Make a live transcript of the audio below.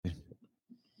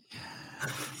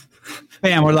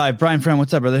Bam, we're live. Brian Friend,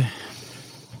 what's up, brother?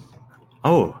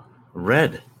 Oh,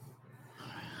 red.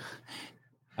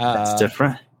 That's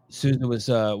different. Susan was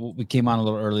we came on a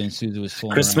little early and Susan was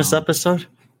fooling Christmas around. Episode?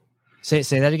 Say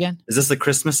that again? Is this the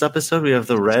Christmas episode? We have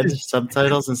the red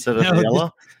subtitles instead of the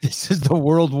yellow? This is the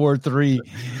World War III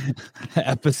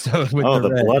episode with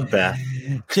the red.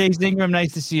 bloodbath. Chase Ingraham,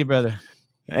 nice to see you, brother.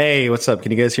 Hey, what's up?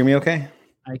 Can you guys hear me okay?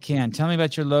 I can. Tell me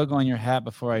about your logo on your hat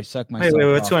before I suck myself. Wait,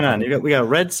 what's going on? We got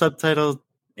red subtitled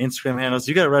Instagram handles.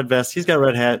 You got a red vest. He's got a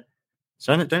red hat.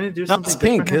 So do I need to do something? It's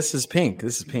pink. This is pink.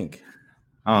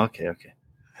 Oh, okay.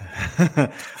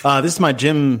 This is my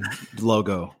gym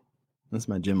logo. That's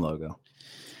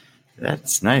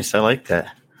nice. I like that.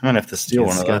 I'm gonna have to steal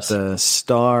one of those. It's got the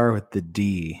star with the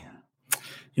D.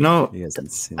 You know,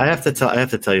 I have to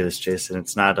tell you this, Jason.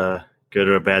 It's not a good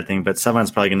or a bad thing, but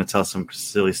someone's probably going to tell some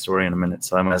silly story in a minute,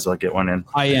 so I might as well get one in.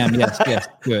 I am, yes,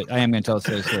 good. I am going to tell a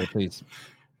silly story, please.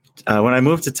 When I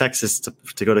moved to Texas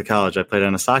to go to college, I played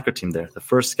on a soccer team there. The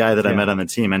first guy that I met on the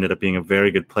team ended up being a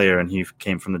very good player, and he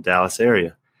came from the Dallas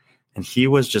area. And he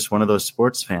was just one of those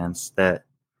sports fans that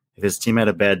if his team had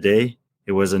a bad day,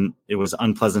 it was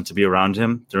unpleasant to be around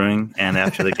him during and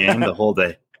after the game the whole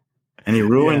day. And he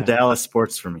ruined Dallas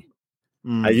sports for me.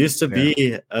 I used to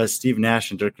be a Steve Nash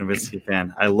and Dirk Nowitzki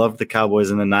fan. I loved the Cowboys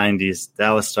in the 90s.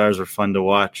 Dallas Stars were fun to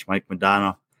watch. Mike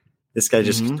Madonna. This guy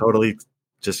just totally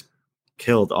just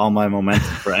killed all my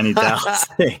momentum for any Dallas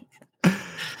thing.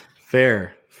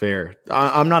 Fair.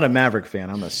 I'm not a Maverick fan.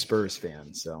 I'm a Spurs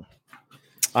fan. So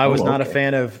I was not a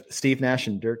fan of Steve Nash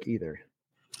and Dirk either.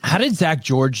 How did Zach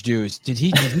George do? Did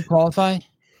he qualify?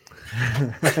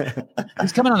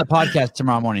 He's coming on the podcast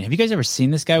tomorrow morning. Have you guys ever seen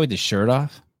this guy with his shirt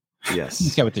off? Yes.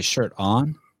 This guy with his shirt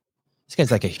on. This guy's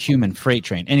like a human freight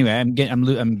train. Anyway, I'm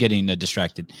getting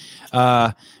distracted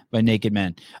by naked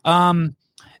men.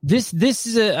 This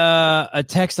is a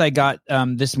text I got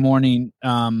this morning,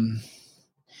 and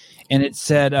it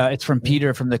said it's from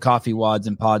Peter from the Coffee Wads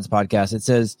and Pods podcast. It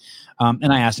says,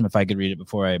 and I asked him if I could read it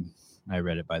before I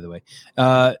read it. By the way,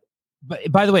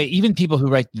 but by the way, even people who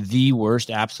write the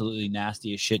worst, absolutely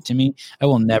nastiest shit to me, I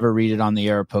will never read it on the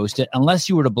air or post it unless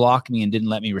you were to block me and didn't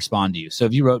let me respond to you. So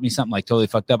if you wrote me something like totally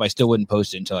fucked up, I still wouldn't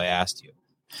post it until I asked you.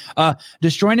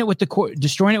 Destroying it with the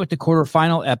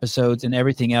quarterfinal episodes and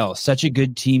everything else. Such a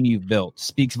good team you've built.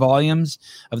 Speaks volumes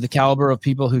of the caliber of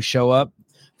people who show up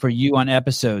for you on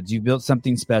episodes. You've built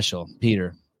something special,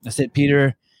 Peter. I said,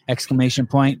 Peter, !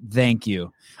 Thank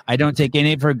you. I don't take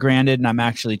any of it for granted, and I'm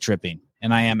actually tripping.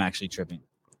 And I am actually tripping.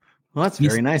 Well, that's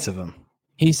very nice of him.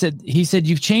 He said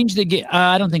you've changed the game.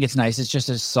 I don't think it's nice. It's just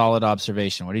a solid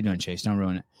observation. What are you doing, Chase? Don't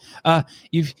ruin it.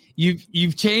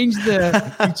 You've changed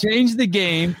the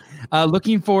game.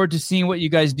 Looking forward to seeing what you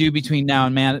guys do between now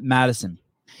and Madison.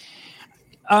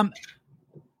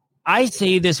 I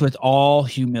say this with all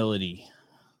humility.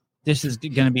 This is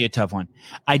going to be a tough one.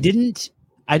 I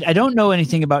don't know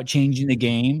anything about changing the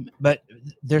game, but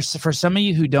there's for some of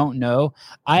you who don't know,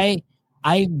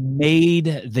 I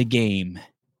made the game.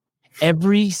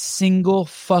 Every single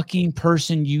fucking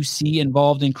person you see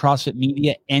involved in CrossFit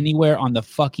media anywhere on the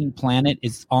fucking planet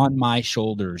is on my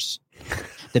shoulders.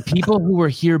 The people who were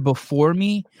here before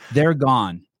me, they're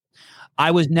gone.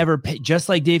 I was never paid, just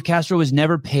like Dave Castro was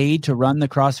never paid to run the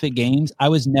CrossFit Games. I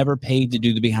was never paid to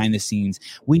do the behind the scenes.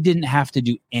 We didn't have to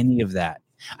do any of that.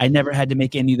 I never had to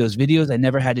make any of those videos. I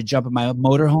never had to jump in my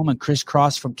motorhome and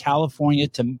crisscross from California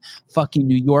to fucking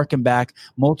New York and back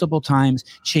multiple times,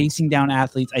 chasing down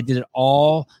athletes. I did it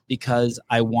all because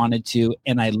I wanted to,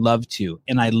 and I loved to,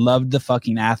 and I loved the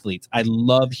fucking athletes. I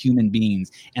love human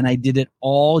beings, and I did it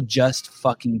all just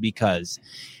fucking because.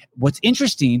 What's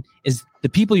interesting is the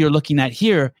people you're looking at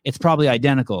here, it's probably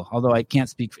identical, although I can't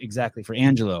speak exactly for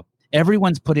Angelo.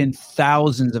 Everyone's put in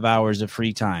thousands of hours of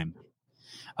free time.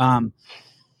 Because,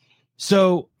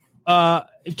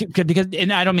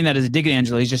 and I don't mean that as a dig at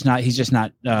Angelo. He's just not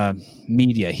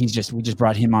media. We just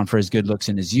brought him on for his good looks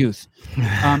in his youth.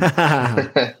 And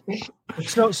I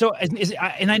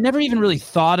never even really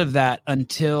thought of that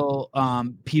until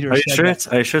Peter. Are you sure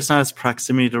it's not his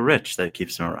proximity to Rich that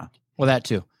keeps him around? Well, that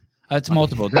too. It's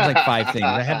multiple. There's like 5 things.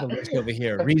 I have the list over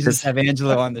here. Reasons to have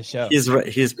Angelo on the show.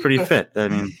 He's pretty fit. I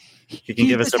mean, he can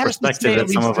give us a perspective that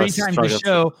some of us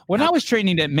struggle. When I was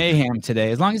training at Mayhem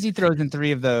today, as long as he throws in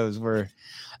 3 of those,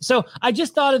 so I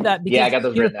just thought of that because I got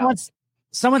those written down.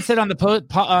 Someone said on the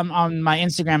on my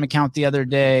Instagram account the other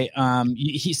day,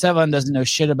 Sevan doesn't know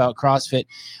shit about CrossFit.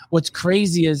 What's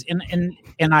crazy is,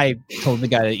 and I told the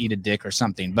guy to eat a dick or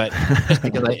something, but just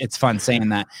because it's fun saying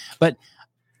that. But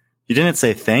you didn't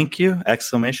say thank you! !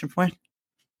 It's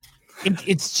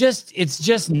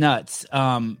just nuts.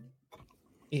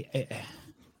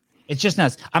 it's just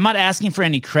nuts. I'm not asking for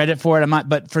any credit for it.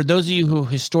 But for those of you who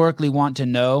historically want to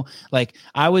know, like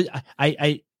I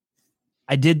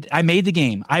made the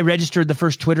game. I registered the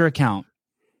first Twitter account,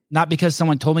 not because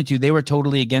someone told me to. They were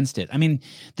totally against it. I mean,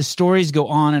 the stories go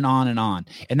on and on and on.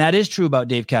 And that is true about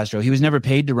Dave Castro. He was never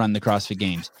paid to run the CrossFit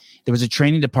Games. There was a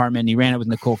training department, and he ran it with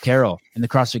Nicole Carroll. And the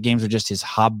CrossFit Games were just his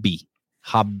hobby.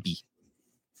 That's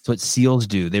what SEALs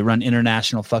do. They run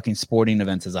international fucking sporting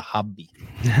events as a hobby.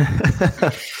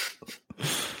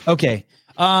 Okay.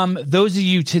 Those of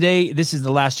you today, this is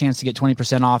the last chance to get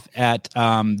 20% off at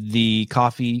the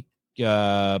coffee,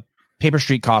 Paper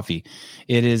Street Coffee.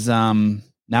 It is now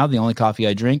the only coffee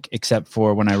I drink, except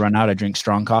for when I run out, I drink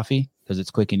strong coffee because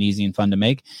it's quick and easy and fun to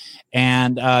make.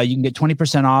 And you can get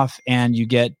 20% off, and you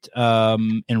get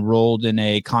enrolled in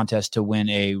a contest to win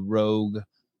a Rogue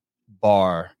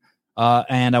bar.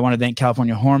 And I want to thank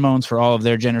California Hormones for all of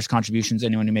their generous contributions,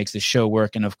 anyone who makes this show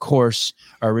work. And of course,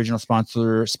 our original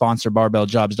sponsor,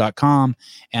 barbelljobs.com,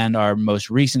 and our most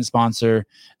recent sponsor.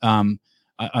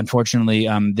 Unfortunately,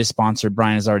 this sponsor,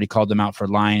 Brian has already called them out for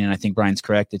lying, and I think Brian's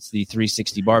correct. It's the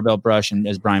 360 barbell brush, and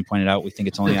as Brian pointed out, we think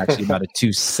it's only actually about a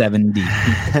 270.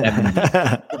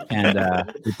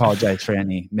 And we apologize for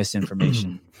any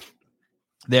misinformation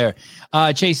there.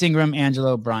 Chase Ingram,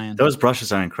 Angelo, Brian. Those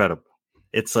brushes are incredible.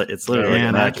 It's literally.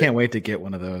 Man, I can't wait to get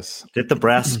one of those. Get the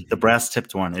brass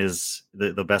tipped one is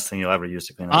the best thing you'll ever use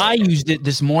to clean up. I used it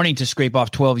this morning to scrape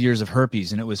off 12 years of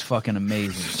herpes, and it was fucking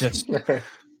amazing. Just.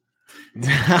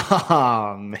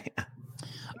 Oh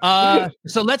man.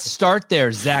 So let's start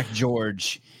there. Zach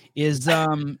George did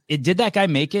that guy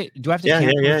make it? Do I have to?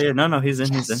 Yeah. No, he's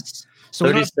in. He's in. So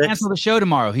we don't have to cancel the show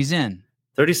tomorrow. He's in.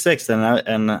 36, and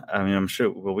I mean, I'm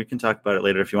sure. Well, we can talk about it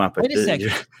later if you want. But wait a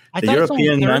second. The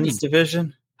European men's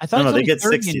division. I thought no, they get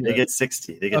 60. They get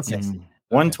 60. They get 60.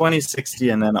 120, 60,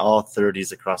 and then all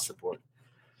 30s across the board.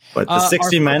 But the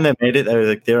 60 men that made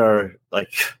it, there are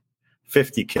like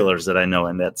 50 killers that I know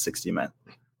in that 60 men.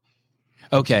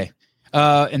 Okay.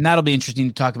 And that'll be interesting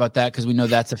to talk about that because we know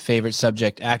that's a favorite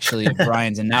subject actually of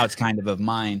Brian's, and now it's kind of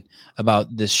mine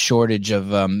about this shortage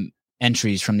of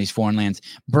entries from these foreign lands.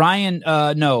 Brian,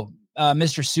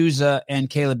 Mr. Souza and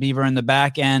Caleb Beaver in the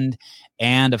back end,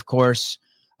 and of course,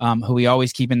 who we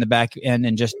always keep in the back end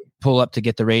and just pull up to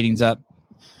get the ratings up.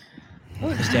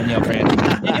 It's Danielle Brand.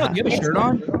 Danielle, do you have a shirt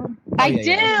on? I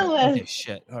do. Yeah. Okay,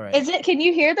 shit. All right. Can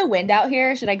you hear the wind out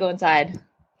here? Or should I go inside?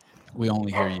 We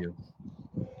only hear you.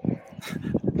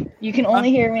 You can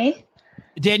only hear me?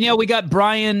 Danielle, we got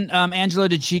Brian, Angelo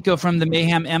DiCicco from the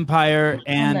Mayhem Empire,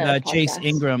 and Chase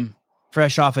Ingram,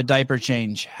 fresh off a diaper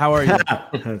change. How are you?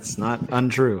 That's not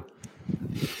untrue.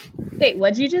 Wait,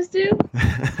 what'd you just do?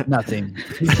 Nothing.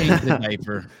 He changed the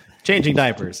diaper. Changing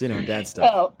diapers, dad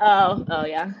stuff. Oh,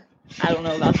 yeah. I don't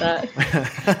know about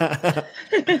that.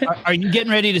 Are you getting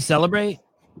ready to celebrate?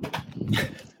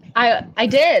 I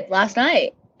did last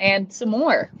night, and some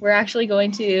more. We're actually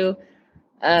going to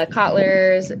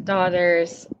Kotler's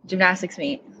daughter's gymnastics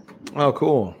meet. Oh,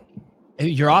 cool.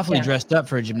 You're awfully dressed up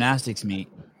for a gymnastics meet.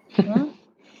 Well,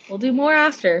 we'll do more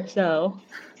after, so.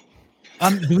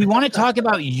 Do we want to talk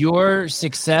about your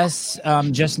success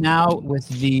just now with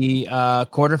the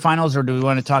quarterfinals, or do we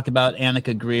want to talk about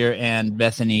Annika Greer and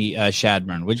Bethany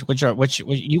Shadburn? Which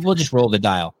you will just roll the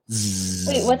dial.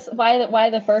 Wait,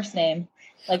 why the first name?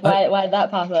 Like why did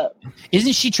that pop up?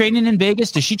 Isn't she training in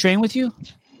Vegas? Does she train with you?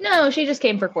 No, she just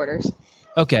came for quarters.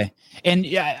 Okay, and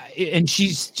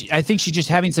I think she's just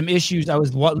having some issues. I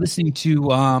was listening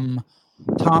to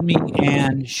Tommy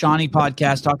and Shawnee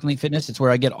podcast, Talking Elite Fitness. It's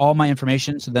where I get all my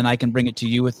information, so then I can bring it to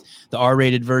you with the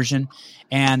R-rated version.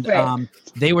 And right.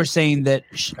 They were saying that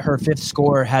her fifth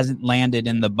score hasn't landed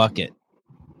in the bucket.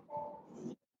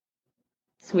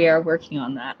 So we are working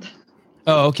on that.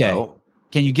 Oh, okay. Oh.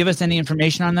 Can you give us any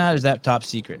information on that? Or is that top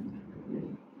secret?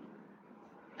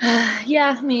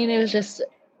 Yeah, I mean, it was just.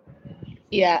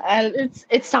 Yeah,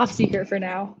 it's top secret for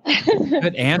now.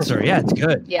 Good answer. Yeah, it's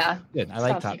good. Yeah, good. I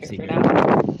like top secret.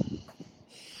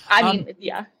 I mean,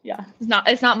 yeah.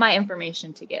 It's not my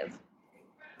information to give.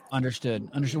 Understood.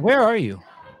 Where are you?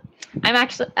 I'm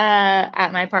actually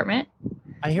at my apartment.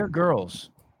 I hear girls.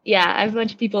 Yeah, I have a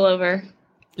bunch of people over.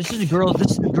 This is a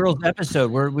girls episode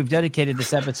where we've dedicated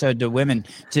this episode to women.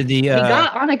 To the we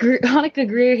got Annika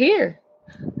Greer here.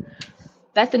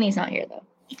 Bethany's not here though.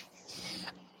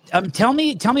 Tell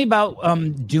me about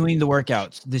doing the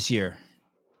workouts this year.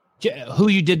 Who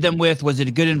you did them with? Was it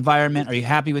a good environment? Are you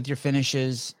happy with your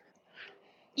finishes?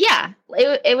 Yeah,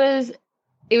 it was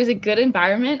a good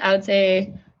environment. I would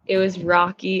say it was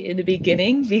rocky in the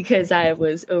beginning because I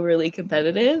was overly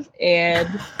competitive, and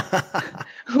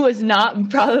was not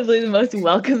probably the most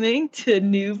welcoming to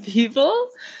new people,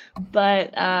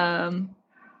 but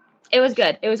it was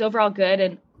good. It was overall good,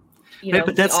 and you know,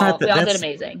 but that's we all did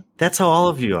amazing. That's how all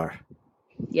of you are.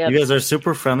 Yeah, you guys are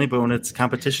super friendly, but when it's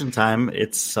competition time,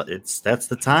 it's that's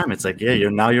the time. It's like, yeah,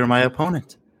 you're my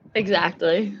opponent.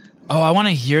 Exactly. Oh, I want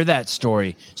to hear that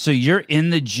story. So you're in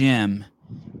the gym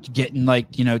getting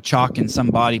like, you know, chalking some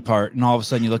body part, and all of a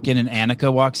sudden you look in and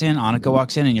Annika walks in,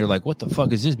 and you're like, what the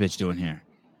fuck is this bitch doing here?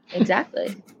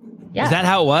 Exactly. Yeah. Is that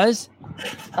how it was?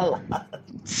 Oh,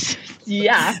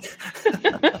 yeah.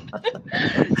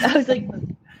 I was like,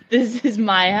 this is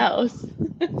my house.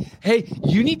 Hey,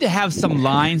 you need to have some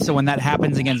lines so when that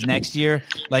happens again next year,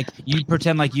 like you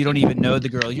pretend like you don't even know the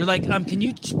girl. You're like, can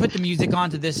you put the music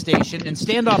onto this station and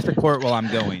stand off the court while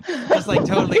I'm going? Just like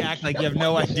totally act like you have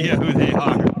no idea who they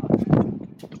are.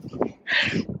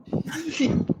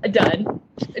 Done.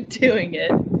 Doing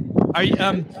it. Are you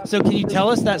so can you tell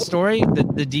us that story,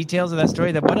 the details of that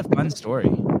story? What a fun story.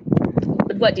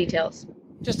 What details?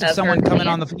 Just of someone coming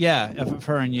on of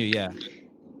her and you, yeah.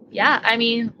 Yeah, I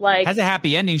mean, like, has a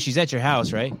happy ending. She's at your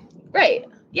house, right? Right.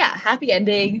 Yeah, happy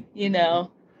ending, you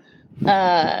know.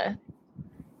 I'm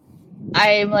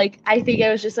like, I think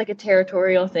it was just like a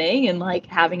territorial thing, and like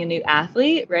having a new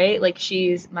athlete, right? Like,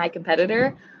 she's my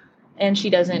competitor and she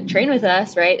doesn't train with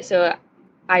us, right? So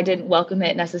I didn't welcome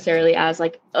it necessarily as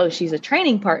like, oh, she's a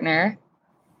training partner.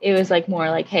 It was like more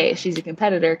like, hey, she's a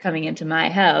competitor coming into my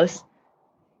house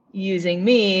using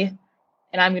me,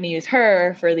 and I'm going to use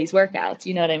her for these workouts.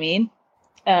 You know what I mean?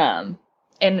 And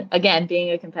again, being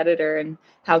a competitor and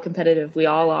how competitive we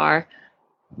all are,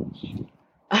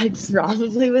 I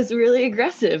probably was really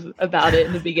aggressive about it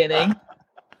in the beginning.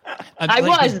 I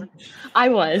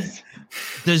was.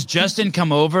 Does Justin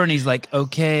come over and he's like,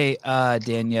 okay,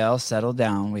 Danielle, settle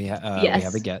down. We have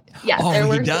a get. Yes, oh,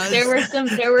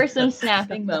 there were some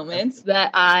snapping moments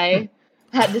that I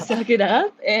had to suck it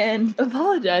up and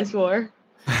apologize for.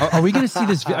 Are we going to see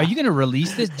this? Are you going to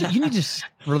release this? You need to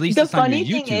release this on your YouTube.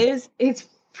 The funny thing is, it's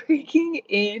freaking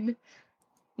in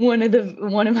one of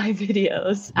my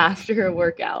videos after a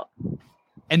workout.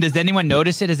 And does anyone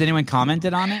notice it? Has anyone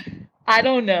commented on it? I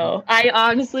don't know. I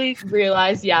honestly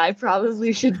realized, I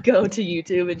probably should go to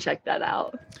YouTube and check that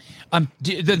out.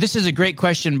 This is a great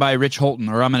question by Rich Holton,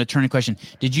 or I'm going to turn a question.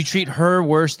 Did you treat her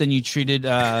worse than you treated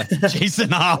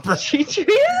Jason Hopper? She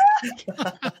treated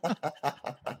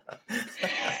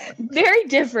very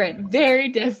different.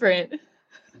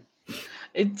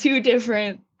 Two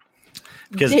different.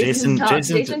 Because Jason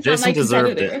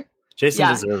deserved it. Jason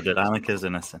deserved it. Annika's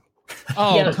innocent.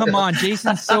 Oh, yeah. Come on.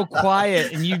 Jason's so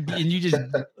quiet, and you just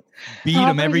beat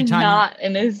him every time. Not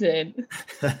innocent.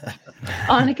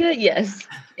 Annika, yes.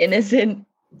 Innocent.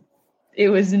 It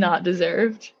was not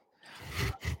deserved.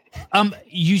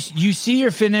 You see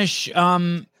your finish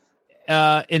in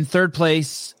third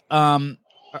place.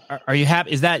 Are you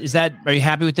happy? Are you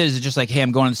happy with it? Is it just like, hey,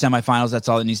 I'm going to the semifinals, that's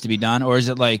all that needs to be done? Or is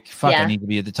it like, fuck, I need to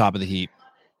be at the top of the heap?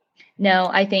 No,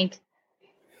 I think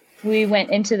we went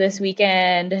into this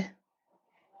weekend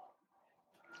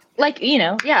like,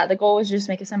 the goal was just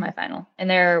make a semifinal. And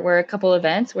there were a couple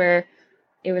events where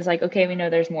it was like, okay, we know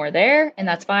there's more there, and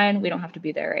that's fine. We don't have to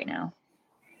be there right now.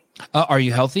 Are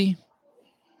you healthy?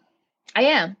 I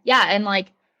am. Yeah. And like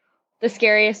the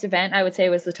scariest event I would say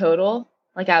was the total.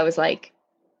 Like I was like,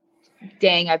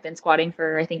 dang, I've been squatting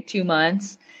for, I think 2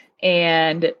 months,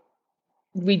 and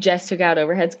we just took out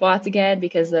overhead squats again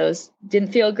because those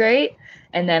didn't feel great.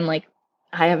 And then like,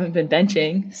 I haven't been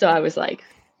benching. So I was like,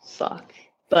 fuck.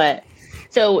 But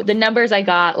so the numbers I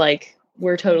got like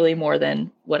were totally more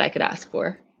than what I could ask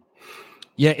for.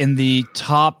 Yeah. In the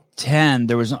top 10,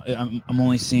 there was, I'm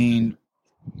only seeing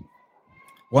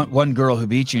one girl who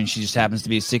beat you, and she just happens to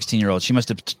be a 16-year-old. She must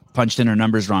have punched in her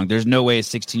numbers wrong. There's no way a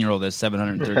 16-year-old has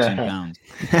 713 pounds.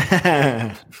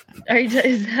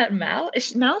 Is that Mal?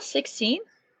 Is Mal 16?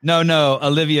 No,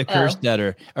 Olivia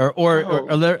Kerstetter or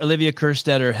Olivia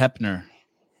Kerstetter Hepner.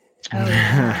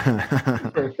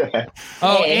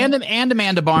 Oh, yeah. And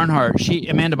Amanda Barnhart.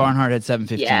 Amanda Barnhart had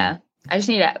 715. Yeah, I just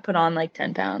need to put on like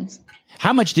 10 pounds.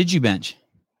 How much did you bench?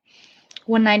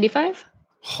 195.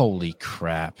 Holy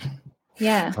crap!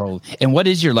 Yeah. And what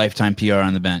is your lifetime PR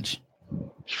on the bench?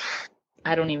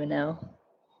 I don't even know.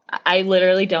 I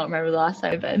literally don't remember the last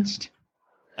time I benched.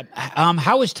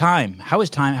 How was time? How was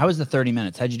the 30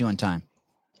 minutes? How'd you do on time?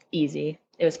 Easy.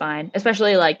 It was fine.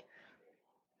 Especially like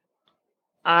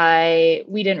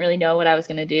we didn't really know what I was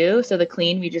going to do. So the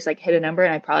clean, we just like hit a number,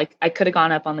 and I could have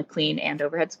gone up on the clean and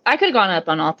overheads. I could have gone up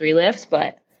on all 3 lifts,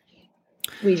 but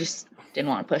we just didn't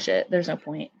want to push it. There's no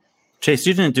point. Chase,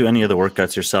 you didn't do any of the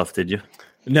workouts yourself, did you?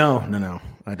 No.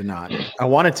 I did not. I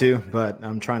wanted to, but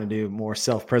I'm trying to do more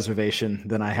self-preservation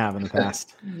than I have in the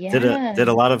past. Yeah. Did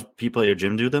a lot of people at your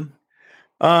gym do them?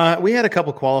 We had a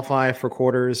couple qualify for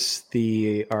quarters.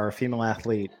 Our female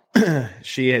athlete,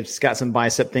 she has got some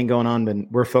bicep thing going on, but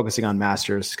we're focusing on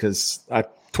masters because I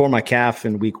tore my calf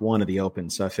in week 1 of the Open.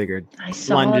 So I figured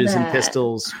lunges and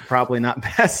pistols probably not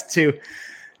best to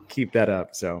keep that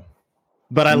up. So,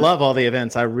 but I love all the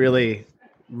events. I really,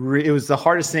 it was the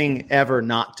hardest thing ever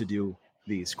not to do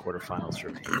these quarterfinals for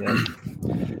me. Yeah.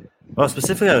 Well,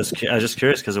 specifically, I was just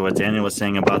curious because of what Daniel was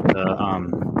saying about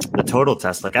the total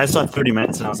test. Like, I saw 30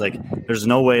 minutes, and I was like, "There's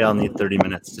no way I'll need 30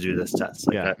 minutes to do this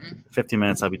test. Like, 15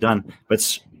 minutes, I'll be done."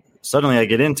 But suddenly, I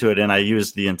get into it, and I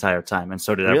use the entire time, and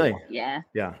so did everyone. Yeah.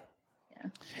 Yeah,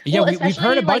 well, we've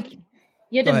heard about.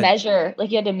 You had to measure,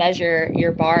 you had to measure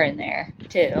your bar in there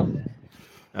too.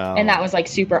 Oh. And that was like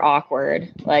super awkward.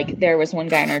 Like there was one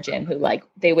guy in our gym who like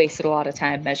they wasted a lot of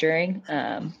time measuring.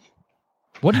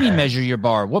 What do you mean measure your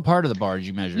bar? What part of the bar did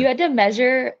you measure? You had to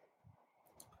measure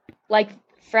like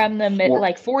from the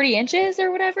like 40 inches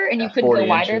or whatever, and you couldn't go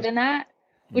wider than that,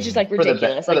 which is like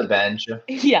ridiculous. For the bench.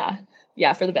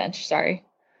 Yeah, for the bench. Sorry.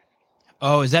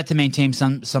 Oh, is that to maintain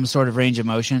some sort of range of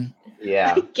motion?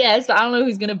 Yeah. I guess, but I don't know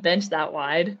who's gonna bench that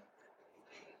wide.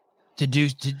 To do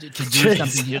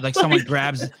something here, like someone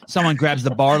grabs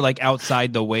the bar like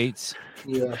outside the weights.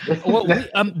 Yeah.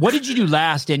 What did you do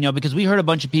last, Danielle? Because we heard a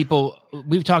bunch of people.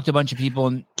 We've talked to a bunch of people,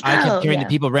 and I kept hearing that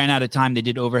people ran out of time. They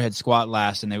did overhead squat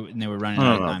last, and they were running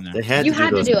out of time there. You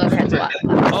had to do overhead squat.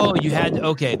 Oh, you had to,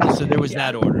 okay. So there was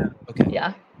that order. Okay.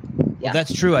 Yeah. Well,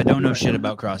 that's true. I don't know shit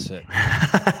about CrossFit.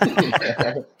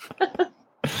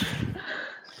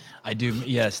 I do.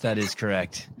 Yes, that is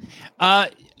correct.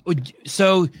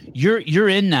 So you're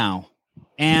in now,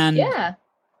 and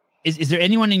is there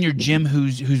anyone in your gym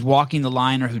who's walking the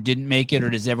line or who didn't make it, or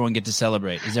does everyone get to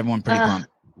celebrate? Is everyone pretty pumped?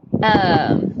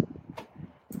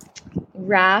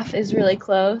 Raph is really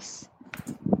close.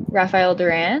 Rafael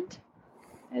Durand.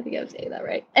 I think I would say that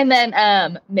right. And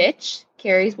then Mitch,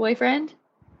 Carrie's boyfriend.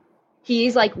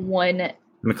 He's like McLuhan.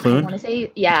 I want to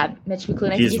say Mitch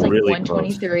McLuhan. I think he's like really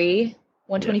 123, close.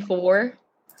 124.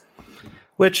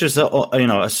 Which is,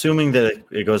 assuming that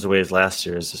it goes away as last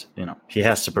year's, he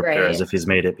has to prepare as if he's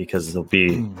made it because there'll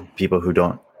be people who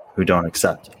don't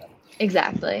accept.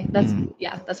 Exactly. That's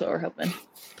what we're hoping.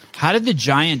 How did the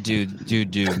giant dude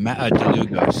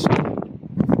DeLugos?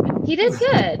 He did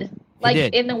good. Like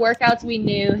in the workouts, we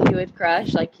knew he would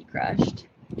crush. Like he crushed.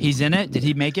 He's in it. Did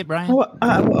he make it, Brian? Well,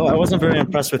 I wasn't very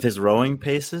impressed with his rowing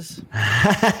paces.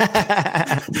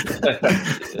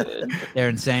 They're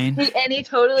insane. He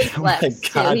totally flexed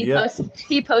too.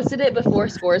 He posted it before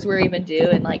scores were even due,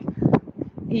 and like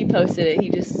he posted it. He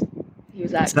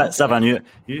was that. Stefan, you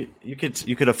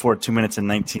could afford 2 minutes and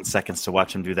 19 seconds to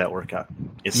watch him do that workout.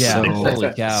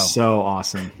 Holy cow! So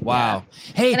awesome! Wow.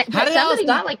 Hey, how did somebody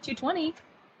got like 220?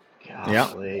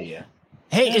 Yeah.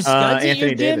 Hey, is Scuds Anthony your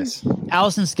gym? Davis.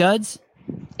 Allison Scuds?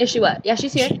 Is she what? Yeah,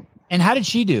 she's here. And how did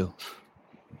she do?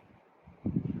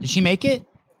 Did she make it?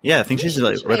 Yeah, I think she's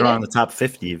like right around the top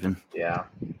 50 even. Yeah.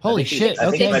 Holy shit.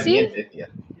 I think okay. it might be in 50. I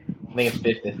think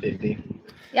it's 50-50.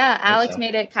 Yeah, Alex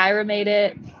made it. Kyra made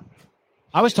it.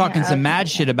 I was talking some mad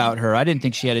shit about her. I didn't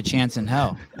think she had a chance in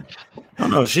hell. Oh,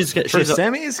 no, she's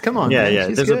semis? Come on. Yeah, man. yeah.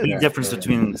 She's There's good. a big difference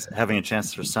between having a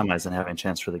chance for semis and having a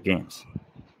chance for the games.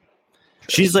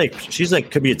 She's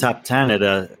like could be a top 10 at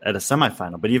a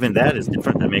semifinal, but even that is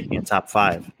different than making a top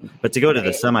 5. But to go to the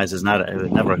semis is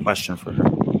never a question for her.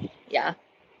 Yeah,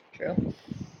 true.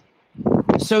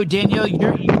 So Danielle,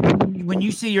 when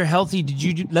you say you're healthy, did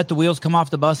you let the wheels come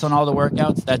off the bus on all the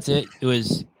workouts? That's it. It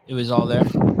was all there.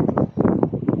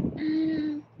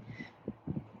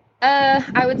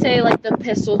 I would say like the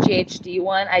pistol GHD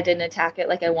one, I didn't attack it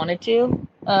like I wanted to,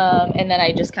 and then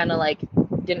I just kind of like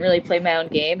didn't really play my own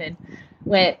game and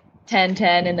went 10-10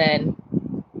 and then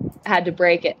had to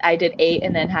break it. I did 8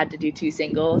 and then had to do 2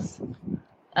 singles.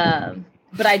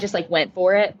 But I just like went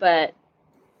for it. But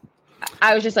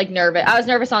I was just like nervous. I was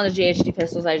nervous on the GHD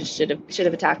pistols. I just should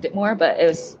have attacked it more, but it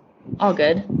was all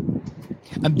good.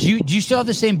 Do you still have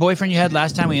the same boyfriend you had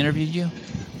last time we interviewed you?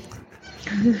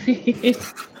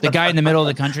 The guy in the middle of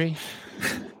the country?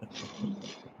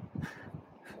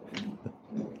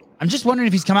 I'm just wondering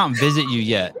if he's come out and visit you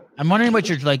yet. I'm wondering what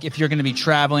you're like, if you're going to be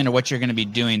traveling or what you're going to be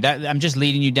doing. That I'm just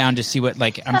leading you down to see what,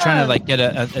 like, I'm trying to like get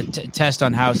a test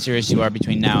on how serious you are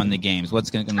between now and the games. What's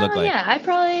going to look like? Yeah, I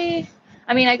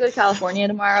go to California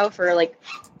tomorrow for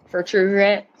a True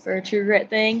Grit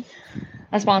thing,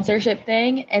 a sponsorship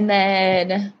thing. And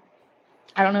then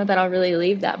I don't know that I'll really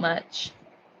leave that much,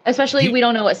 especially we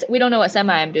don't know what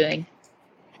semi I'm doing.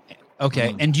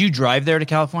 Okay. And do you drive there to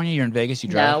California? You're in Vegas. You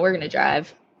drive? No, we're gonna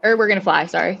drive, or we're gonna fly.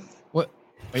 Sorry. What?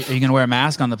 Are you gonna wear a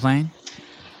mask on the plane?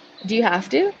 Do you have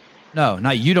to? No,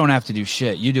 not you. Don't have to do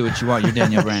shit. You do what you want. You're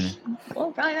Danielle Brandon.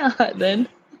 Well, probably not then.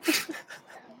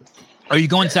 Are you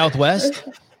going Southwest?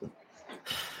 I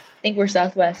think we're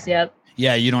Southwest. Yep.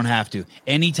 Yeah, you don't have to.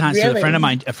 Anytime. Really? So a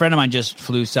friend of mine just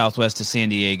flew Southwest to San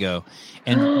Diego,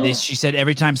 and she said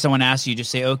every time someone asks you,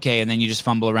 just say okay, and then you just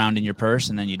fumble around in your purse,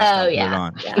 and then you just put it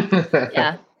on.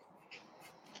 Yeah.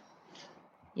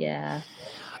 Yeah.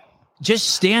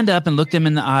 Just stand up and look them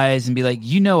in the eyes and be like,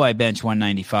 I bench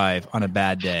 195 on a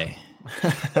bad day.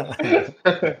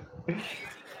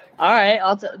 All right.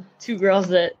 I'll tell two girls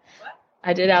that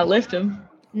I did outlift them.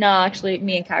 No, actually,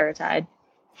 me and Kyra tied.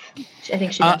 I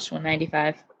think she benched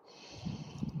 195.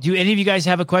 Do any of you guys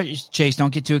have a question? Chase,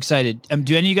 don't get too excited.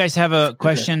 Do any of you guys have a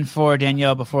question for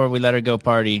Danielle before we let her go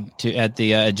party at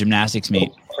the gymnastics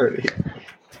meet?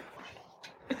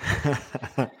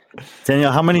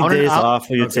 Danielle, how many days off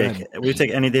will you take? Will you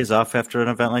take any days off after an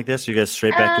event like this? Or you guys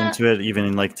straight back into it, even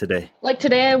in like today? Like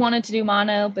today, I wanted to do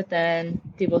mono, but then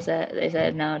people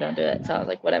said no, don't do it. So I was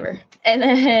like, whatever. And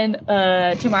then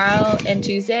tomorrow and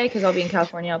Tuesday, because I'll be in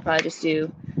California, I'll probably just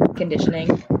do conditioning,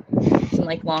 some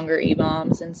like longer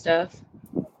e-bombs and stuff.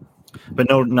 But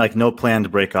no plan to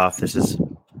break off. This is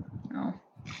no.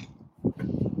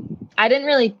 I didn't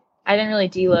really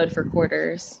deload for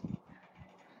quarters.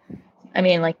 I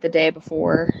mean, like the day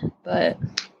before, but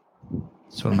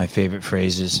it's one of my favorite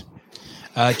phrases.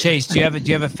 Chase, do you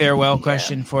have a farewell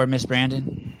question for Miss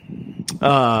Brandon?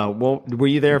 Well, were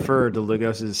you there for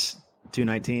DeLugos's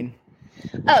 219?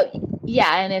 Oh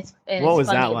yeah, and it's what was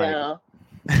funny, that like? Though.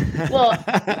 Well,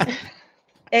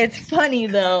 it's funny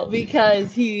though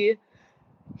because he's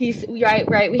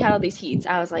right. We had all these heats.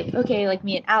 I was like, okay, like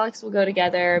me and Alex will go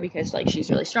together because like she's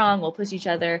really strong. We'll push each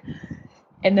other.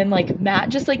 And then like Matt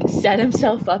just like set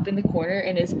himself up in the corner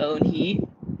in his own heat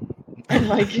and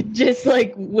like just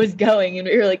like was going, and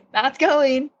we were like, Matt's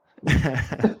going.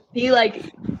 He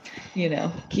like,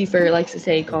 Kiefer likes to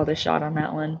say he called a shot on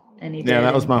that one, and he did. Yeah,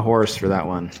 that was my horse for that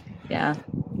one. Yeah.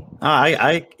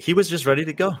 He was just ready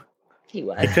to go. He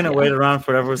was. He couldn't wait around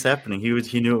for whatever was happening.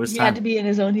 He knew it was time. He had to be in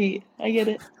his own heat. I get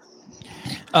it.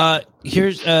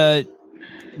 Here's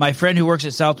my friend who works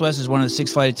at Southwest is one of the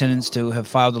 6 flight attendants to have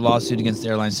filed a lawsuit against the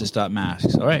airlines to stop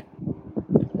masks. All right.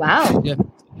 Wow. Yeah.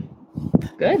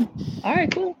 Good. All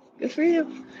right, cool. Good for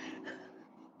you.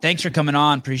 Thanks for coming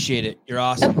on. Appreciate it. You're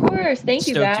awesome. Of course. Thank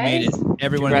you, Stoked guys. you made it.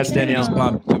 Everyone. Congrats, Danielle.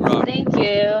 Thank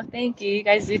you. Thank you. You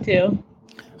guys do too.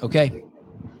 Okay.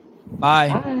 Bye.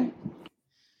 Bye.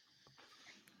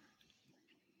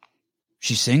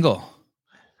 She's single.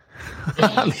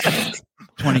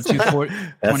 22, 40,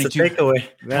 That's 22, the takeaway.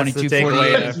 That's 22, the takeaway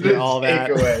 48. after all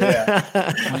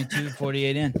that. 22,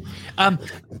 48 in.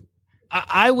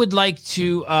 I would like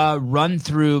to run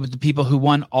through the people who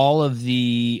won all of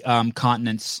the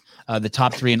continents, the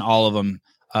top 3 in all of them.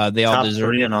 They all deserve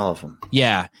 3 in all of them.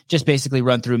 Yeah, just basically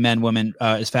run through men, women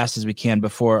as fast as we can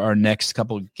before our next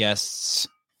couple guests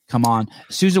come on.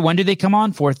 Sousa, when do they come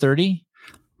on? 4:30?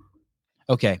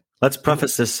 Okay. Let's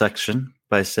preface this section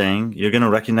by saying you're going to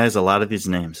recognize a lot of these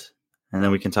names, and then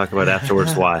we can talk about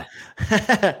afterwards why.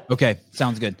 Okay,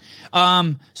 sounds good.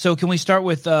 So can we start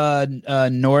with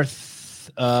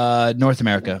North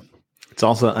America? It's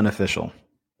also unofficial.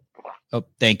 Oh,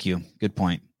 thank you. Good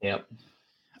point. Yep.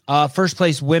 First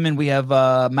place women, we have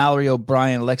Mallory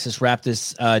O'Brien, Alexis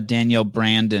Raptis, Danielle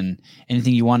Brandon.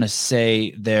 Anything you want to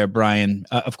say there, Brian?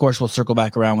 Of course, we'll circle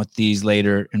back around with these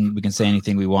later, and we can say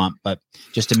anything we want. But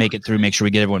just to make it through, make sure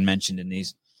we get everyone mentioned in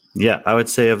these. Yeah, I would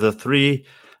say of the 3,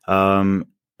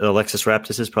 Alexis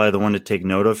Raptis is probably the one to take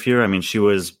note of here. I mean, she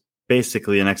was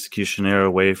basically an execution error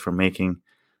away from making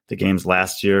the games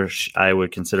last year. I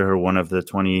would consider her one of the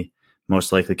 20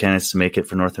 most likely candidates to make it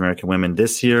for North American women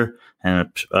this year. And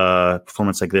a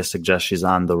performance like this suggests she's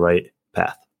on the right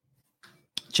path.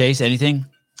 Chase, anything?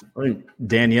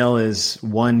 Danielle is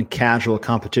one casual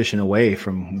competition away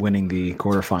from winning the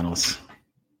quarterfinals.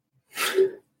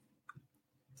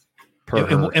 Per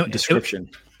her description.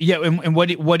 Yeah, and what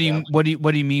do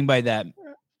you mean by that?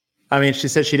 I mean, she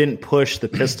said she didn't push the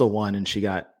pistol one, and she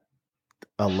got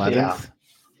 11th. Yeah.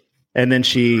 And then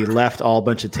she left all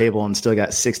bunch of table and still got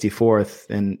 64th,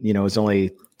 and it was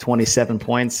only 27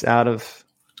 points out of,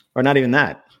 or not even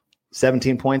that,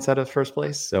 17 points out of first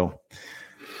place. So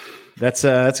that's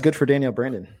good for Danielle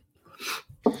Brandon.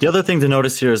 The other thing to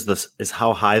notice here is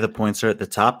how high the points are at the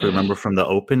top. Remember from the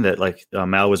Open that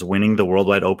Mal was winning the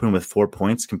Worldwide Open with 4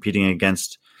 points, competing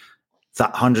against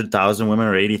 100,000 women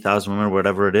or 80,000 women or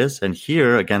whatever it is. And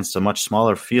here against a much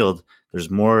smaller field, there's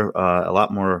a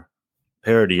lot more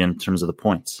parity in terms of the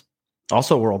points.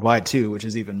 Also worldwide too, which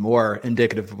is even more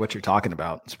indicative of what you're talking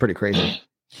about. It's pretty crazy.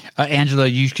 Angelo,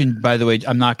 you can, by the way,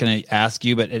 I'm not going to ask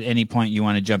you, but at any point you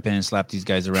want to jump in and slap these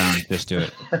guys around, just do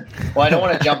it. Well, I don't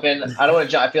want to jump in. I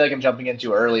feel like I'm jumping in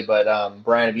too early, but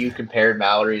Brian, have you compared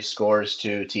Mallory's scores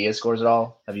to Tia's scores at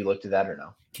all? Have you looked at that or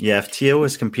no? Yeah, if Tia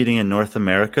was competing in North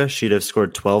America, she'd have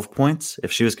scored 12 points.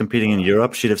 If she was competing in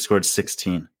Europe, she'd have scored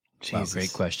 16. Wow,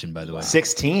 great question, by the way.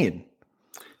 16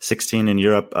 in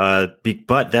Europe.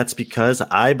 But that's because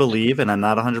I believe, and I'm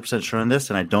not 100% sure on this,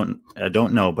 and I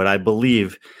don't know, but I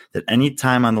believe that any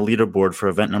time on the leaderboard for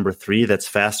event number 3 that's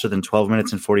faster than 12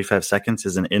 minutes and 45 seconds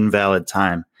is an invalid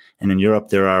time. And in Europe,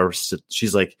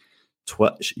 she's like,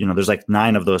 there's like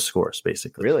 9 of those scores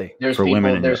basically. Really? There's for people,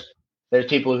 women. There's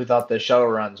people who thought the shuttle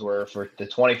runs were for the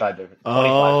 25 Oh.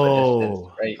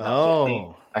 participants, right? Not 15.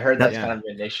 Oh. I heard that's kind of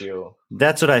an issue.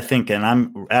 That's what I think, and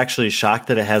I'm actually shocked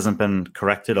that it hasn't been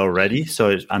corrected already.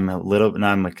 So I'm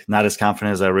like not as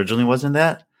confident as I originally was in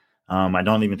that. I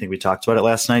don't even think we talked about it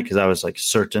last night because I was like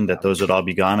certain that those would all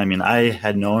be gone. I mean, I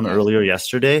had known earlier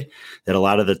yesterday that a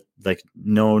lot of the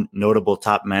notable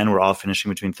top men were all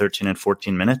finishing between 13 and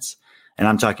 14 minutes, and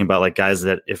I'm talking about like guys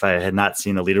that if I had not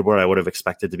seen the leaderboard, I would have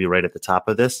expected to be right at the top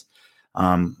of this.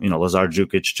 Lazar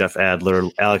Jukic, Jeff Adler,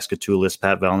 Alex Gatulis,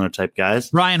 Pat Vellner type guys.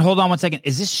 Ryan, hold on one second.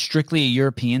 Is this strictly a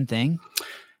European thing?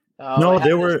 No,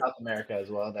 there were South America as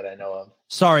well that I know of.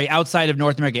 Sorry, outside of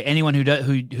North America, anyone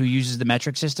who uses the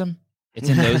metric system, it's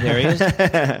in those areas,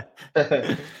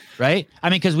 right? I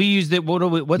mean, because we used it.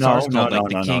 What's ours called?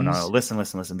 No.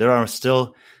 Listen. There are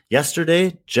still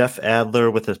yesterday. Jeff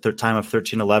Adler with a time of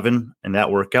 13:11 in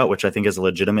that workout, which I think is a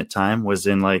legitimate time, was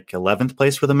in like 11th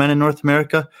place for the men in North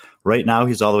America. Right now,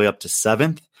 he's all the way up to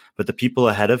 7th. But the people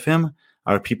ahead of him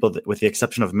are people that, with the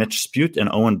exception of Mitch Spute and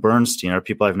Owen Bernstein, are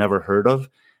people I've never heard of.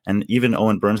 And even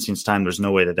Owen Bernstein's time, there's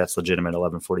no way that that's legitimate,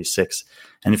 11:46.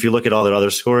 And if you look at all their other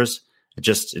scores,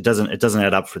 it doesn't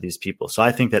add up for these people. So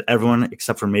I think that everyone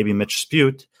except for maybe Mitch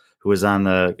Spute, who was on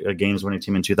the games winning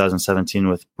team in 2017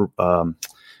 with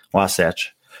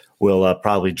Wasatch, will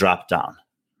probably drop down.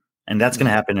 And that's going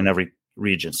to happen in every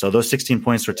region. So those 16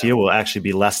 points for Tia will actually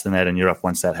be less than that in Europe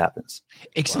once that happens.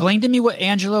 Explain to me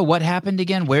what happened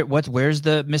again? Where's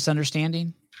the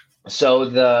misunderstanding? So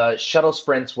the shuttle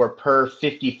sprints were per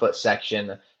 50-foot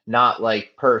section, not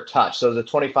like per touch. So the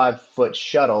 25-foot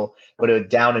shuttle, but it would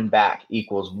down and back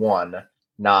equals 1,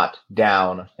 not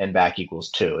down and back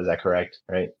equals 2. Is that correct?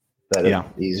 Right? That is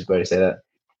the easiest way to say that.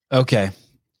 Okay.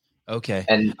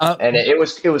 And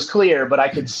it was clear, but I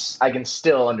can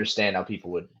still understand how people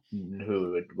would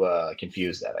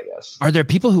confuse that, I guess. Are there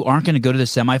people who aren't going to go to the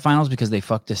semifinals because they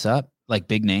fucked this up, like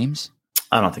big names?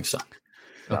 I don't think so.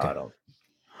 Okay. No, I don't.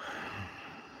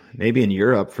 Maybe in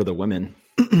Europe for the women.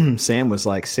 Sam was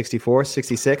like 64,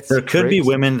 66. There could be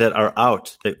women that are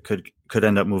out that could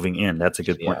end up moving in. That's a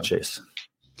good point, Chase.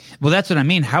 Well, that's what I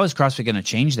mean. How is CrossFit going to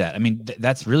change that? I mean,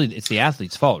 that's really, it's the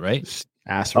athlete's fault, right?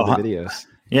 Ask for the videos.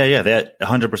 Yeah, that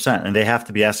 100%. And they have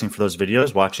to be asking for those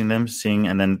videos, watching them, seeing,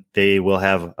 and then they will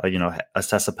have,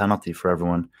 assess a penalty for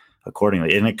everyone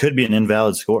accordingly. And it could be an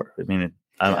invalid score. I mean,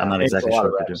 I'm not exactly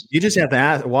sure what to do. You just have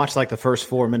to watch like the first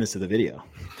 4 minutes of the video.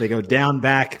 They go down,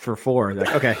 back for 4.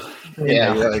 Like, okay.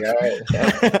 Yeah. You're like, all right.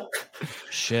 Yeah.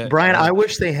 Shit. Brian, I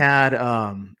wish they had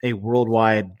a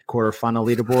worldwide quarterfinal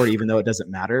leaderboard, even though it doesn't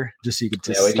matter, just so you could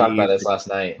we talked about this last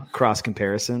night. Cross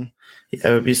comparison. Yeah,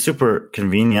 it would be super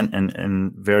convenient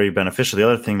and very beneficial. The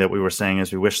other thing that we were saying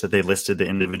is we wish that they listed the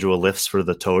individual lifts for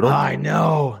the total. I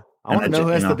know. I want to know who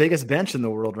has the biggest bench in the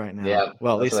world right now. Yeah,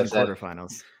 well, at least in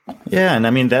quarterfinals. Yeah, and I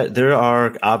mean that there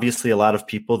are obviously a lot of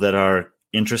people that are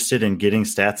interested in getting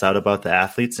stats out about the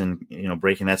athletes and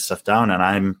breaking that stuff down. And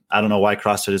I don't know why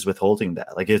CrossFit is withholding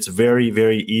that. Like, it's very,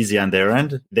 very easy on their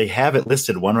end. They have it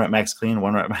listed: 1 rep max clean,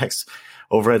 1 rep max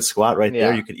overhead squat right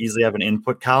there. You could easily have an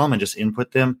input column and just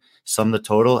input them, sum the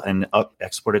total, and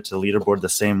export it to the leaderboard the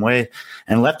same way,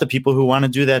 and let the people who want to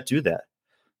do that do that.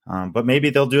 But maybe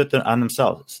they'll do it on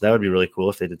themselves. So that would be really cool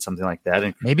if they did something like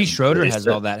that. Maybe Schroeder has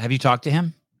all that. Have you talked to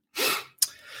him?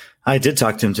 I did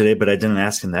talk to him today, but I didn't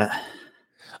ask him that.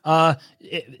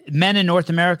 Men in North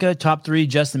America, top 3: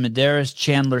 Justin Medeiros,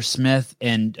 Chandler Smith,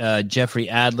 and Jeffrey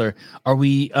Adler. Are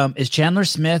we? Is Chandler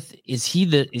Smith? Is he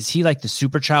like the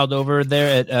super child over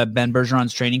there at Ben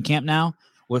Bergeron's training camp now?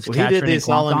 With he did this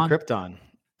all in Krypton.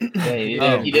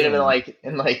 Yeah, he did it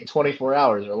in like 24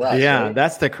 hours or less. Yeah, right?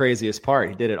 that's the craziest part.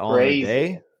 He did it all in a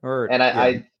day.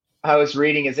 I was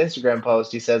reading his Instagram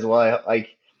post. He says, "Well,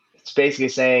 it's basically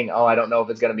saying, "Oh, I don't know if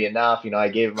it's going to be enough. I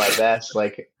gave it my best.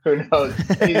 Like, who knows?"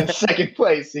 He's in second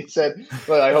place. He said,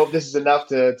 "Well, I hope this is enough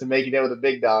to make it in with the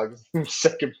big dogs."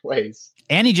 Second place.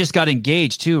 And he just got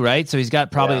engaged too, right? So he's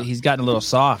gotten a little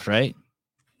soft, right?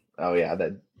 Oh yeah,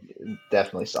 that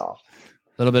definitely soft.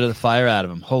 A little bit of the fire out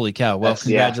of him. Holy cow! Well,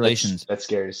 congratulations. That's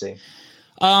scary to see.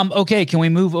 Okay, can we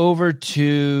move over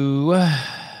to?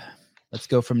 Let's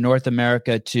go from North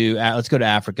America to let's go to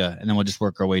Africa, and then we'll just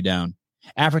work our way down.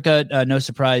 Africa, no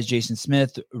surprise, Jason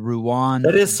Smith, Ruan.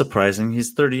 That is surprising.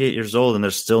 He's 38 years old, and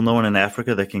there's still no one in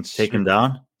Africa that can take him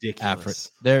down. Africa.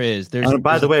 There's.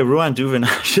 By the way, Ruan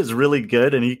Duvenage is really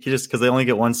good, and he just because they only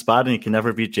get one spot and he can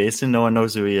never beat Jason. No one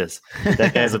knows who he is.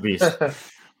 That guy's a beast.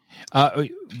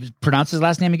 Pronounce his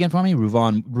last name again for me.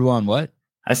 Ruan what?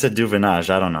 I said Duvenage.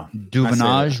 I don't know.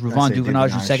 Duvenage. Ruan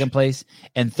Duvenage in second place.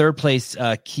 And third place,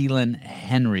 Keelan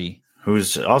Henry.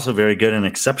 Who's also very good and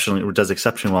does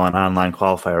exceptionally well in online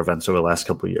qualifier events over the last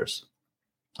couple of years.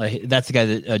 That's the guy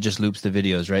that just loops the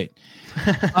videos, right?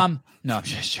 No, I'm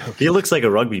just joking. He looks like a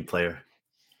rugby player.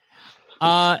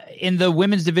 In the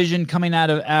women's division coming out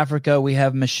of Africa, we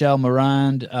have Michelle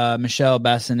Morand, Michelle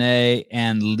Bassinet,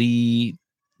 and Lee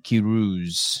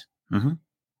Kiruz. Mm-hmm.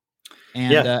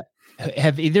 And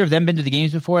have either of them been to the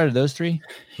games before out of those three?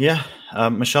 Yeah.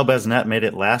 Michelle Bazinet made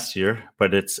it last year,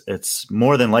 but it's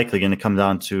more than likely going to come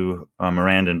down to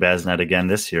Miranda and Bazinet again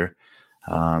this year.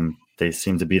 They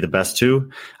seem to be the best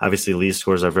two. Obviously, Lee's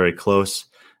scores are very close.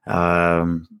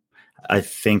 I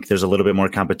think there's a little bit more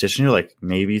competition here. Like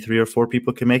maybe 3 or 4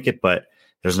 people can make it, but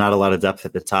there's not a lot of depth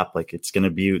at the top. Like this is going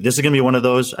to be one of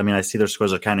those. I mean, I see their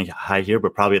scores are kind of high here,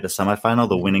 but probably at the semifinal,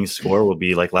 the winning score will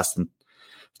be like less than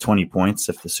 20 points,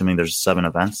 assuming there's 7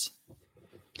 events.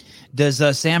 Does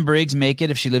Sam Briggs make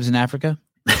it if she lives in Africa?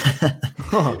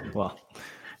 Well,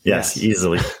 yes,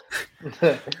 easily.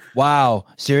 Wow.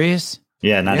 Serious?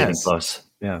 Yeah, not even close.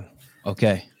 Yeah.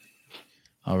 Okay.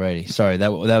 Alrighty. Sorry,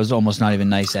 that was almost not even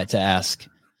nice to ask.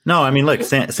 No, I mean, look,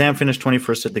 Sam finished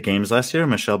 21st at the games last year.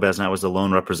 Michelle Bazinet was the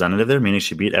lone representative there, meaning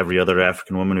she beat every other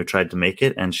African woman who tried to make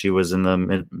it, and she was in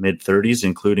the mid 30s,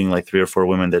 including like 3 or 4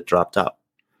 women that dropped out.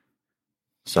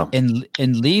 So and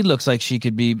Lee looks like she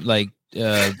could be like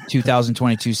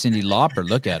 2022 Cyndi Lauper.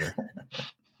 Look at her.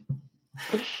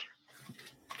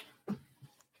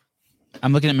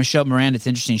 I'm looking at Michelle Moran. It's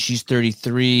interesting. She's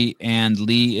 33 and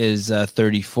Lee is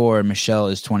 34. And Michelle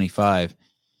is 25.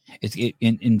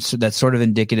 So that's sort of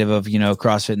indicative of,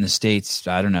 CrossFit in the States,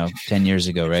 I don't know, 10 years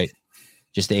ago, right?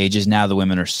 Just the ages. Now the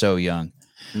women are so young.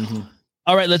 Mm-hmm.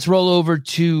 All right, let's roll over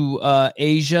to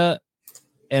Asia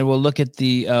and we'll look at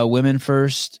the women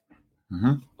first.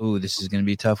 Mm-hmm. Ooh, this is going to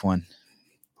be a tough one.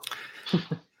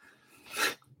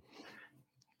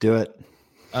 Do it.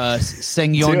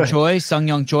 Sung-Young Choi.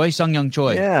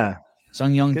 Yeah.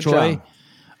 Sung-Young Choi.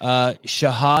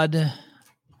 Shahad.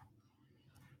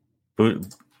 Budebs.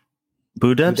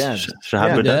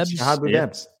 Shahad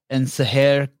Budebs. And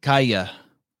Seher Kaya.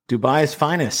 Dubai's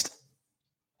finest.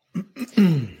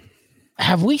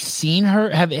 Have we seen her?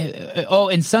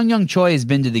 And Sung-Young Choi has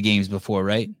been to the games before,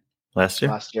 right? Last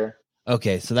year.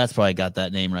 Okay, so that's probably got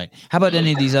that name right. How about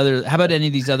any of these other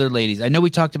ladies? I know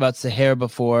we talked about Seher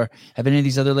before. Have any of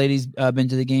these other ladies been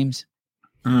to the games?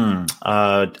 Did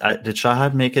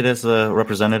Shahad make it as a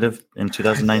representative in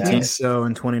 2019? I think so,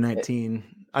 in 2019.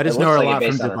 I just know her a lot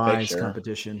from Dubai's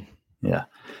competition. Yeah.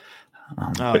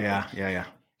 Yeah.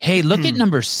 Hey, look at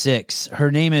number 6. Her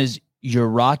name is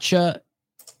Uracha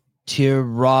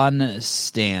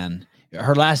Tiranstan.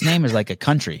 Her last name is like a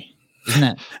country, isn't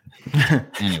it?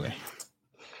 Anyway.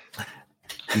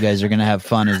 You guys are going to have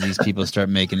fun as these people start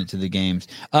making it to the games.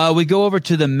 We go over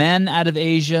to the men out of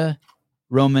Asia.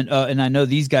 Roman, and I know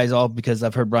these guys all because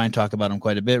I've heard Brian talk about them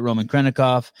quite a bit. Roman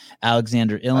Krenikov,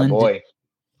 Alexander Illand,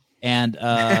 and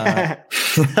Hamza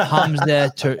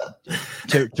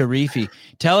Tarifi.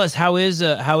 Tell us how is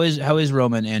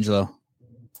Roman, Angelo?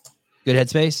 Good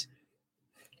headspace.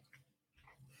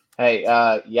 Hey,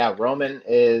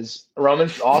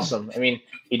 Roman's awesome. I mean,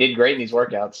 he did great in these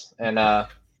workouts, and I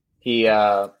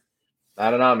don't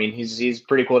know. I mean, he's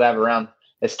pretty cool to have around.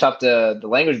 It's tough the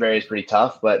language barrier is pretty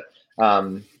tough, but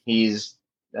is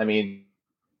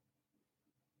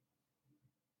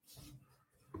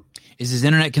his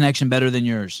internet connection better than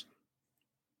yours?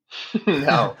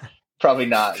 No, probably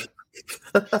not.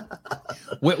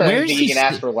 Where is he can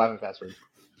ask for a Wi-Fi password.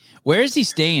 Where is he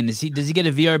staying? Does he get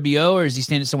a VRBO or is he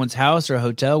staying at someone's house or a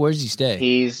hotel? Where does he stay?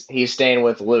 He's staying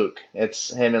with Luke.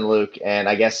 It's him and Luke, and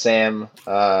I guess Sam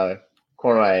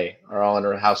Cornway are all in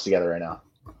a house together right now.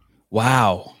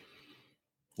 Wow.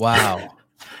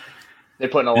 They're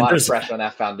putting a lot of pressure on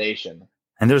that foundation.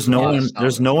 And there's no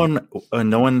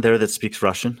one there that speaks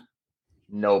Russian.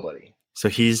 Nobody. So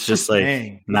he's just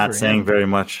like not saying very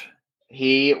much.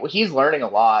 He's learning a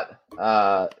lot.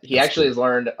 He actually has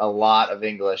learned a lot of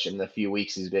English in the few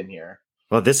weeks he's been here.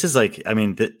 Well, this is like, I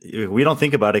mean, we don't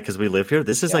think about it because we live here.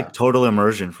 This is like total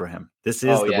immersion for him. This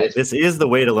is the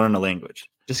way to learn a language.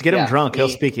 Just get him drunk. He'll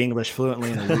speak English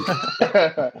fluently in a week.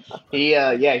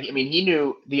 He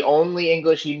knew the only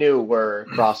English he knew were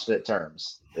CrossFit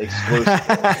terms exclusively.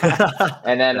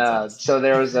 And then, so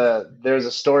there was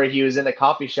a story. He was in a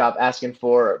coffee shop asking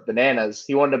for bananas.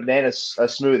 He wanted a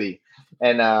smoothie.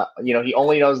 And, he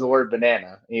only knows the word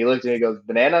banana. And he looked at me and he goes,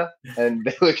 banana? And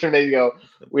they look at him and they go,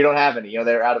 we don't have any.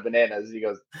 They're out of bananas. And he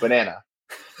goes, banana.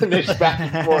 And they're just back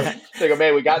and forth. They go,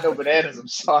 man, we got no bananas. I'm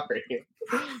sorry.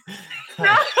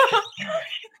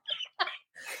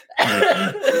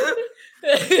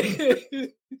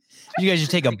 You guys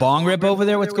just take a bong rip over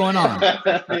there? What's going on?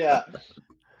 Yeah.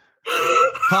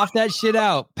 Cough that shit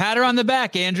out. Pat her on the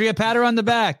back, Andrea. Pat her on the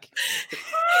back.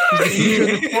 She's the future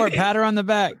of the sport. Pat her on the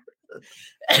back.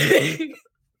 She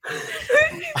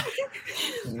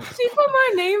put my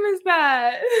name as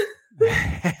that.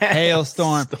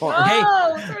 Hailstorm.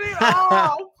 Oh, turn it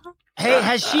off.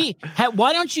 Hey,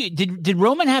 why don't you, did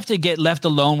Roman have to get left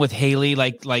alone with Haley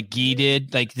like Guy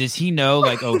did? Like, does he know,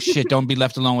 like, oh shit, don't be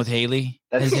left alone with Haley?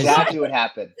 That's exactly what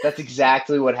happened. That's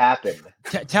exactly what happened.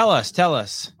 Tell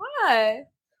us. What?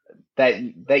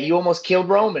 That you almost killed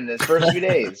Roman in his first few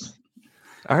days.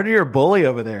 I heard you're a bully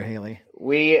over there, Haley.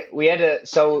 We had to,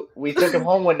 so we took him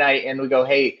home one night and we go,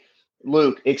 hey,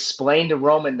 Luke, explain to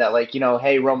Roman that, like,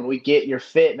 hey, Roman, we get you're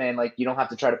fit, man. Like, you don't have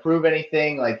to try to prove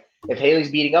anything. Like, if Haley's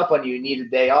beating up on you, you need a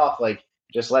day off. Like,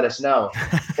 just let us know.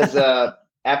 Because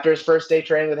after his first day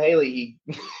training with Haley,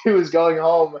 he was going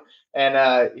home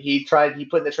and he put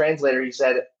in the translator. He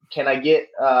said, can I get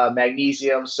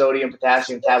magnesium, sodium,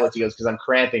 potassium tablets? He goes, because I'm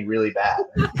cramping really bad.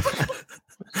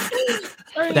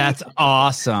 That's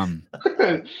awesome.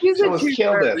 He's almost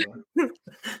killed him.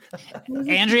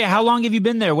 Andrea, how long have you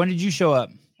been there? When did you show up?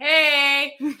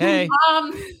 Hey.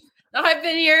 I've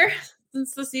been here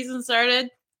since the season started.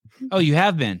 Oh, you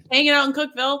have been hanging out in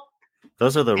Cookville.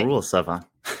 Those are the rules, Savon.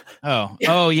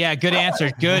 Oh yeah. Good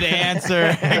answer. Good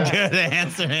answer,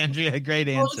 Andrea. Great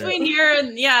answer. Between here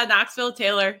and Knoxville,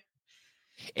 Taylor.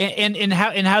 And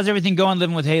how's everything going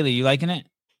living with Haley? You liking it?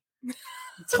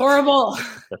 It's horrible.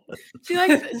 She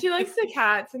likes the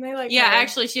cats, and they like. Yeah,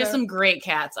 actually, she has some great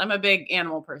cats. I'm a big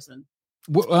animal person.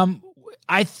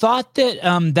 I thought that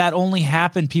that only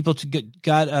happened people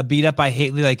got beat up by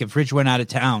Haley, like if Rich went out of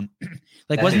town.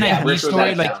 Like, wasn't that his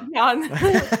story?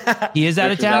 Like, he is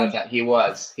out of town. He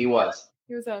was. He was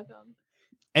out of town.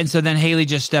 And so then Haley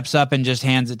just steps up and just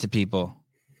hands it to people.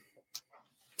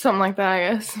 Something like that,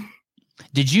 I guess.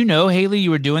 Did you know, Haley, you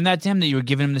were doing that to him? That you were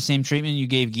giving him the same treatment you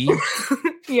gave Guy?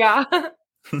 Yeah.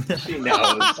 She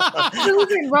knows.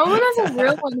 Listen, Roman is a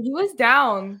real one. He was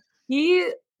down.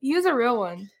 He was a real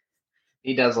one.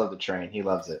 He does love to train. He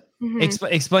loves it. Mm-hmm.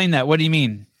 Explain that. What do you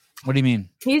mean?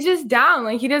 He's just down.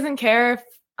 Like, he doesn't care if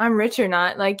I'm rich or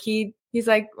not. Like, he's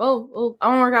like, well, I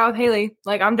want to work out with Haley.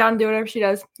 Like, I'm down to do whatever she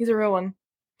does. He's a real one.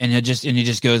 And he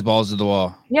just goes balls to the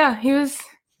wall. Yeah, he was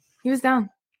down.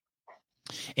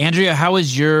 Andrea, how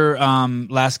was your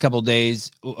last couple of days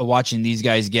watching these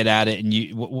guys get at it? And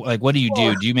you what do you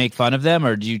do? Do you make fun of them,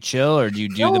 or do you chill, or do you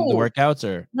do the workouts?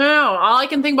 Or no, all I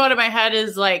can think about in my head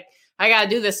is like, I gotta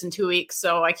do this in 2 weeks,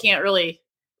 so I can't really.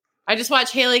 I just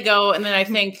watch Haley go, and then I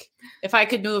think if I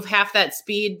could move half that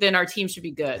speed, then our team should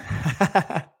be good.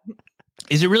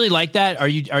 Is it really like that? Are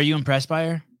you impressed by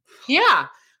her? Yeah,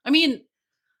 I mean,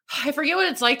 I forget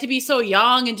what it's like to be so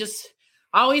young and just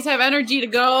always have energy to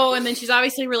go. And then she's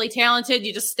obviously really talented.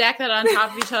 You just stack that on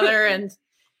top of each other. And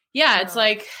yeah, it's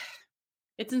like,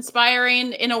 it's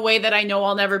inspiring in a way that I know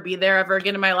I'll never be there ever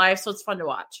again in my life. So it's fun to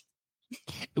watch.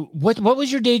 What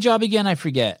was your day job again? I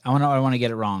forget. I want to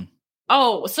get it wrong.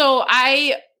 Oh, so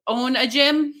I own a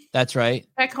gym. That's right.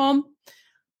 Back home.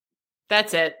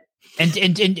 That's it. And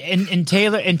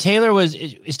Taylor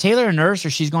is Taylor a nurse, or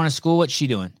she's going to school? What's she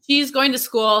doing? She's going to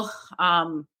school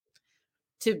to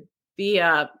be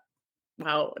I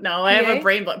have a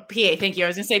brain block. PA. Thank you. I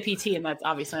was going to say PT, and that's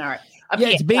obviously not right.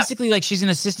 It's basically like she's an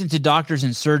assistant to doctors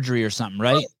in surgery or something,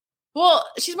 right? Well,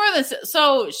 she's more than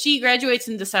so. She graduates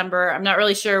in December. I'm not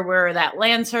really sure where that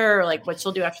lands her, or like what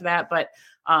she'll do after that. But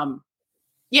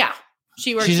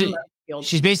she works in the field.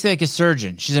 She's basically like a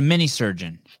surgeon. She's a mini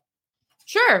surgeon.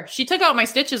 Sure, she took out my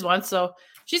stitches once, so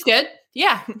she's good.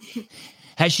 Yeah.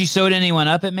 Has she sewed anyone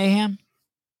up at Mayhem?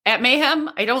 At Mayhem,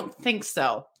 I don't think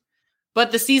so.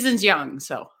 But the season's young,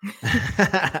 so.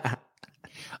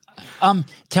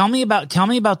 Tell me about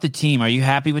the team. Are you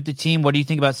happy with the team? What do you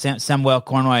think about Samuel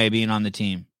Cornway being on the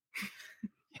team?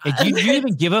 Do you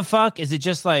even give a fuck? Is it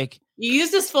just like you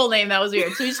used his full name? That was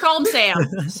weird. So you just call him Sam.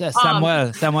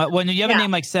 Samuel. When you have a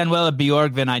name like Samuel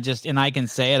Bjorgvin, I can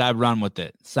say it. I run with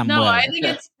it. Samuel. No, I think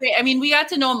it's great. I mean, we got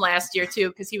to know him last year too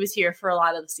because he was here for a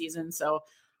lot of the season. So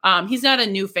he's not a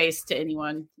new face to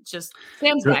anyone. It's just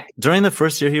Sam's back. During the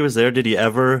first year he was there, did he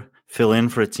ever fill in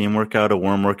for a team workout, a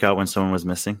worm workout when someone was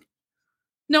missing?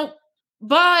 No,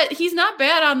 but he's not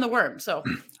bad on the worm. So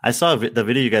I saw the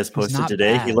video you guys posted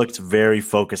today. Bad. He looked very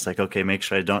focused, like, okay, make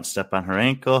sure I don't step on her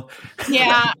ankle.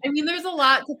 Yeah, I mean, there's a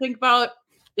lot to think about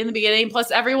in the beginning.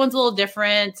 Plus, everyone's a little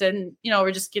different, and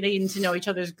we're just getting to know each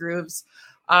other's grooves.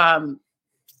 But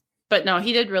no,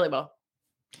 he did really well.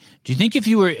 Do you think if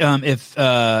you were if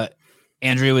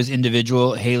Andrea was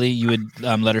individual, Haley, you would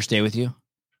let her stay with you?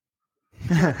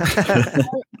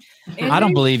 I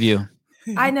don't believe you.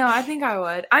 I know. I think I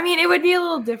would. I mean, it would be a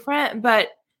little different, but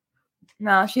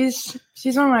no, she's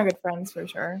one of my good friends for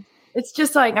sure. It's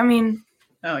just like, I mean,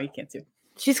 oh, you can't do.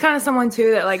 She's kind of someone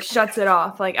too that like shuts it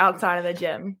off like outside of the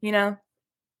gym,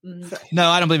 Mm-hmm. No,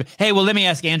 I don't believe it. Hey, well, let me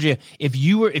ask Andrea: if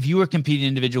you were competing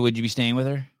individual, would you be staying with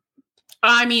her?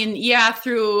 I mean, yeah,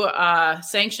 through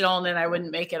sanctional, and then I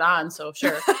wouldn't make it on. So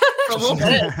sure, for a little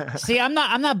bit. See, I'm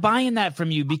not buying that from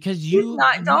you because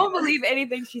don't believe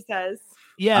anything she says.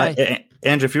 Yeah,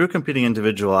 Andrew, if you were competing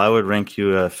individual, I would rank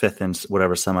you fifth in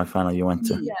whatever semifinal you went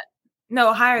to. Yeah,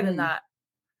 no, higher than that.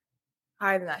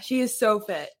 Higher than that. She is so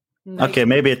fit. Okay,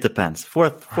 maybe it depends.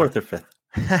 Fourth or fifth.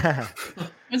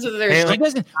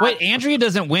 Andrea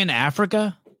doesn't win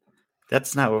Africa.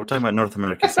 That's not what we're talking about. North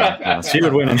American semifinals. She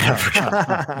would win in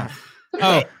Africa.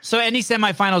 Oh, so any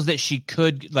semifinals that she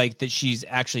could that she's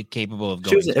actually capable of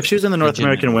going. If she was in the North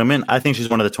American women, I think she's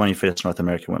one of the 20 fittest North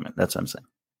American women. That's what I'm saying.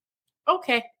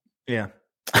 Okay. Yeah.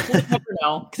 We'll never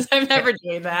know because I'm never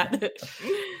doing that.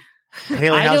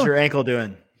 Haley, how's your ankle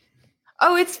doing?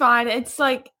 Oh, it's fine. It's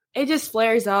like it just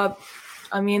flares up.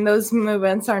 I mean, those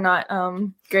movements are not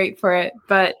great for it,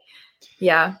 but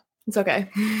yeah, it's okay.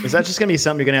 Is that just gonna be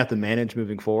something you're gonna have to manage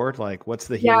moving forward? Like, what's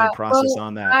the healing process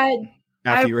on that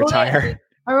after you retire?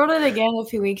 I rolled it again a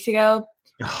few weeks ago.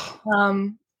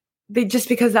 Just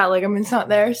because that ligament's not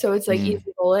there, so it's like easy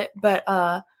to roll it, but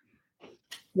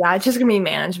yeah, it's just gonna be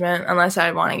management unless I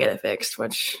want to get it fixed,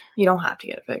 which you don't have to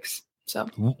get it fixed. So,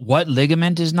 what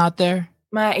ligament is not there?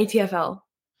 My ATFL.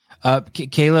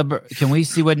 Caleb, can we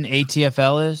see what an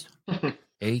ATFL is?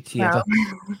 ATFL.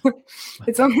 No.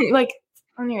 It's on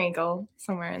your ankle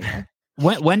somewhere in there.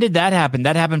 When did that happen?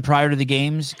 That happened prior to the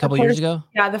games a couple years ago?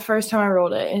 Yeah, the first time I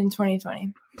rolled it in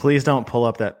 2020. Please don't pull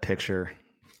up that picture.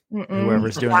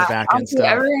 Whoever's doing the back end stuff.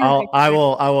 I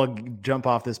will jump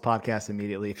off this podcast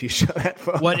immediately if you show that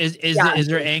photo. What is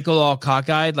their ankle all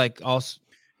cockeyed?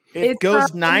 It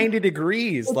goes 90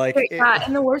 degrees.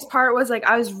 And the worst part was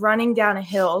I was running down a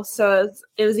hill, so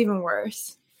it was even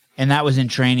worse. And that was in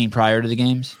training prior to the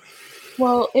games?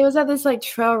 Well, it was at this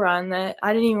trail run that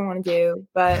I didn't even want to do,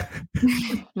 but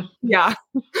yeah.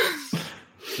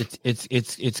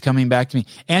 It's coming back to me.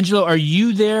 Angelo, are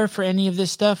you there for any of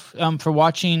this stuff? For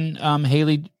watching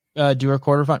Haley do her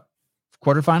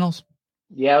quarterfinals?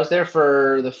 Yeah, I was there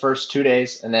for the first 2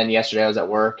 days, and then yesterday I was at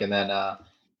work, and then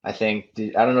I think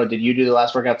I don't know. Did you do the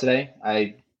last workout today?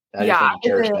 I did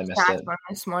missed it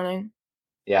this morning.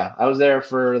 Yeah, I was there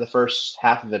for the first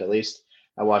half of it at least.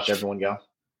 I watched everyone go.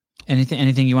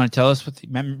 Anything you want to tell us?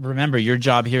 Remember, your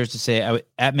job here is to say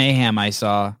at Mayhem I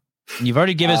saw. And you've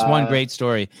already given us one great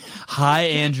story. Hi,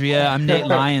 Andrea. I'm Nate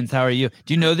Lyons. How are you?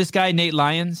 Do you know this guy, Nate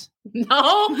Lyons?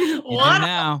 No. What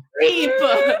now? Creep.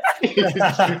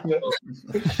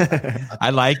 I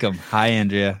like him. Hi,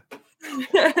 Andrea.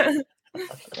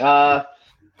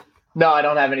 No, I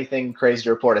don't have anything crazy to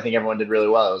report. I think everyone did really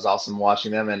well. It was awesome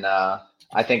watching them, and I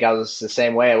think I was the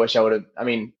same way. I wish I would have. I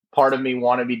mean, part of me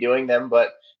wanted to be doing them,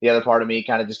 but the other part of me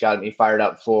kind of just got me fired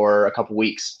up for a couple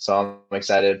weeks. So I'm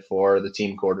excited for the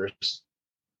team quarters.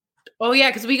 Oh yeah,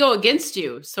 because we go against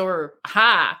you. So we're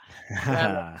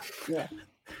yeah.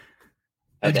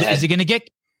 Is it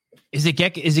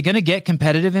gonna get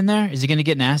competitive in there? Is it gonna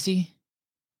get nasty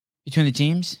between the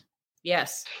teams?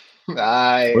 Yes.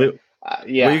 Yeah. Will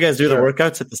you guys do the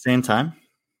workouts at the same time?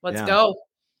 Let's go.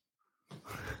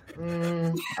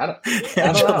 I don't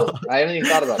know. I haven't even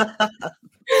thought about it.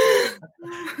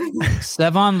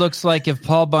 Sevon looks like if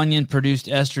Paul Bunyan produced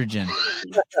estrogen.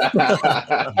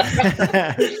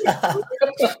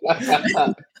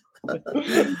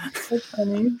 That's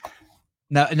funny.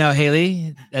 No,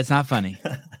 Haley, that's not funny.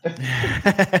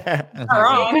 That's not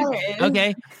wrong.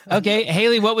 Okay.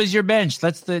 Haley, what was your bench?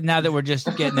 Now that we're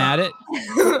just getting at it.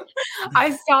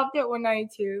 I stopped at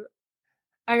 192.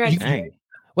 I got Dang.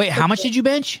 Wait, how much did you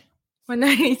bench?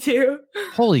 192.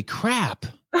 Holy crap.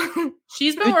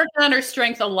 She's been working on her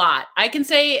strength a lot. I can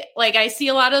say, like, I see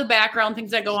a lot of the background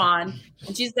things that go on,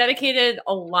 and she's dedicated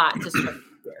a lot to strength.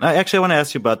 Actually, I want to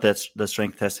ask you about that, the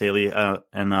strength test, Haley.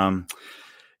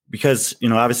 Because,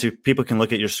 obviously people can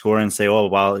look at your score and say, oh,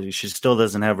 wow, she still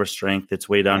doesn't have her strength. It's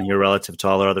way down here relative to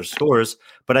all her other scores.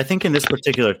 But I think in this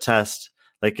particular test,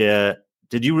 like,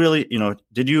 did you really,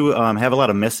 did you have a lot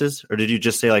of misses, or did you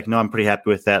just say like, no, I'm pretty happy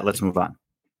with that, let's move on?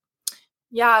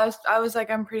 Yeah, I was like,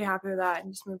 I'm pretty happy with that,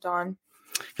 and just moved on.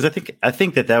 Because I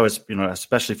think that was,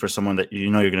 especially for someone that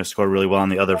you're going to score really well on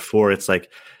the other four, it's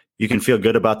like you can feel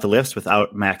good about the lifts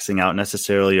without maxing out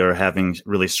necessarily or having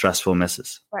really stressful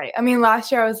misses. Right. I mean,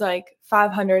 last year I was like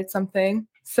 500 something.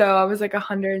 So I was like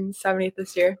 170th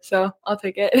this year. So I'll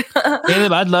take it.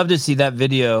 Caleb, I'd love to see that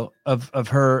video of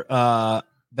her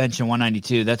benching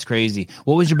 192. That's crazy.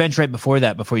 What was your bench right before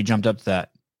that, before you jumped up to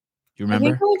that? Do you remember? I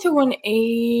think I went to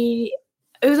 180.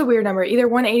 It was a weird number, either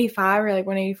 185 or like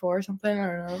 184 or something. I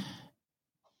don't know.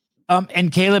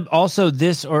 And Caleb, also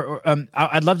this,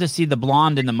 I'd love to see the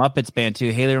blonde in the Muppets band too.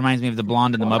 Haley reminds me of the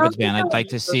blonde in the Muppets band. I'd like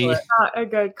to see. Not a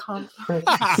good compliment.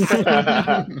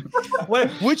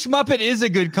 Which Muppet is a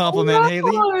good compliment,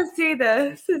 Haley? I want to see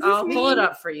this. I'll pull it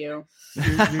up for you. You're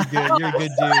good. You're a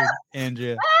good dude,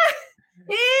 Andrea.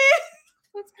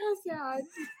 That's kind of sad.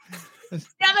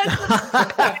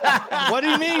 What do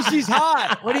you mean she's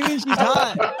hot? What do you mean she's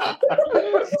hot?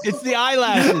 It's the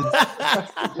eyelashes.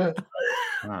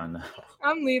 Oh, no.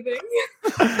 I'm leaving.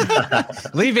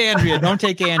 Leave Andrea. Don't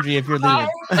take Andrea if you're leaving.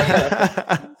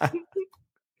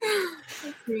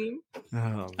 That's mean.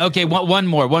 Okay, one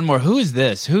more. Who is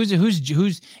this? Who's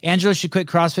Angelo should quit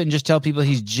CrossFit and just tell people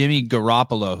he's Jimmy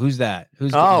Garoppolo. Who's that?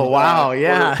 Wow,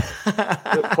 yeah.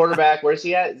 Quarterback, where's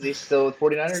he at? Is he still with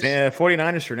 49ers? Yeah,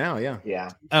 49ers for now, yeah.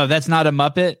 Yeah. Oh, that's not a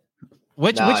Muppet?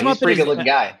 Which He's Muppet a pretty is good looking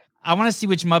guy. I want to see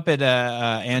which Muppet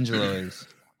Angelo is.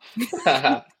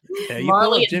 Yeah, you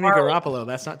pull up Jimmy Garoppolo.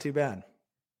 That's not too bad.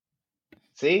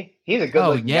 See? He's a good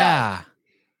looking guy.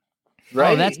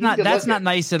 Right? Oh, that's not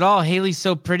nice at all. Haley's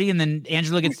so pretty, and then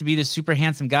Angelo gets to be the super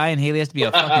handsome guy, and Haley has to be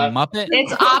a fucking Muppet.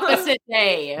 It's opposite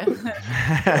day.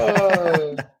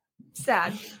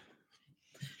 Sad.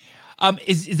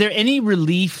 Is there any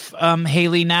relief,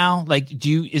 Haley? Now, like,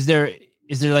 is there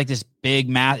like this big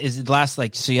math? Is it last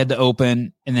like so you had the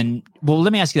open, and then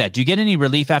let me ask you that: do you get any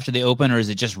relief after the open, or is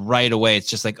it just right away? It's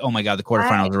just like, oh my god, the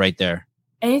quarterfinals are right there.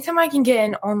 Anytime I can get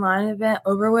an online event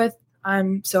over with,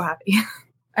 I'm so happy.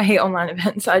 I hate online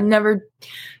events. I never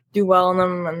do well on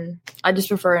them, and I just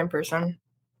prefer in person.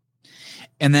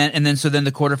 And then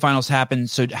the quarterfinals happen.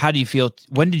 So how do you feel?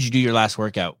 When did you do your last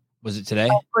workout? Was it today?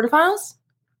 Quarterfinals?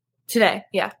 Today,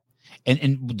 yeah.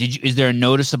 And is there a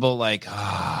noticeable like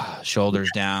shoulders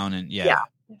down and yeah.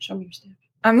 Show me your step.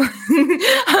 I'm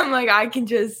like I can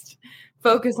just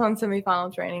focus on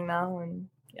semifinal training now, and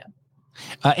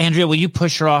Andrea, will you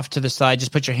push her off to the side?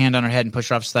 Just put your hand on her head and push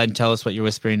her off to the side and tell us what you're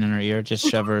whispering in her ear. Just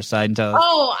shove her aside and tell us.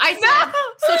 Oh, I said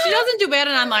so she doesn't do bad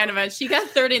in online events. She got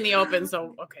third in the open,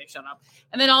 so okay, shut up.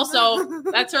 And then also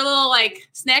that's her little like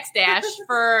snack stash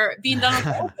for being done with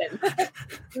the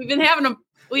open.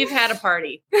 We've had a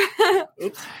party.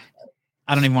 Oops.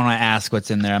 I don't even want to ask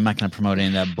what's in there. I'm not going to promote any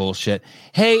of that bullshit.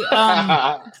 Hey,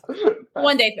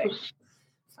 one day thing.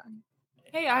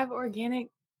 Hey, I have organic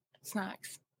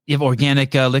snacks. You have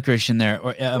organic licorice in there,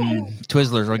 or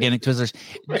Twizzlers, organic Twizzlers.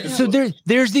 So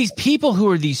there's these people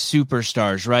who are these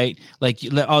superstars, right? Like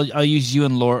I'll use you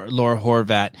and Laura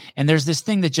Horvat, and there's this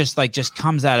thing that just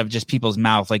comes out of just people's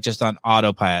mouth, like just on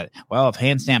autopilot. Well, if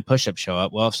handstand push-ups show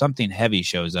up, well, if something heavy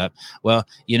shows up, well,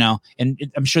 and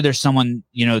I'm sure there's someone,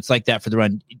 it's like that for the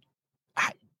run.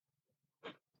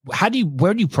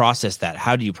 Where do you process that?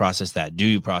 How do you process that? Do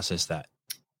you process that?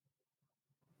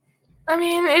 I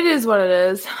mean, it is what it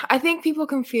is. I think people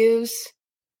confuse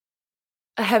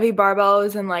a heavy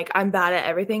barbells and like I'm bad at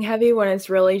everything heavy when it's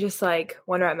really just like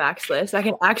 1 rep max lifts. I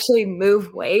can actually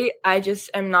move weight. I just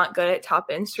am not good at top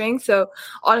end strength. So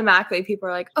automatically people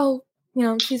are like, oh,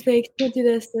 she's big. She can't do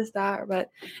this, that. But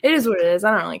it is what it is.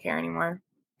 I don't really care anymore.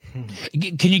 Can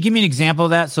you give me an example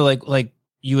of that? So like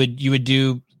you would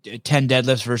do 10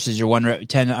 deadlifts versus your 1 rep,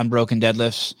 10 unbroken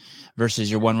deadlifts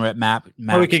versus your 1 rep map.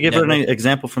 Well, we could give her an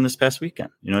example from this past weekend.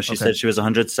 She said she was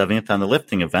 170th on the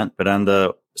lifting event, but on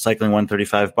the cycling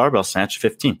 135 barbell snatch,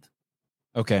 15th.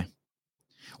 Okay.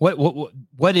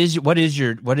 What is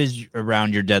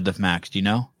around your deadlift max? Do you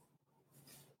know?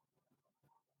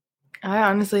 I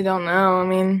honestly don't know. I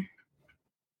mean,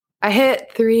 I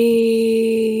hit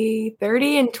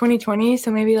 330 in 2020, so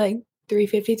maybe like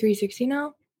 350, 360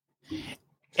 now.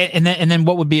 And then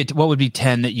what would be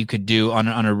 10 that you could do on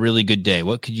a really good day?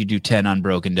 What could you do 10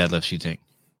 unbroken deadlifts, you think?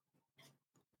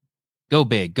 Go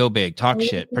big, talk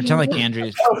shit. Pretend like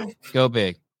Andrea's go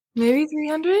big. Maybe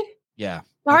 300? Yeah.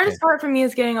 The hardest part for me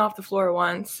is getting off the floor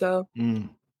once, so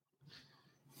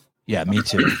Yeah, me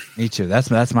too.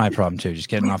 That's my problem too. Just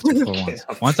getting off the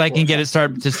floor once I can get it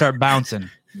start bouncing.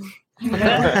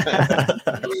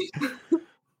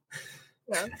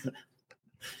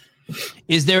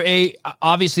 Is there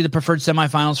obviously the preferred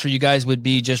semifinals for you guys would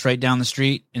be just right down the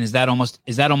street, and is that almost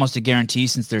a guarantee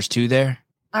since there's 2 there?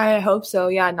 I hope so.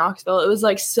 Yeah, Knoxville. It was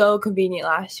like so convenient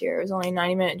last year. It was only a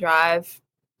 90-minute drive.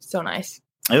 So nice.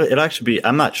 It actually be.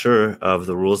 I'm not sure of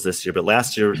the rules this year, but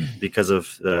last year, because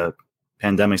of the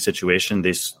pandemic situation,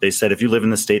 they said if you live in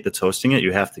the state that's hosting it,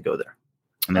 you have to go there,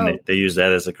 and then they use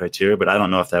that as a criteria. But I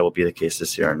don't know if that will be the case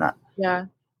this year or not. Yeah.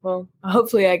 Well,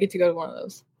 hopefully I get to go to one of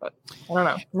those, but I don't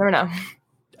know. Never know.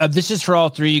 This is for all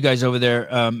 3 of you guys over there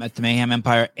at the Mayhem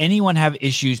Empire. Anyone have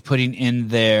issues putting in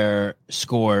their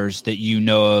scores that you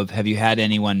know of? Have you had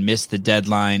anyone miss the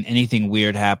deadline? Anything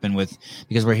weird happen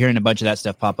because we're hearing a bunch of that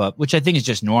stuff pop up, which I think is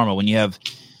just normal when you have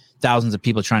thousands of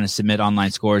people trying to submit online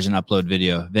scores and upload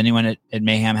video. Have anyone at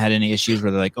Mayhem had any issues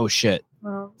where they're like, oh shit?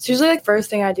 Well, it's usually like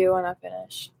first thing I do when I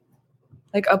finish.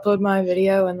 Like upload my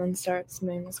video and then start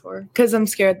submitting the score because I'm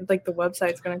scared that like the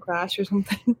website's gonna crash or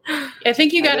something. I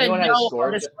think you gotta know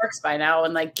how this works by now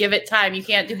and like give it time. You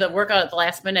can't do the workout at the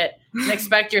last minute and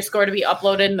expect your score to be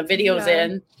uploaded and the videos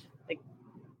in. Like,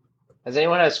 has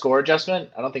anyone had a score adjustment?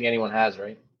 I don't think anyone has,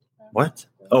 right? What?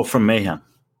 Oh, from Mayhem.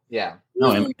 Yeah.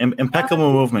 No,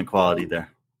 impeccable movement quality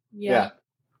there. Yeah.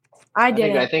 I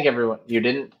did. I think everyone. You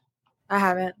didn't. I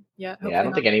haven't. Yeah. I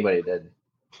don't think anybody did.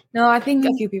 No, I think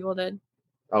a few people did.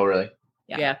 Oh, really?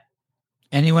 Yeah.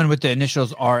 Anyone with the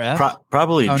initials RF?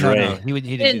 Probably Dre. No.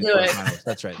 He didn't do it.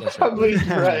 That's right. Probably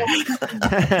Dre.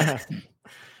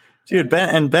 Dude,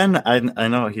 Ben, I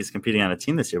know he's competing on a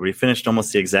team this year, but he finished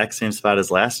almost the exact same spot as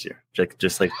last year,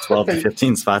 just like 12 to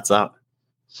 15 spots out.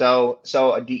 So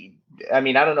I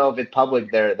mean, I don't know if it's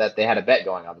public there that they had a bet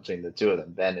going on between the two of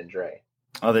them, Ben and Dre.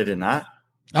 Oh, they did not?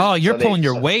 Oh, you're pulling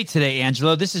your weight today,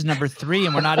 Angelo. This is number 3,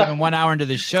 and we're not even 1 hour into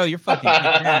the show. You're fucking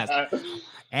kicking ass.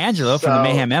 Angelo from the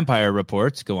Mayhem Empire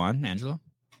reports. Go on, Angelo.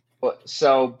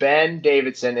 So Ben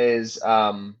Davidson is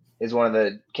one of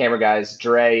the camera guys.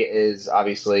 Dre is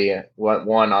obviously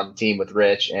one on the team with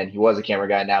Rich, and he was a camera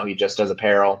guy. Now he just does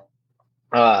apparel.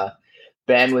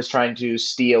 Ben was trying to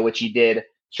steal, which he did,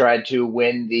 tried to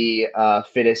win the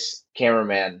fittest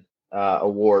cameraman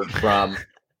award from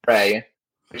Dre.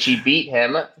 She beat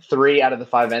him 3 out of the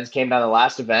 5 events, came down the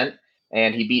last event,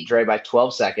 and he beat Dre by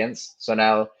 12 seconds. So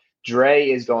now Dre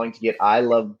is going to get I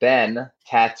Love Ben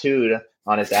tattooed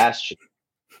on his ass cheek.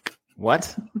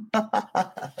 What?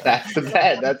 That's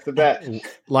the bet.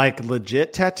 Like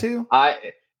legit tattoo?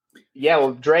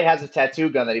 Well, Dre has a tattoo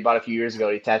gun that he bought a few years ago.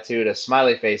 He tattooed a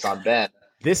smiley face on Ben.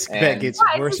 This bet gets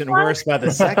worse and worse by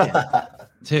the second.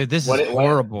 Dude, this is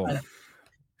horrible.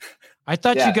 I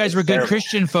thought you guys were good terrible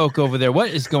Christian folk over there.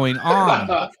 What is going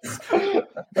on?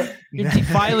 You're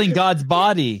defiling God's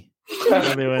body.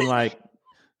 I'm doing like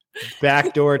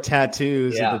backdoor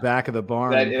tattoos at the back of the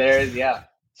barn.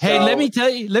 Hey, let me tell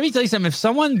you something. If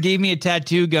someone gave me a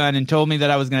tattoo gun and told me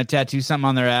that I was going to tattoo something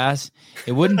on their ass,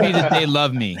 it wouldn't be that they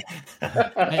love me.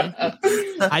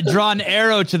 I'd draw an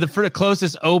arrow to the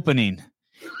closest opening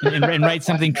and write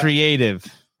something creative.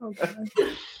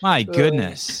 My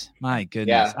goodness.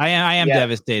 Yeah. I am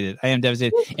devastated.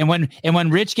 And when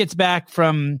Rich gets back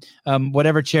from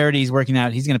whatever charity he's working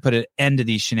out, he's going to put an end to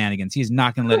these shenanigans. He's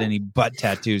not going to let any butt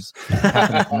tattoos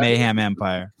happen at the Mayhem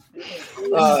Empire.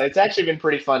 It's actually been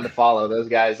pretty fun to follow those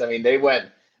guys. I mean, they went.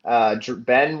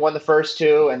 Ben won the first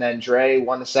 2, and then Dre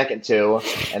won the second 2,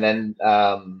 and then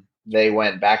they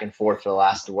went back and forth for the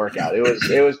last workout. It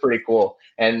was pretty cool,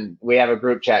 and we have a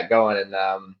group chat going,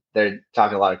 and they're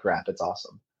talking a lot of crap. It's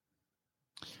awesome.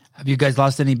 Have you guys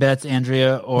lost any bets,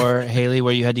 Andrea or Haley,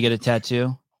 where you had to get a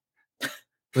tattoo?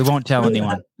 We won't tell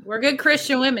anyone. We're good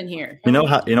Christian women here. You know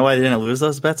why they didn't lose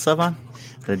those bets, Saban?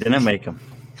 They didn't make them.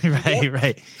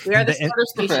 Right. We are the starter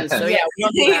species, so yeah, we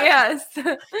don't do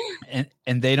that. Yes.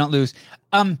 And they don't lose.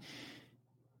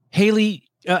 Haley,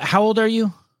 how old are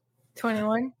you?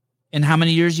 21. And how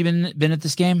many years you been at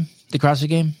this game, the CrossFit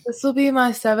game? This will be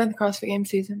my 7th CrossFit game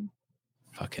season.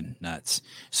 Fucking nuts.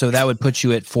 So that would put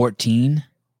you at 14?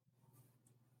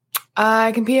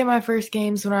 I competed my first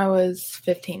games when I was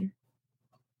 15.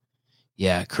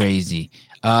 Yeah, crazy.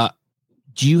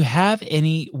 Do you have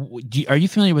any? Are you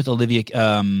familiar with Olivia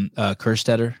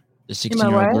Kerstetter, the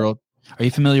 16-year-old girl? Are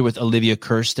you familiar with Olivia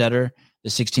Kerstetter, the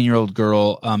 16-year-old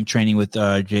girl training with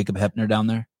Jacob Hepner down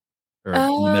there, or in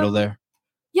the middle there?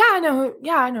 Yeah, I know.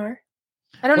 Yeah, I know her.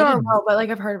 I don't know her well, but like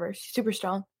I've heard of her. She's super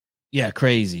strong. Yeah,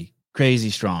 crazy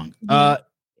strong. Mhm.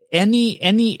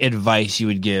 Any advice you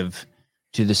would give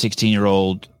to the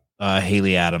 16-year-old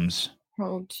Haley Adams?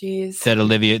 Oh, jeez. That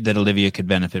Olivia could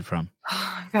benefit from.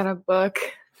 I got a book.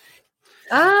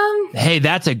 Hey,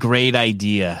 that's a great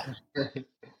idea.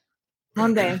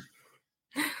 One day.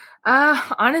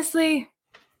 Honestly,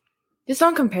 just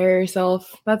don't compare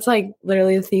yourself. That's like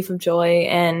literally the thief of joy,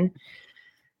 and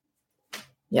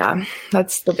yeah,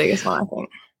 that's the biggest one, I think.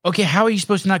 Okay, how are you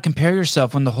supposed to not compare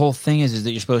yourself when the whole thing is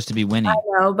that you're supposed to be winning? I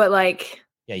know, but like,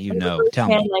 yeah, tell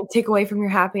me. Like take away from your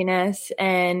happiness,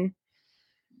 and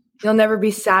you'll never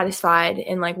be satisfied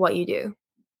in like what you do.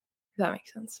 If that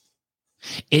makes sense.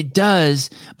 It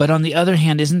does, but on the other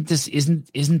hand, isn't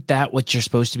that what you're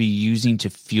supposed to be using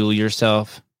to fuel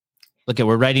yourself? Look,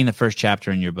 we're writing the first chapter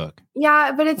in your book.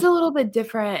 Yeah, but it's a little bit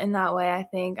different in that way, I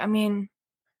think. I mean,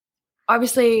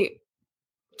 obviously,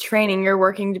 training, you're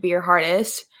working to be your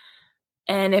hardest,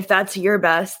 and if that's your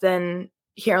best, then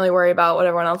you can't really worry about what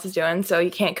everyone else is doing. So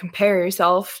you can't compare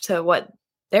yourself to what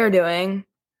they're doing.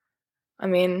 I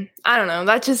mean, I don't know.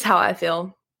 That's just how I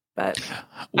feel, but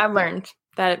I've learned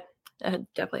that. It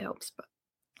definitely helps. But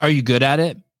are you good at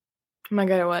it? Am I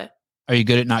good at what? Are you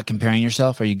good at not comparing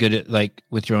yourself? Are you good at like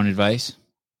with your own advice?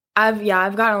 I've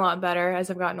gotten a lot better as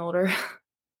I've gotten older.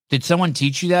 Did someone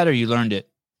teach you that, or you learned it?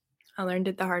 I learned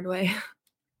it the hard way.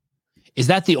 Is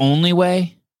that the only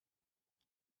way?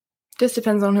 Just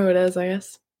depends on who it is, I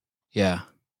guess. Yeah.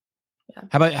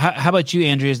 How about you,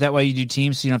 Andrea? Is that why you do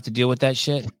teams, so you don't have to deal with that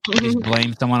shit? Just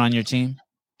blame someone on your team?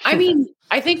 I mean,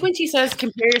 I think when she says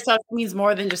compare yourself, it means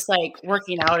more than just like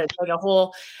working out. It's like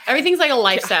everything's like a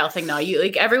lifestyle thing now. You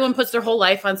like everyone puts their whole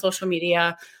life on social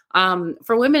media.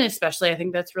 For women especially, I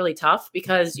think that's really tough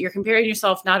because you're comparing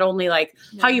yourself not only like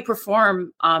how you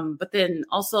perform, but then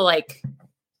also like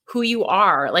who you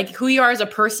are as a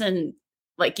person.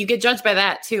 Like you get judged by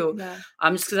that too. Yeah.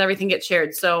 Just because everything gets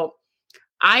shared. So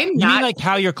you mean like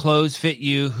how your clothes fit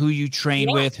you, who you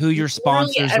train with, who your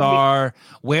sponsors are,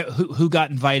 who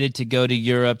got invited to go to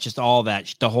Europe, just all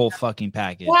that, the whole fucking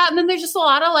package. Yeah, and then there's just a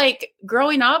lot of like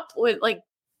growing up with like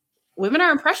women are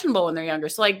impressionable when they're younger,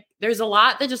 so like there's a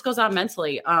lot that just goes on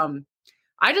mentally.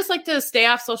 I just like to stay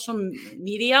off social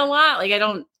media a lot. Like I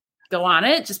don't go on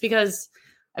it just because.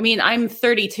 I mean, I'm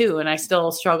 32 and I still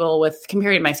struggle with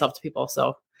comparing myself to people.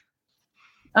 So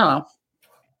I don't know.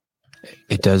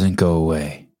 It doesn't go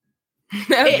away.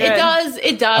 It does.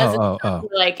 It does. Oh.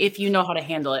 Like if you know how to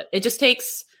handle it, it just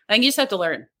takes. I think you just have to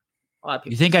learn. A lot of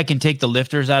people. You think I can take the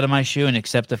lifters out of my shoe and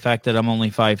accept the fact that I'm only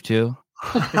 5'2"? No,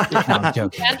 I'm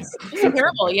joking. That's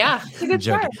comparable. Yeah, it's a good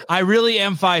joke. I really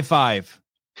am 5'5".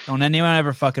 Don't anyone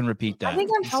ever fucking repeat that. I think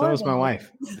I'm taller. So is my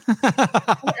wife.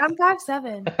 I'm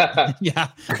 5'7". Yeah.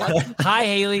 Hi,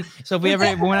 Haley. So if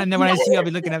when I see you, I'll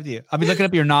be looking up to you. I'll be looking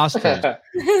up your nostrils.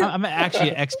 I'm actually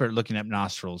an expert looking at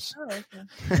nostrils. Oh,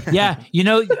 okay. Yeah.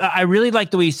 I really like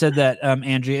the way you said that,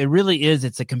 Andrea. It really is.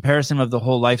 It's a comparison of the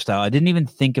whole lifestyle. I didn't even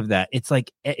think of that. It's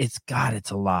like, it's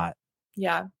a lot.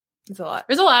 Yeah, it's a lot.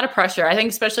 There's a lot of pressure, I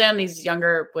think, especially on these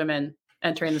younger women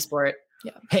entering the sport.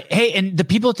 Yeah. Hey, and the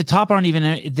people at the top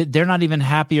they're not even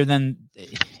happier than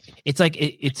it's like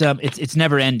it's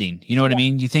never ending. You know what I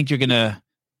mean? You think you're gonna.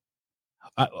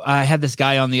 I had this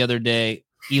guy on the other day,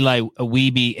 Eli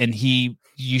Weeby, and he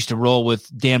used to roll with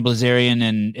Dan Blazarian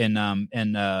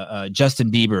and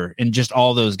Justin Bieber and just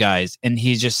all those guys, and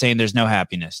he's just saying there's no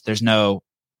happiness. There's no,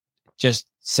 just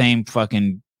same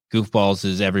fucking goofballs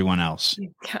as everyone else.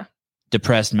 Yeah.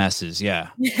 Depressed messes. Yeah.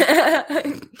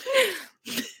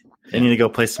 They need to go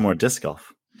play some more disc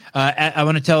golf. I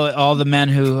want to tell all the men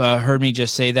who heard me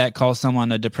just say that, call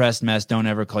someone a depressed mess. Don't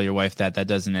ever call your wife that. That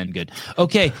doesn't end good.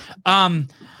 Okay.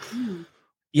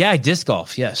 Yeah, disc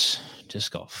golf. Yes,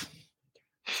 disc golf.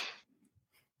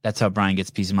 That's how Brian gets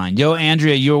peace of mind. Yo,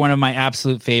 Andrea, you're one of my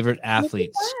absolute favorite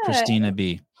athletes. Christina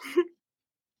B.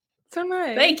 So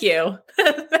nice. Thank you.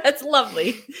 That's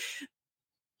lovely.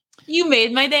 You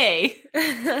made my day.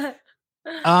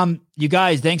 You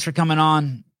guys, thanks for coming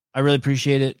on. I really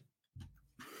appreciate it.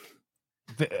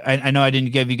 I know I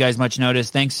didn't give you guys much notice.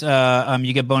 Thanks.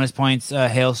 You get bonus points,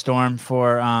 Hailstorm,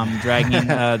 for dragging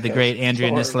the great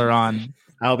Andrea Nisler on.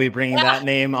 I'll be bringing that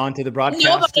name onto the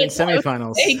broadcast in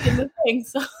semifinals.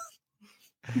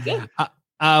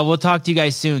 We'll talk to you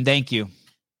guys soon. Thank you.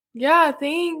 Yeah,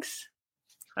 thanks.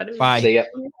 Bye. See ya.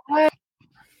 All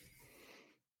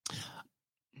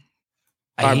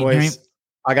right, boys.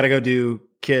 I got to go do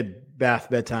kid bath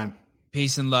bedtime.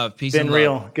 Peace and love. Peace Been and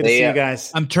real. love. Good to see you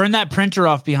guys. Turn that printer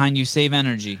off behind you. Save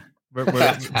energy.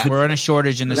 We're in a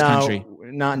shortage in this country.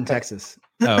 Not in Texas.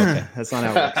 Oh, okay. That's not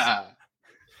how it works.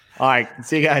 All right.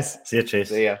 See you guys. See you, Chase.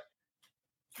 See ya.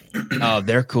 Oh,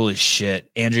 they're cool as shit.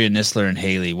 Andrea, Nisler, and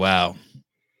Haley. Wow.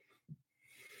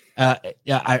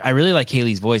 Yeah, I really like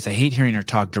Haley's voice. I hate hearing her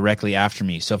talk directly after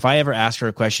me. So if I ever ask her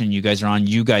a question, you guys are on,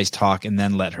 you guys talk and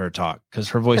then let her talk because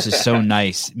her voice is so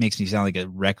nice. It makes me sound like a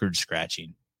record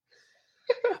scratching.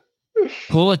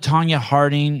 Pull a Tanya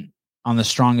Harding on The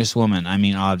Strongest Woman. I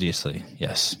mean, obviously,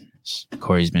 yes.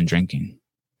 Corey's been drinking.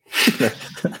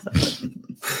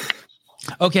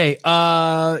 Okay.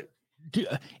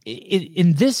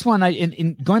 In this one,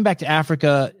 in going back to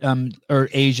Africa or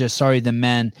Asia, sorry, the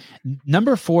men,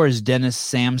 number 4 is Dennis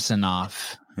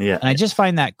Samsonoff. Yeah. And I just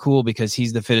find that cool because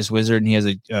he's the fittest wizard and he has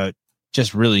a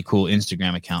just really cool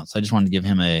Instagram account. So I just wanted to give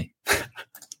him a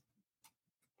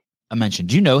mention.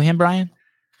 Do you know him, Brian?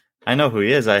 I know who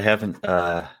he is. I haven't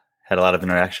had a lot of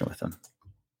interaction with him.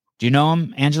 Do you know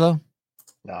him, Angelo?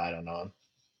 No, I don't know him.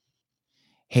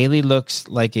 Haley looks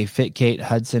like a fit Kate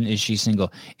Hudson. Is she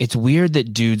single? It's weird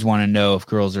that dudes want to know if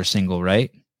girls are single, right?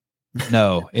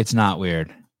 No, it's not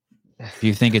weird. If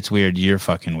you think it's weird, you're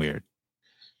fucking weird.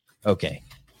 Okay.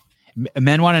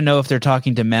 Men want to know if they're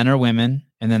talking to men or women,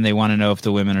 and then they want to know if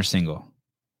the women are single.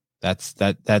 That's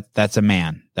a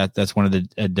man. That's one of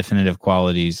the definitive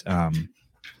qualities of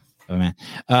a man.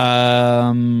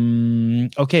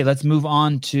 Okay, let's move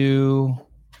on to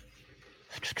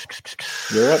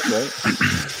Europe, right?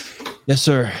 Yes,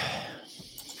 sir.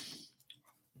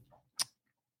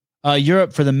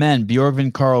 Europe for the men: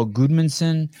 Bjorgvin Karl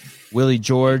Gudmundsson, Willie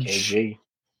George, KG.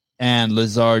 and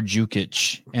Lazar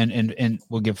Jukic, and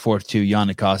we'll give fourth to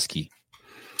Janikowski.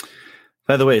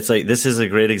 By the way, it's like this is a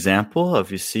great example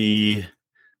of you see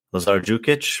Lazar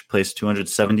Jukic placed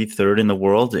 273rd in the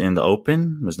world in the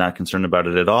Open, was not concerned about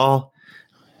it at all.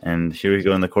 And here we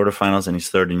go in the quarterfinals, and he's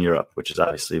third in Europe, which is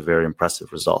obviously a very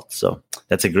impressive result. So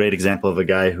that's a great example of a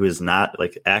guy who is not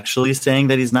like actually saying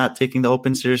that he's not taking the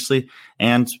Open seriously,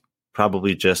 and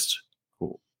probably just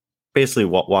basically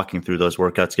walking through those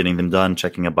workouts, getting them done,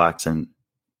 checking a box, and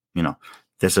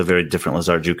there's a very different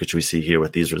Lazar Jukic we see here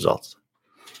with these results.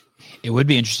 It would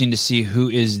be interesting to see who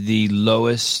is the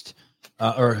lowest,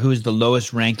 or who is the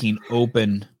lowest ranking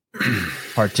Open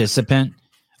participant.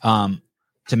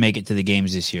 To make it to the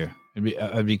games this year.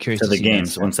 I'd be curious to the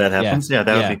games once that happens. Yeah,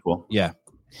 that would be cool. Yeah.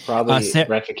 Probably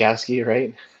Rafikowski,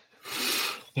 right?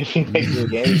 If he makes the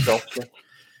games,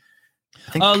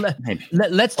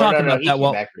 let's talk about that.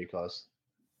 Well, back pretty close.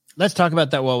 Let's talk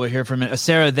about that while we're here for a minute.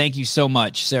 Sarah, thank you so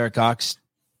much. Sarah Cox,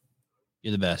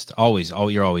 you're the best. Always.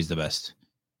 You're always the best.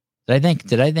 Did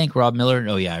I thank Rob Miller?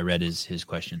 Oh yeah, I read his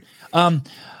question.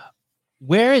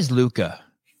 Where is Luca?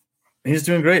 He's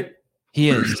doing great. He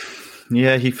is.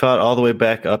 Yeah, he fought all the way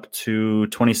back up to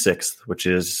 26th, which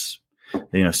is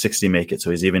 60 make it.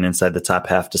 So he's even inside the top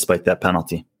half despite that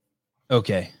penalty.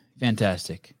 Okay,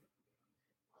 fantastic.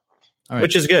 All right.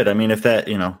 Which is good. I mean, if that,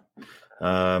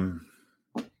 and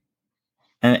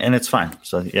it's fine.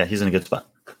 So yeah, he's in a good spot.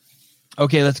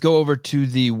 Okay, let's go over to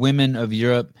the women of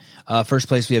Europe. First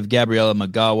place, we have Gabriela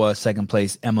Magawa. Second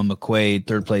place, Emma McQuaid.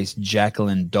 Third place,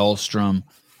 Jacqueline Dahlstrom.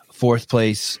 Fourth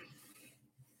place,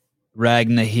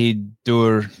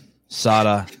 Ragnahidur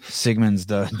Sada, Sigmund's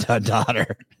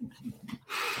daughter.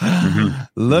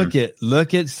 Look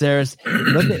at Sarah's.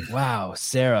 Wow,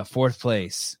 Sarah, fourth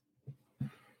place.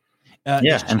 And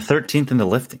 13th in the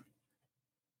lifting.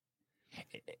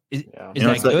 Is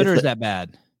that good or is that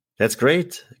bad? That's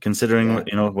great, considering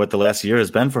what the last year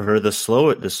has been for her.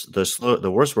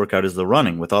 The worst workout is the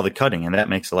running with all the cutting, and that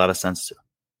makes a lot of sense too.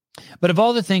 But of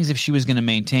all the things, if she was going to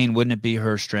maintain, wouldn't it be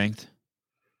her strength?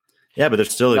 Yeah, but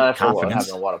there's still confidence.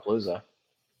 Having a Wadapalooza.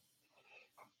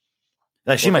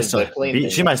 She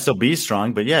might still be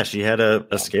strong, but yeah, she had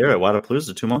a scare at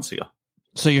Wadapalooza 2 months ago.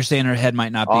 So you're saying her head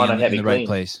might not be in the right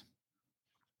place?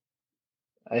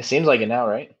 It seems like it now,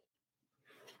 right?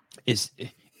 Is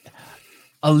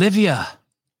Olivia?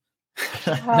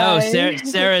 No,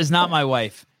 Sarah is not my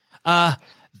wife.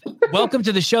 Welcome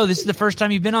to the show. This is the first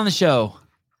time you've been on the show.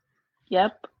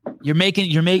 Yep. You've made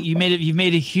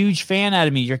a huge fan out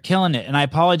of me. You're killing it. And I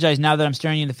apologize now that I'm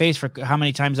staring you in the face for how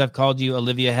many times I've called you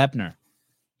Olivia Hepner.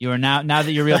 You are now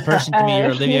that you're a real person to me,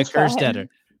 you're Olivia Kerstetter.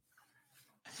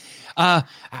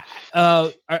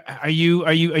 Are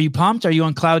you pumped? Are you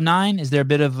on cloud nine? Is there a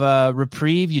bit of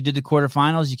reprieve? You did the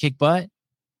quarterfinals, you kicked butt?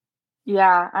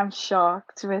 Yeah, I'm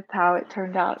shocked with how it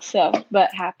turned out. But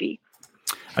happy.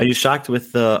 Are you shocked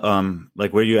with the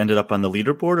where you ended up on the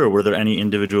leaderboard, or were there any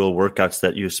individual workouts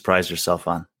that you surprised yourself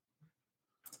on?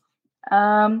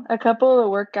 A couple of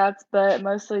workouts, but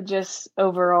mostly just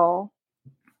overall.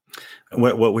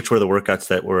 Which were the workouts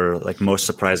that were like most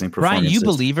surprising performances? Brian, you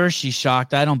believe her? She's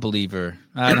shocked. I don't believe her.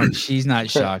 She's not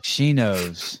shocked. She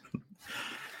knows.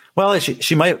 Well,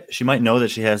 she might know that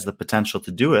she has the potential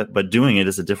to do it, but doing it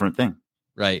is a different thing.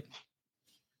 Right.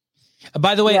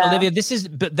 By the way, Olivia,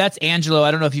 that's Angelo.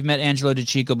 I don't know if you've met Angelo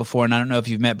DiCicco before, and I don't know if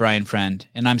you've met Brian Friend.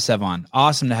 And I'm Sevon.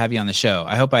 Awesome to have you on the show.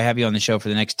 I hope I have you on the show for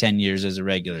the next 10 years as a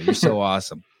regular. You're so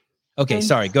awesome. Okay,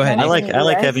 sorry. Go ahead. I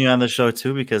like having you on the show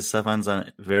too because Sevon's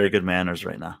on very good manners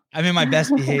right now. I'm in my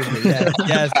best behavior.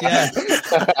 Yes.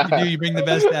 You bring the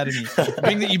best out of me.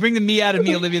 You bring the me out of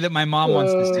me, Olivia, that my mom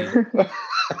wants to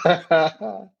see.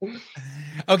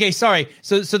 Okay, sorry.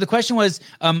 So the question was,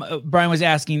 Brian was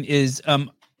asking is,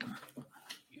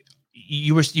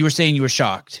 you were saying you were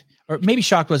shocked, or maybe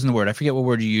shocked wasn't the word. I forget what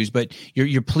word you used, but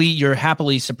you're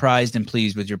happily surprised and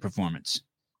pleased with your performance.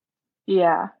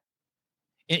 Yeah.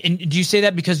 And do you say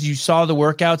that because you saw the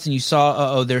workouts and you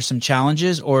saw, there's some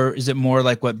challenges, or is it more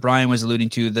like what Brian was alluding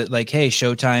to, that like, hey,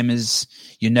 showtime is,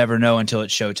 you never know until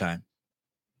it's showtime?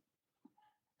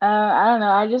 I don't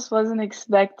know. I just wasn't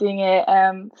expecting it.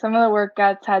 Some of the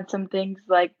workouts had some things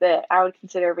like that I would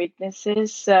consider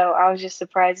weaknesses, so I was just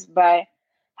surprised by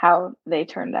how they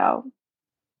turned out.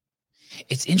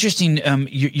 It's interesting.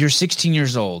 You're 16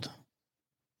 years old.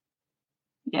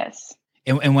 Yes.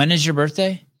 And when is your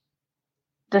birthday?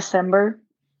 December.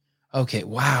 Okay.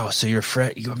 Wow. So you're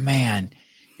freshly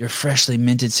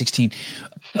minted 16.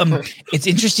 It's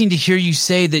interesting to hear you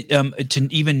say that,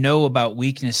 to even know about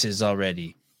weaknesses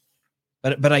already,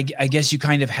 but I guess you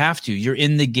kind of have to. You're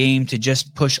in the game to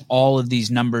just push all of these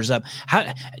numbers up.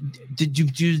 How did you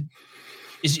do?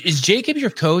 Is Jacob your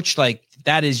coach? Like,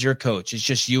 that is your coach? It's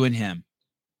just you and him?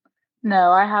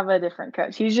 No, I have a different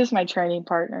coach. He's just my training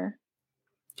partner.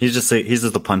 He's just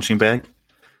the punching bag.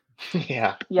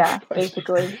 Yeah. Yeah,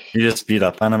 basically. You just beat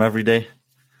up on him every day.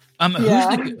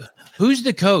 Who's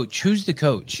the coach? Who's the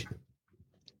coach?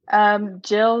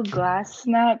 Jill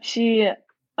Glassnap. She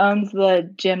owns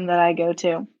the gym that I go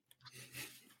to.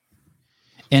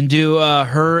 And do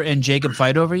her and Jacob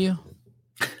fight over you?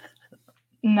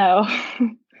 No.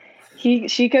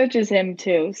 She coaches him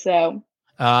too, so.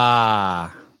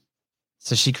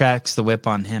 So she cracks the whip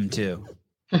on him too.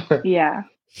 Yeah.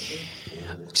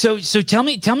 So tell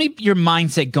me your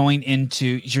mindset going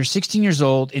into, you're 16 years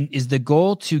old, and is the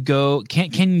goal to go,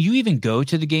 can you even go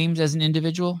to the games as an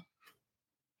individual?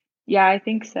 Yeah, I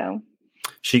think so.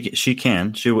 She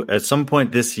can. She at some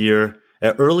point this year,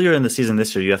 earlier in the season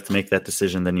this year, you have to make that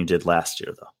decision than you did last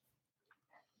year though.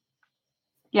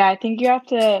 Yeah, I think you have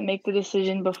to make the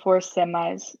decision before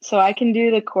semis. So I can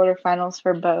do the quarterfinals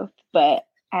for both, but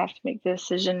I have to make the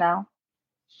decision now.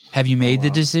 Have you made the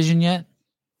decision yet?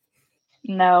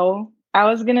 No. I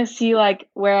was going to see like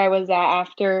where I was at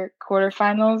after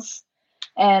quarterfinals.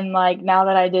 And like now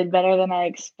that I did better than I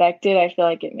expected, I feel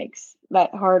like it makes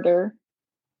that harder.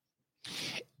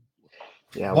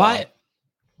 Yeah. Why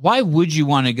would you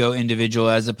want to go individual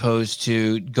as opposed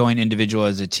to going individual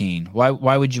as a teen? Why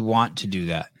would you want to do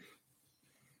that?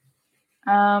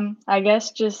 I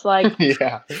guess just like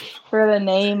for the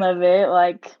name of it,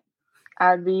 like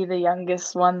I'd be the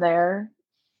youngest one there.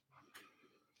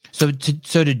 So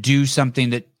to do something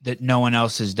that no one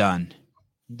else has done,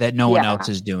 that no one else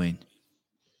is doing.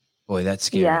 Boy, that's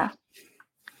scary. Yeah.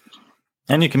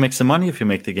 And you can make some money if you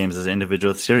make the games as an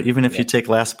individual this year, even if you take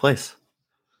last place.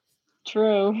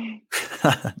 True. Do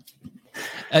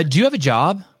you have a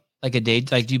job? Like a day?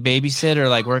 Like, do you babysit or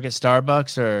like work at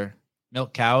Starbucks or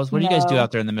milk cows? What do you guys do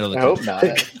out there in the middle of the country? I hope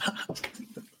not.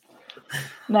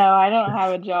 No, I don't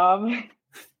have a job.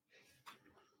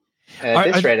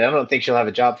 At this rate, I don't think she'll have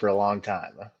a job for a long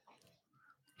time.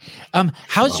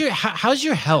 How's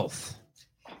your health?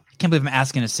 I can't believe I'm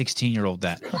asking a 16-year-old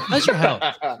that. How's your health?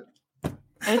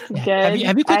 It's good.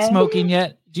 Have you quit smoking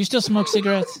yet? Do you still smoke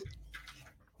cigarettes?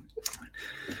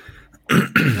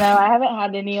 No, I haven't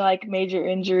had any like major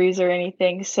injuries or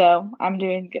anything, so I'm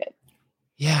doing good.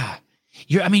 Yeah.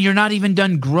 You're not even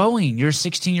done growing. You're a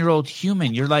 16-year-old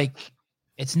human. You're like,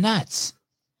 it's nuts.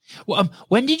 Well,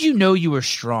 when did you know you were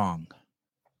strong?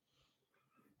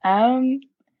 I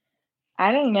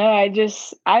don't know.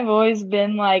 I've always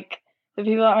been like, the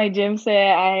people at my gym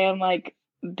say I am like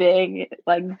big,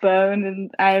 like boned,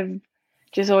 and I've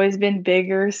just always been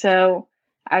bigger, so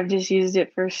I've just used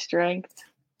it for strength.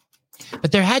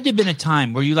 But there had to have been a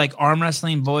time where you like arm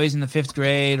wrestling boys in the 5th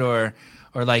grade, or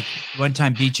like one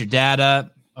time beat your dad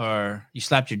up, or you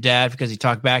slapped your dad because he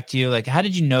talked back to you. Like, how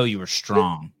did you know you were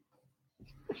strong?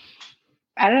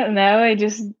 I don't know. I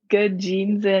just good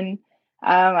genes, and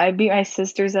I beat my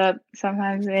sisters up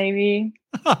sometimes, maybe,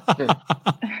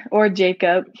 or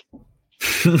Jacob.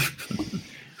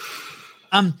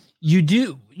 You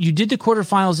did the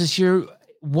quarterfinals this year.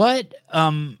 What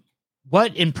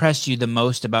impressed you the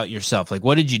most about yourself? Like,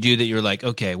 what did you do that you're like,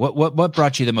 okay, what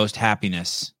brought you the most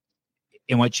happiness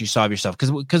in what you saw of yourself?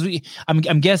 Because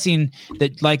I'm guessing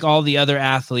that, like all the other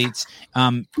athletes,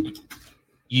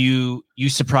 you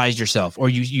surprised yourself, or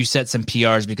you set some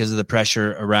PRs because of the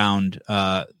pressure around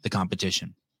the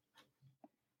competition.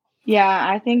 Yeah,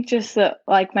 I think just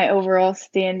like my overall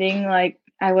standing, like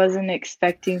I wasn't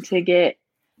expecting to get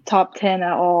top 10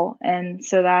 at all, and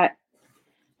so that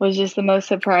was just the most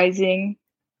surprising.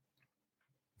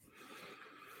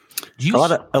 A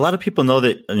lot of people know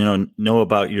that know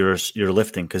about your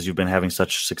lifting because you've been having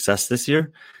such success this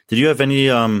year. Did you have any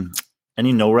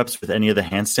no reps with any of the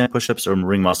handstand push-ups or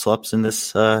ring muscle ups in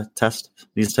this tests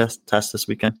this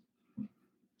weekend?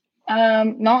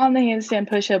 Not on the handstand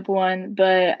push-up one,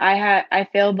 but I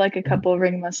failed like a couple of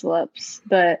ring muscle ups,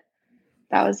 but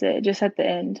that was it, just at the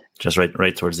end. Just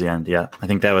right towards the end. Yeah. I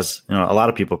think that was, a lot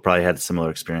of people probably had a similar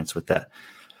experience with that.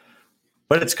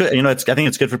 But it's good. I think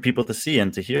it's good for people to see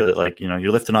and to hear that, like,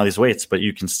 you're lifting all these weights, but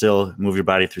you can still move your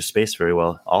body through space very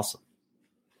well also.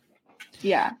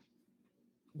 Yeah.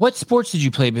 What sports did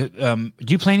you play? Do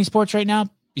you play any sports right now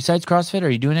besides CrossFit? Are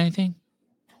you doing anything?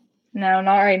 No,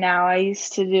 not right now. I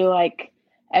used to do like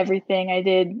everything. I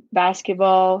did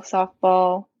basketball,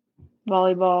 softball,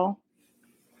 volleyball.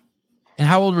 And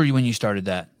how old were you when you started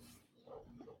that?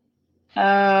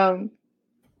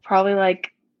 Probably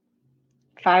like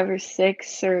 5 or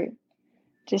 6, or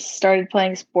just started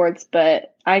playing sports,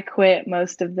 but I quit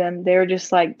most of them. They were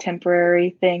just like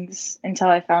temporary things until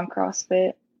I found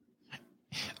CrossFit.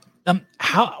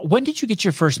 When did you get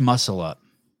your first muscle up?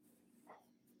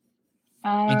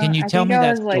 And can you tell me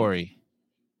that story?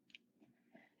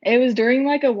 It was during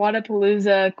like a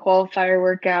Wadapalooza qualifier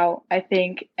workout, I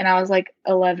think, and I was like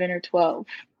 11 or 12.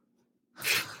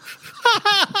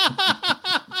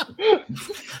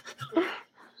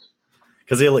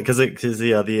 Because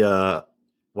the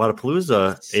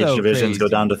Wadapalooza age divisions go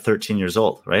down to 13 years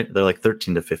old, right? They're like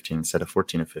 13 to 15 instead of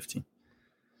 14 to 15.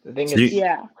 I think it's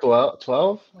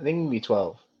 12. I think it can be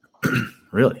 12.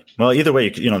 Really? Well, either way,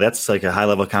 that's like a high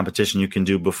level competition you can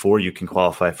do before you can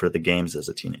qualify for the games as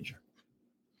a teenager.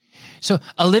 So,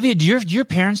 Olivia, do your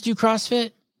parents do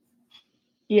CrossFit?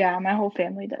 Yeah, my whole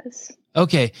family does.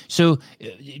 Okay, so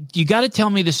you got to tell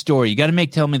me the story. You got to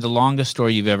tell me the longest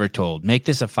story you've ever told. Make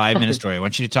this a 5-minute story. I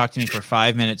want you to talk to me for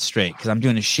 5 minutes straight because I'm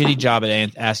doing a shitty job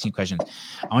at asking questions.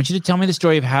 I want you to tell me the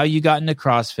story of how you got into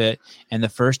CrossFit and the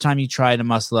first time you tried to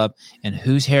muscle up and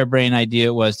whose harebrained idea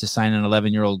it was to sign an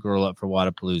 11-year-old girl up for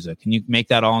Wadapalooza. Can you make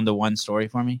that all into one story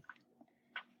for me?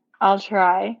 I'll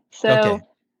try.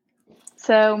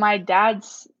 So my dad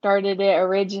started it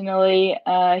originally.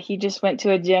 He just went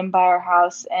to a gym by our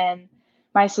house, and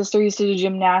my sister used to do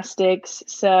gymnastics.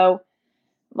 So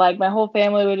like my whole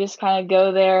family would just kind of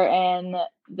go there, and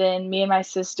then me and my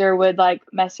sister would like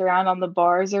mess around on the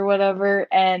bars or whatever.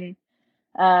 And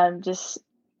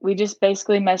we just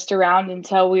basically messed around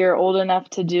until we were old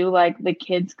enough to do like the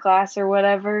kids class or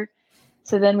whatever.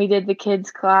 So then we did the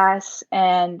kids class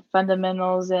and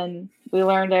fundamentals, and we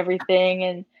learned everything.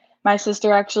 And my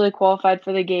sister actually qualified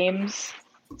for the games.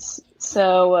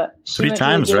 So she 3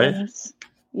 times, right?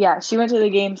 Yeah, she went to the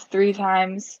games 3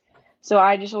 times. So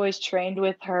I just always trained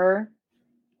with her.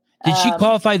 Did she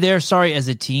qualify there, as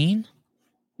a teen?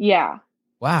 Yeah.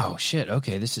 Wow, shit.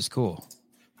 Okay, this is cool.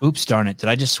 Oops, darn it. Did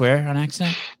I just swear on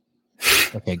accident?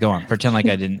 Okay, go on. Pretend like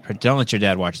I didn't. Don't let your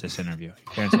dad watch this interview.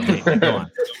 Parents will hate me. Go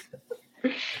on.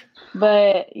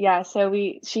 But yeah, so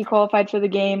she qualified for the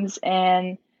games,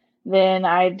 and then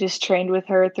I just trained with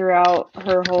her throughout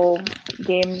her whole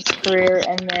games career.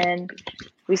 And then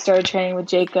we started training with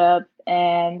Jacob,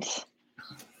 and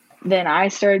then I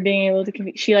started being able to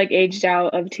compete. She like aged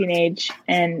out of teenage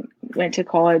and went to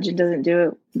college and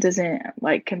doesn't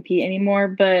like compete anymore.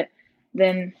 But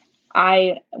then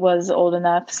I was old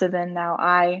enough, so then now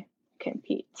I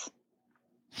compete.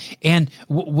 And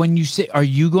when you say, are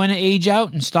you going to age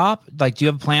out and stop? Like, do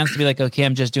you have plans to be like, okay,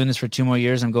 I'm just doing this for 2 more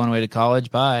years. I'm going away to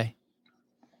college. Bye.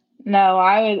 No,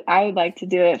 I would like to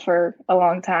do it for a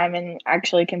long time and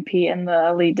actually compete in the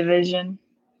elite division.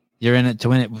 You're in it to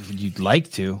win it. You'd like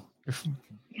to.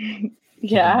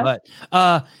 Yeah. But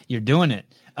you're doing it.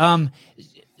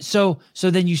 So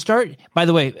then you start, by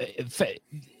the way,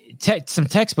 some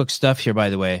textbook stuff here,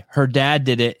 by the way. Her dad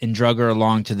did it and drug her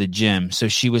along to the gym. So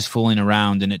she was fooling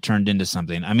around and it turned into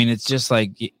something. I mean, it's just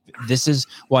like, this is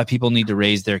why people need to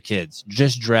raise their kids.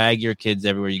 Just drag your kids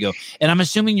everywhere you go. And I'm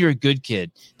assuming you're a good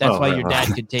kid. That's why your dad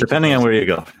could take depending on where you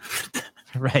go.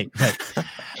 Right.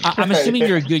 I'm assuming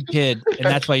you're a good kid and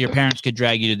that's why your parents could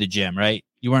drag you to the gym, right?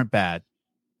 You weren't bad.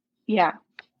 Yeah.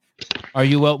 Are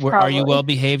you well Probably.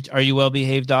 behaved? Are you well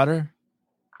behaved daughter?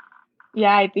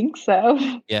 Yeah, I think so.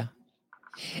 Yeah.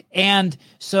 And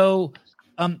so,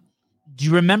 do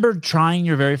you remember trying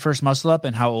your very first muscle up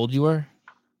and how old you were?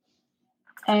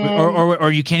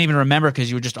 Or you can't even remember because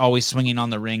you were just always swinging on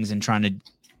the rings and trying to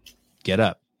get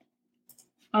up.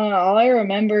 All I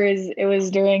remember is it was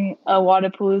during a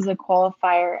Wadapalooza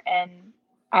qualifier, and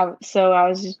I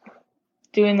was just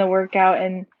doing the workout,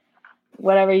 and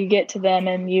whatever you get to them,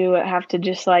 and you have to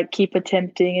just like keep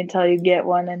attempting until you get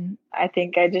one, and I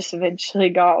think I just eventually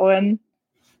got one.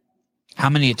 How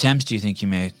many attempts do you think you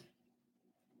made?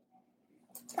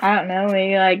 I don't know,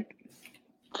 maybe like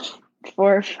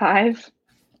 4 or 5.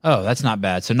 Oh, that's not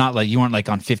bad. So not like you weren't like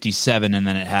on 57 and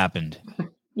then it happened.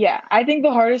 Yeah, I think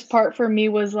the hardest part for me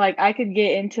was like I could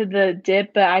get into the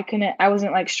dip, but I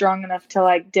wasn't like strong enough to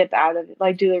like dip out of it,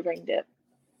 like do the ring dip.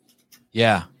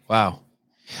 Yeah. Wow.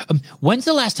 When's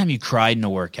the last time you cried in a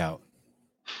workout?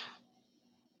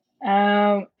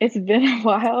 It's been a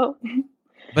while.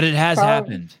 But it has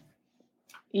happened.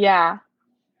 Yeah.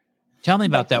 Tell me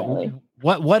about definitely. that.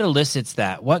 What elicits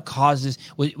that? What causes?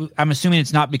 I'm assuming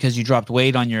it's not because you dropped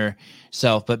weight on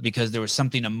yourself, but because there was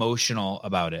something emotional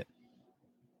about it.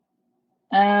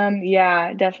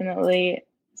 Yeah, definitely.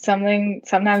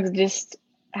 Sometimes just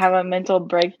have a mental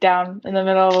breakdown in the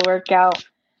middle of a workout.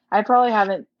 I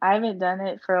haven't done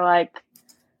it for like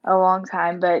a long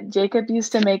time, but Jacob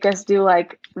used to make us do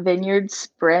like vineyard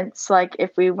sprints, like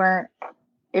if we were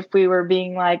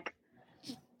being like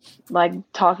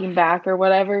talking back or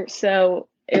whatever. So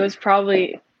it was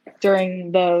probably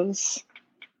during those.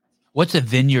 What's a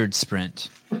vineyard sprint?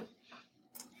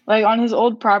 Like on his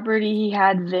old property, he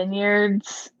had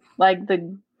vineyards, like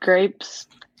the grapes,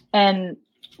 and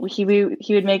he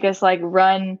would make us like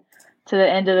run to the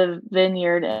end of the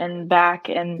vineyard and back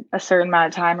in a certain amount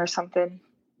of time or something.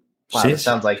 Wow, that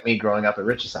sounds like me growing up at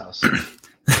Rich's house.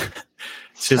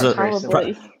 She's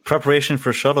preparation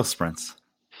for shuttle sprints.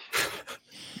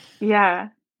 Yeah.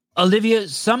 Olivia,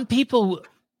 some people,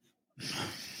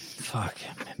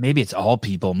 maybe it's all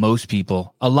people, most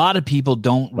people, a lot of people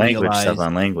don't realize.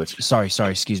 Language. Sorry,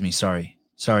 excuse me. Sorry,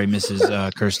 Mrs.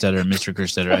 Kerstetter, Mr.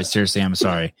 Kerstetter. I seriously, I'm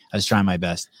sorry. I was trying my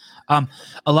best. A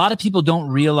lot of people don't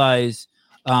realize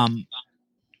I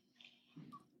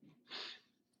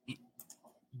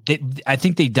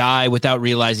think they die without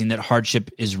realizing that hardship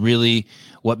is really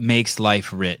what makes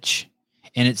life rich.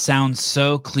 And it sounds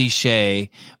so cliche,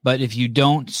 but if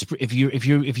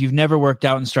you've never worked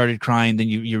out and started crying, then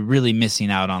you're really missing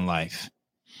out on life.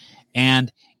 And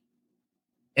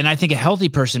I think a healthy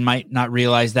person might not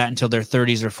realize that until their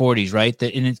 30s or 40s, right?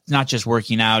 And it's not just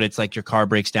working out. It's like your car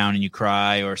breaks down and you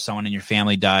cry, or someone in your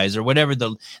family dies, or whatever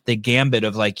the gambit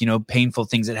of like, painful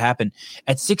things that happen.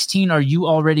 At 16, are you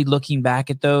already looking back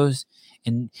at those?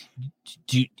 And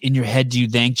in your head, do you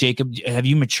think, Jacob, have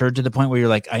you matured to the point where you're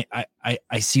like,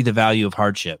 I see the value of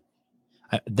hardship?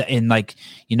 And like,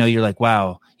 you're like,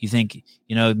 wow, you think,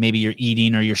 maybe you're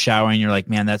eating or you're showering. You're like,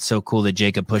 man, that's so cool that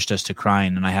Jacob pushed us to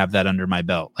crying and I have that under my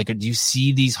belt. Like, do you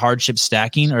see these hardships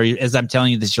stacking? Or as I'm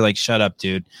telling you this, you're like, shut up,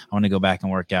 dude. I want to go back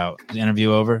and work out. Is the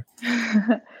interview over?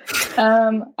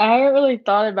 I haven't really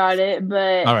thought about it,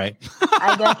 but all right.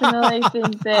 I definitely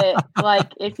think that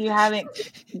like if you haven't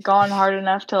gone hard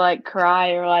enough to like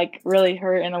cry or like really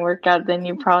hurt in a workout, then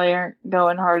you probably aren't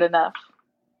going hard enough.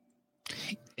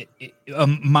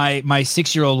 My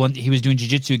 6-year-old one, he was doing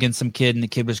jiu-jitsu against some kid, and the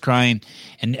kid was crying,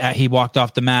 and he walked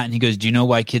off the mat and he goes, "Do you know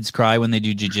why kids cry when they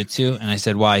do jiu-jitsu?" And I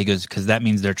said, "Why?" He goes, "Because that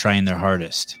means they're trying their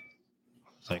hardest."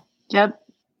 It's like, yep,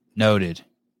 noted.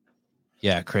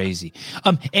 Yeah, crazy.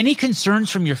 Any concerns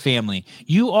from your family?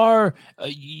 You are,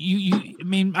 I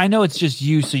mean, I know it's just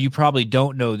you, so you probably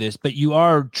don't know this, but you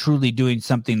are truly doing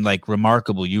something like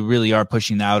remarkable. You really are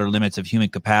pushing the outer limits of human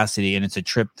capacity, and it's a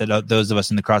trip that those of us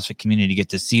in the CrossFit community get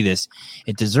to see this.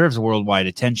 It deserves worldwide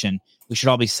attention. We should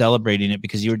all be celebrating it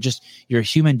because you're a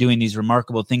human doing these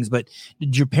remarkable things. But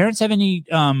did your parents have any?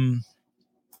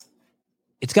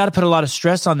 It's got to put a lot of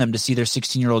stress on them to see their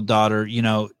 16-year-old daughter,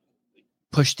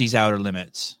 push these outer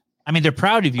limits. I mean, they're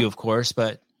proud of you, of course,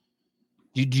 but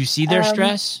do you see their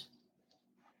stress?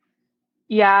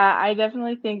 Yeah, I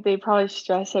definitely think they probably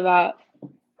stress about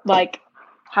like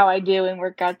how I do in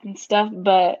workouts and stuff,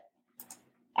 but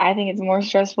I think it's more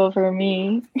stressful for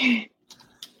me.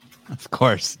 Of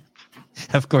course.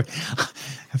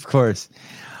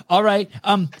 All right.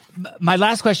 My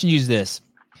last question is this.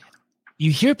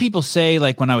 You hear people say,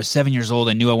 like, when I was 7 years old,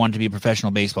 I knew I wanted to be a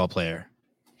professional baseball player.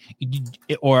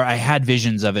 Or I had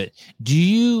visions of it. Do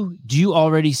you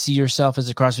already see yourself as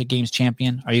a CrossFit Games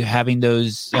champion? Are you having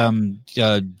those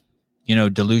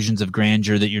delusions of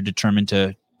grandeur that you're determined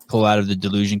to pull out of the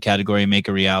delusion category and make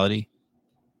a reality?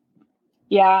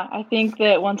 Yeah, I think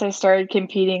that once I started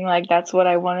competing, like that's what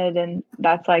I wanted, and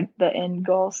that's like the end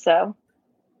goal. So,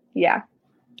 yeah.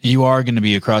 You are going to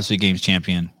be a CrossFit Games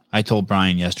champion. I told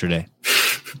Brian yesterday.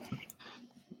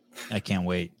 I can't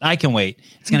wait.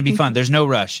 It's going to be fun. There's no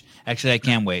rush. Actually, I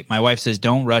can't wait. My wife says,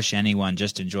 don't rush anyone.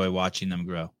 Just enjoy watching them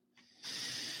grow.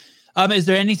 Is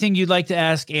there anything you'd like to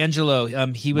ask Angelo?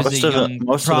 He was a young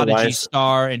prodigy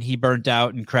star, and he burnt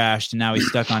out and crashed, and now he's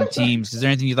stuck on teams. Is there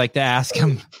anything you'd like to ask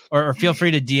him? Or feel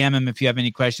free to DM him if you have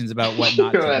any questions about what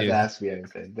not to do. You don't have to ask me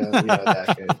anything. You don't have to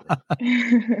ask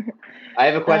anything. I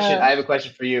have a question. I have a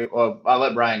question for you. Well, I'll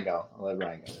let Brian go.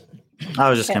 I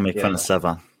was just going to make fun of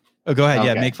Sevan. Oh, go ahead. Okay.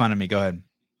 Yeah, make fun of me. Go ahead.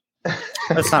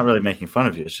 That's not really making fun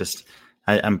of you. It's just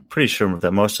I'm pretty sure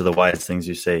that most of the wise things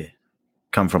you say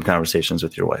come from conversations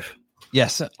with your wife.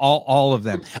 Yes, all of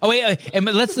them. Oh, wait, and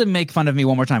let's make fun of me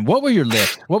one more time. What were your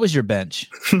lifts? What was your bench?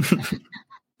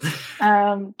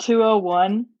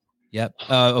 201. Yep.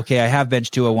 Okay, I have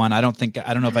bench 201. I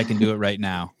don't know if I can do it right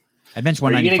now. I benched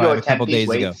 195 a couple days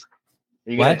ago.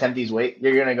 Are you going to attempt these weights?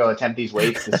 You're going to go attempt these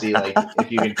weights to see like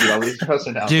if you can do all these throws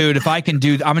or no? Dude, if I can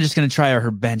I'm just going to try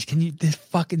her bench. Can you? This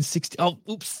fucking 16. Oh,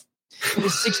 oops.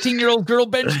 This 16-year-old girl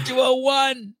bench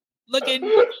 201.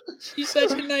 She's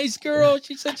such a nice girl.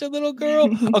 She's such a little girl.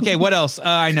 Okay, what else?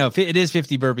 I know it is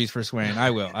 50 burpees for swearing. I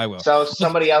will. So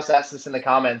somebody else asked this in the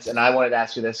comments, and I wanted to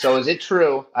ask you this. So is it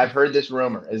true? I've heard this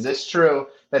rumor. Is this true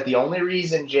that the only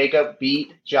reason Jacob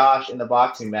beat Josh in the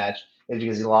boxing match is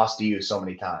because he lost to you so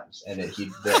many times, and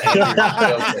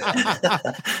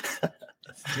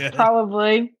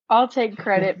Probably. I'll take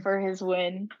credit for his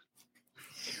win.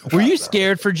 Were you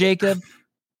scared for Jacob?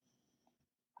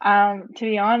 To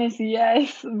be honest,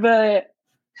 yes, but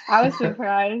I was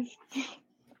surprised.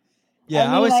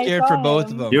 Yeah, I was scared for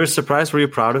both of them. You were surprised? Were you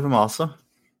proud of him also?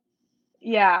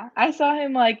 Yeah, I saw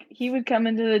him he would come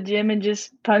into the gym and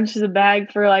just punch the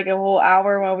bag for like a whole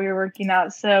hour while we were working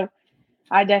out. So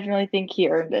I definitely think he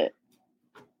earned it.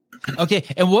 Okay,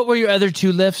 and what were your other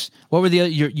two lifts? What were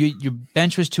your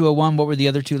bench was 201. What were the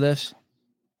other two lifts?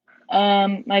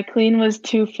 My clean was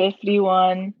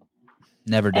 251.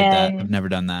 Never did that. I've never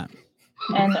done that.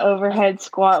 And overhead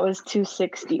squat was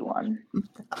 261.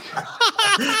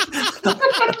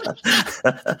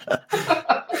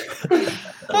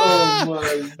 Oh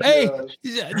my God. Hey,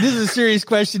 this is a serious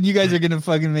question. You guys are gonna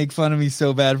fucking make fun of me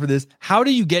so bad for this. How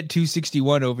do you get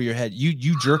 261 over your head?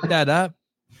 You jerk that up?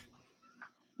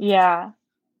 Yeah.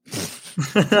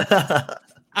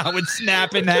 I would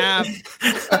snap in half.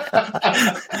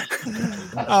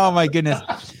 Oh my goodness.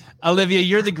 Olivia,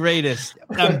 you're the greatest.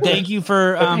 Thank you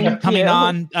for coming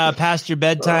on past your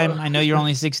bedtime. I know you're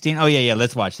only 16. Oh, yeah.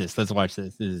 Let's watch this. This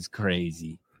is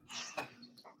crazy.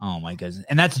 Oh, my goodness.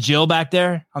 And that's Jill back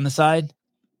there on the side?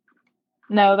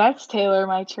 No, that's Taylor,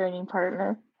 my training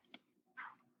partner.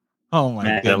 Oh, my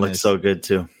goodness. That looks so good,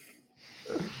 too.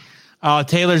 Oh,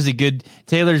 Taylor's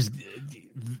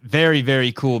very,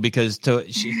 very cool because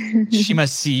she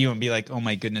must see you and be like, oh,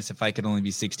 my goodness, if I could only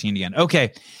be 16 again.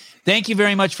 Okay. Thank you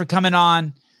very much for coming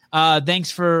on. Thanks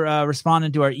for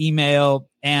responding to our email,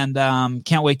 and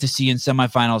can't wait to see you in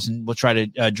semifinals, and we'll try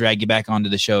to drag you back onto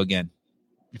the show again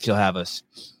if you'll have us.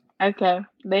 Okay.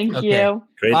 Thank you.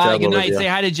 Great Bye. job, Good night. Olivia. Say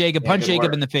hi to Jacob. Yeah, Punch good Jacob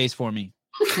work. in the face for me.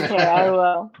 Okay, I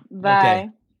will. Bye. Okay.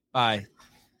 Bye.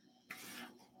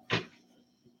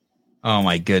 Oh,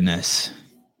 my goodness.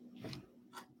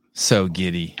 So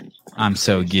giddy. I'm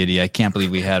so giddy. I can't believe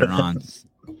we had her on.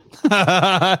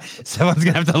 Someone's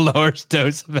gonna have to lower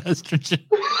dose of estrogen.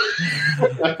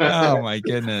 Oh my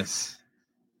goodness.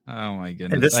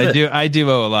 I do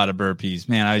owe a lot of burpees,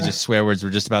 man. I just swear words were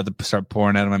just about to start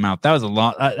pouring out of my mouth. That was a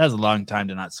long time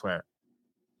to not swear.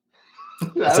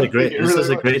 This is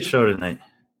a great show tonight.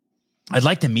 I'd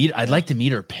like to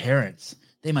meet her parents.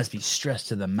 They must be stressed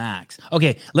to the max.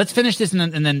 Okay, let's finish this,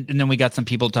 and then we got some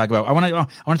people to talk about. I want to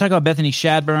talk about Bethany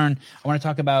Shadburn. I want to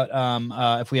talk about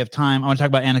if we have time. I want to talk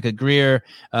about Annika Greer,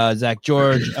 Zach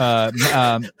George,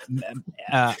 Ann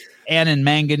and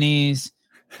Manganese,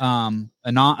 Anam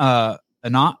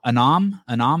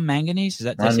Manganese. Is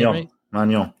that did I say it right?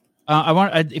 Magnon. I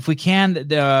want if we can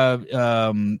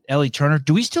Ellie Turner.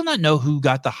 Do we still not know who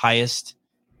got the highest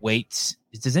weights?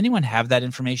 Does anyone have that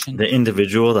information? The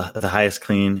individual, the highest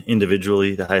clean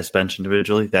individually, the highest bench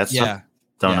individually. That's don't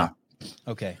know.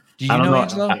 Okay. Do you know,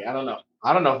 Angelo? I don't know.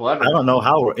 I don't know if we'll ever. I don't know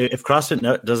how. If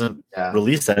CrossFit doesn't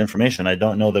release that information, I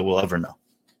don't know that we'll ever know.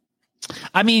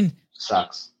 I mean,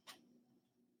 sucks.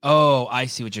 Oh, I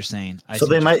see what you're saying.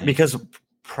 They might because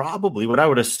probably what I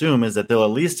would assume is that they'll at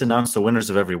least announce the winners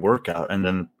of every workout, and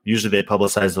then usually they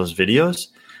publicize those videos.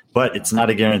 But it's not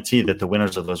a guarantee that the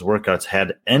winners of those workouts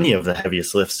had any of the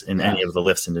heaviest lifts in any of the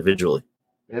lifts individually.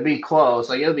 It'll be close.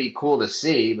 Like, it'll be cool to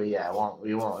see, but yeah, it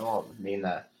won't mean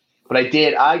that. But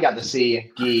I got to see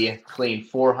Guy clean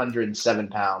 407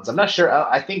 pounds. I'm not sure.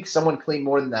 I think someone cleaned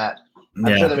more than that.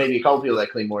 I'm sure there may be a couple people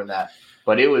that clean more than that.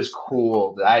 But it was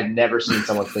cool. I had never seen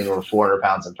someone clean over 400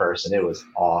 pounds in person. It was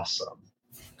awesome.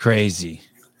 Crazy.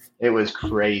 It was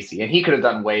crazy. And he could have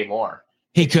done way more.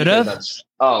 He could have?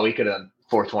 He could have done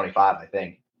 425, I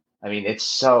think. I mean, it's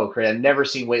so crazy. I've never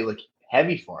seen weight look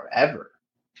heavy for him, ever.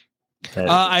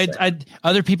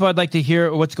 Other people I'd like to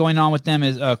hear what's going on with them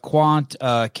is Quant,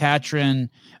 Katrin.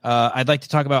 I'd like to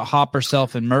talk about Hopper,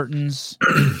 Self, and Mertens.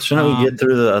 Shouldn't we get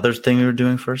through the other thing we were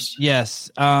doing first?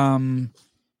 Yes.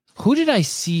 Who did I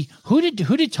see? Who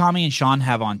did Tommy and Sean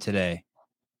have on today?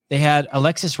 They had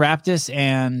Alexis Raptis,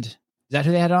 and is that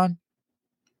who they had on?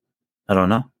 I don't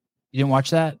know. You didn't watch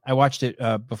that? I watched it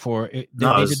before.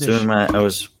 I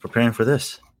was preparing for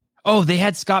this. Oh, they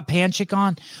had Scott Panchik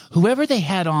on. Whoever they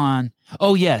had on.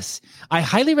 Oh, yes. I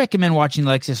highly recommend watching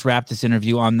Alexis Raptis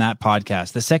interview on that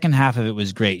podcast. The second half of it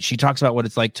was great. She talks about what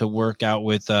it's like to work out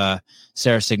with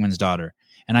Sarah Sigmund's daughter.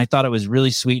 And I thought it was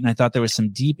really sweet. And I thought there was some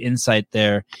deep insight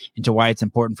there into why it's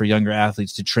important for younger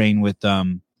athletes to train with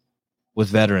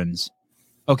veterans.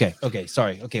 Okay.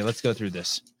 Sorry. Okay. Let's go through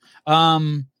this.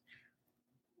 Were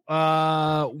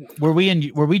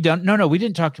we done? No, we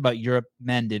didn't talk about Europe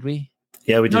men, did we?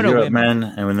 Yeah, we did Europe men,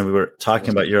 and when we were talking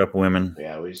about Europe women.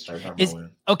 Yeah, we started talking about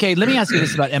women. Okay, let me ask you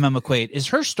this about Emma McQuaid. Is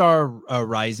her star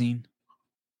rising?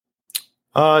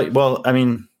 Well, I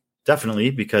mean,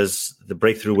 definitely, because the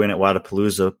breakthrough win at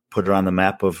Wodapalooza put her on the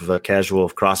map of a casual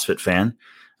CrossFit fan.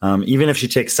 Even if she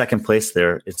takes second place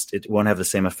there, it won't have the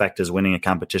same effect as winning a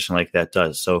competition like that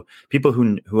does. So people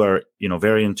who are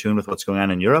very in tune with what's going on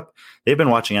in Europe, they've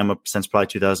been watching Emma since probably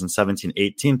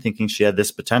 2017-18, thinking she had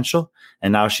this potential,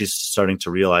 and now she's starting to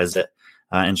realize it.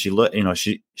 And she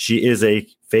is a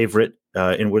favorite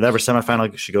in whatever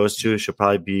semifinal she goes to. She'll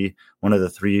probably be one of the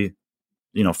three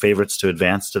favorites to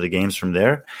advance to the games from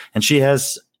there. And she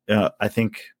has, I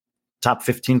think, top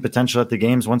 15 potential at the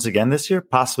games once again this year,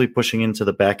 possibly pushing into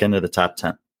the back end of the top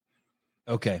 10.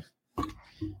 Okay.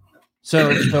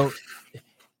 So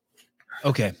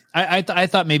okay. I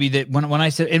thought maybe that when I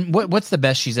said, and what's the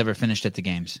best she's ever finished at the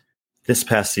games? This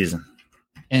past season.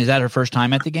 And is that her first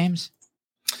time at the games?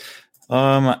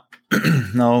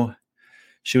 No,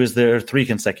 she was there 3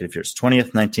 consecutive years,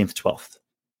 20th, 19th, 12th.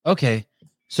 Okay.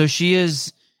 So she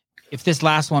is, if this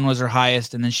last one was her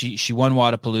highest, and then she won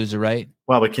Wodapalooza, right?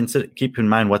 Well, but keep in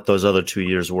mind what those other 2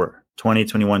 years were, 20,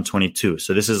 21, 22.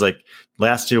 So this is like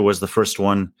last year was the first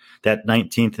one, that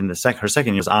 19th, and her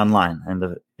second year was online, and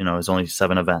it was only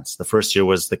 7 events. The first year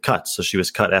was the cut, so she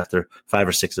was cut after 5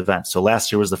 or 6 events. So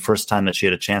last year was the first time that she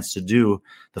had a chance to do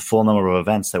the full number of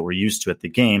events that we're used to at the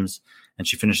games, and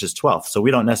she finishes 12th. So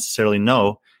we don't necessarily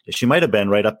know if she might have been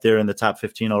right up there in the top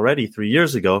 15 already 3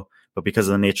 years ago, but because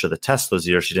of the nature of the test those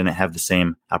years, she didn't have the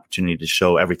same opportunity to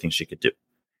show everything she could do.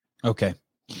 Okay.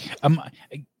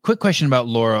 Quick question about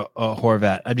Laura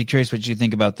Horvat. I'd be curious what you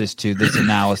think about this too, this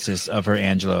analysis of her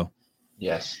Angelo.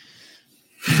 Yes.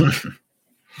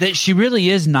 That she really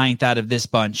is 9th out of this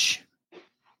bunch.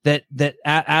 That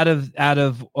out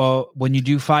of when you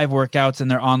do 5 workouts and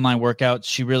they're online workouts,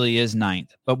 she really is 9th.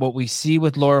 But what we see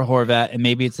with Laura Horvat, and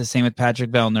maybe it's the same with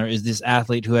Patrick Vellner, is this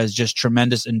athlete who has just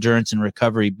tremendous endurance and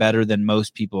recovery, better than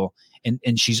most people.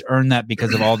 And she's earned that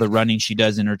because of all the running she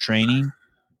does in her training.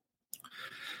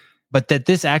 But that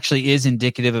this actually is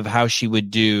indicative of how she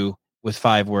would do with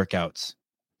 5 workouts.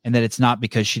 And that it's not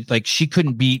because she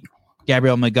couldn't beat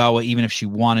Gabrielle Magawa even if she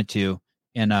wanted to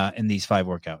in these 5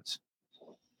 workouts.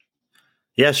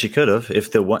 Yeah, she could have.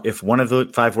 If one of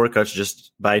the 5 workouts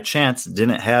just by chance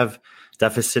didn't have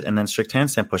deficit and then strict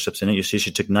handstand pushups in it, you see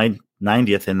she took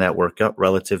 90th in that workout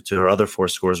relative to her other 4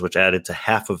 scores, which added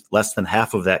to less than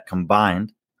half of that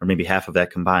combined, or maybe half of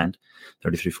that combined,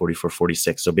 33, 44,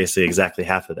 46. So basically exactly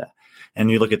half of that.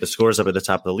 And you look at the scores up at the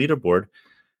top of the leaderboard.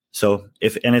 So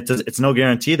it's no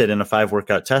guarantee that in a 5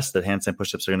 workout test that handstand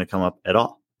pushups are going to come up at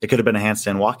all. It could have been a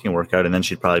handstand walking workout, and then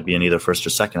she'd probably be in either first or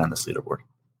second on this leaderboard.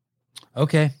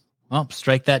 Okay. Well,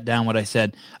 strike that down what I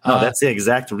said. No, that's the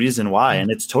exact reason why. And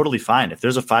it's totally fine. If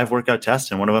there's a 5 workout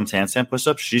test and one of them's handstand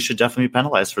push-ups, she should definitely be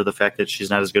penalized for the fact that she's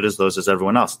not as good as those as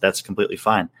everyone else. That's completely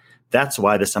fine. That's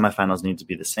why the semifinals need to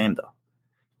be the same, though.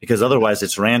 Because otherwise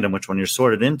it's random which one you're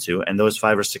sorted into. And those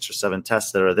 5 or 6 or 7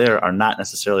 tests that are there are not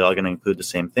necessarily all going to include the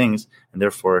same things. And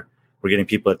therefore, we're getting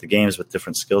people at the games with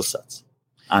different skill sets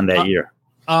on that year.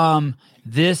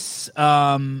 This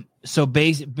so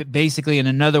basically,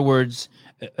 in other words,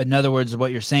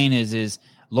 what you're saying is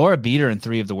Laura beat her in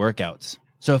 3 of the workouts.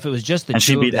 So if it was just the and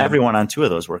two she beat of them, everyone on 2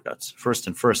 of those workouts, first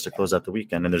to close out the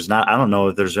weekend. And I don't know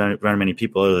if there's very many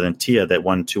people other than Tia that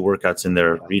won 2 workouts in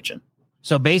their region.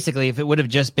 So basically, if it would have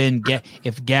just been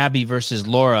if Gabby versus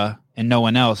Laura and no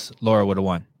one else, Laura would have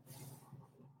won.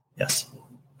 Yes.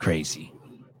 Crazy.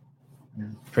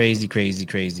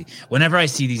 Whenever I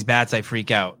see these bats, I freak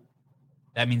out.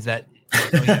 That means that. Oh,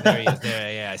 yeah, there he is.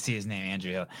 There, I see his name,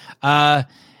 Andrea.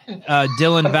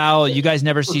 Dylan Val, you guys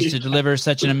never cease to deliver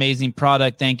such an amazing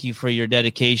product. Thank you for your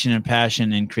dedication and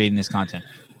passion in creating this content.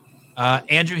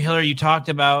 Andrew Hiller, you talked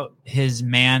about his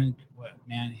man.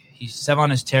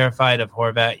 Sevon is terrified of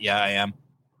Horvat. Yeah, I am.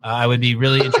 I would be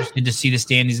really interested to see the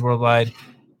standings worldwide.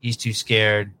 He's too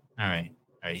scared. All right.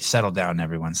 Settle down,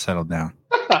 everyone. Settle down.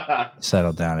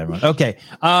 Settle down, everyone. Okay.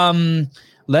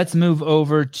 Let's move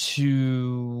over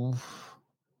to.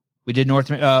 We did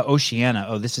Oceania.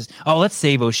 Let's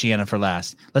save Oceania for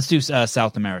last. Let's do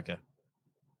South America.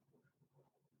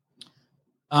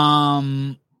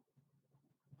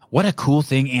 What a cool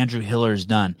thing Andrew Hiller's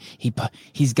done.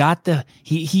 He's got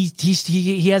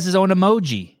he has his own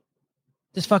emoji.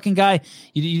 This fucking guy,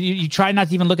 you try not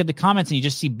to even look at the comments and you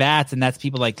just see bats, and that's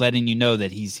people like letting you know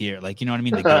that he's here. Like, you know what I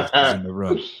mean? The ghost is in the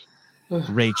room.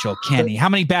 Rachel, Kenny. How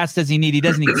many bats does he need? He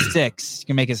doesn't need 6. You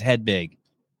can make his head big.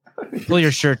 Pull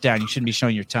your shirt down. You shouldn't be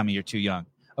showing your tummy. You're too young.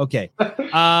 Okay.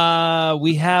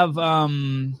 We have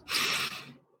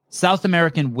South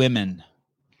American women.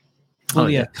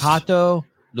 Julia Cato,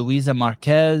 Luisa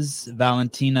Marquez,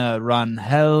 Valentina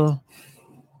Rangel,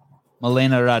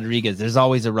 Malena Rodriguez. There's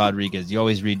always a Rodriguez. You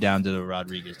always read down to the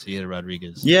Rodriguez. So you get a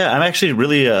Rodriguez. Yeah, I'm actually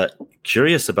really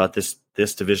curious about this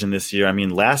division this year. I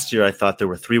mean, last year I thought there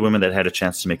were 3 women that had a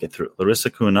chance to make it through. Larissa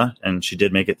Cunha, and she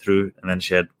did make it through. And then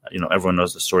she had, everyone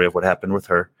knows the story of what happened with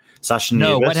her. Sasha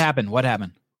Nieves. What happened? What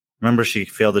happened? Remember, she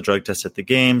failed the drug test at the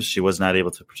games. She was not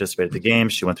able to participate at the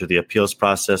games. She went through the appeals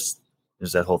process.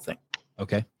 There's that whole thing.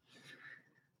 Okay.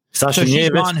 Sasha she's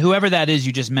Nieves, gone. Whoever that is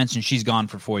you just mentioned, she's gone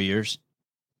for 4 years.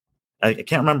 I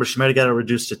can't remember. She might have got it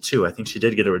reduced to 2. I think she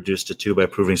did get it reduced to 2 by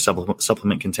proving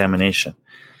supplement contamination.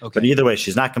 Okay. But either way,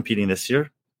 she's not competing this year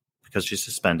because she's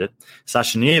suspended.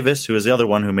 Sasha Nieves, who is the other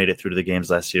one who made it through to the games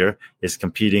last year, is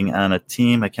competing on a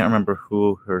team. I can't remember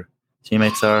who her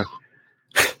teammates are.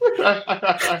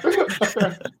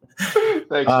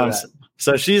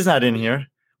 So she's not in here,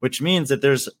 which means that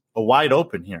there's a wide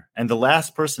open here. And the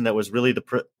last person that was really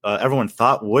everyone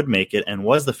thought would make it and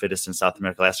was the fittest in South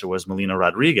America last year was Melina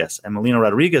Rodriguez. And Melina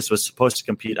Rodriguez was supposed to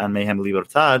compete on Mayhem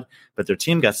Libertad, but their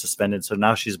team got suspended. So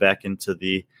now she's back into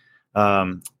the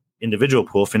individual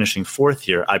pool, finishing 4th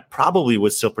here. I probably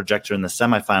would still project her in the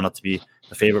semifinal to be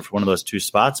the favorite for one of those 2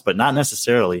 spots, but not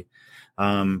necessarily.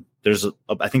 I think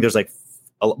there's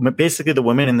basically the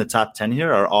women in the top 10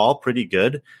 here are all pretty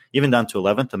good, even down to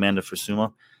 11th, Amanda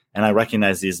Fusuma. And I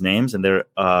recognize these names, and they're,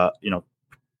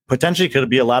 potentially could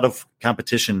be a lot of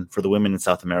competition for the women in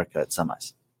South America at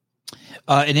semis.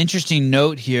 An interesting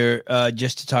note here,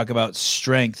 just to talk about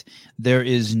strength. There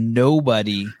is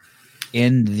nobody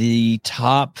in the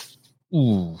top.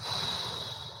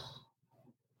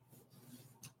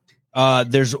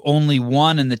 There's only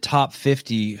one in the top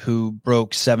 50 who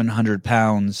broke 700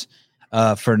 pounds.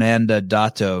 Fernanda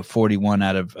Dato,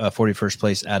 41st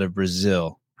place out of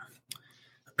Brazil.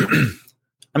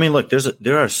 I mean, look,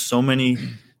 there are so many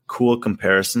cool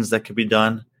comparisons that could be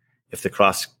done if the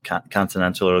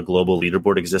cross-continental or global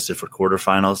leaderboard existed for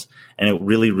quarterfinals, and it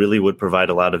really, really would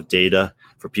provide a lot of data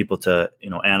for people to,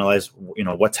 analyze,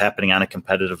 what's happening on a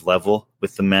competitive level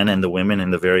with the men and the women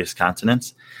in the various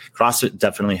continents. CrossFit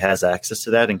definitely has access to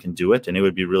that and can do it, and it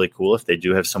would be really cool if they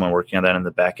do have someone working on that in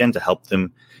the back end to help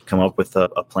them come up with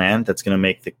a plan that's going to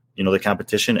make the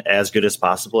competition as good as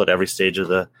possible at every stage of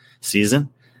the season.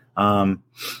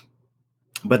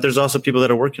 But there's also people that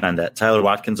are working on that. Tyler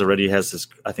Watkins already has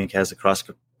a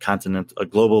cross-continent, a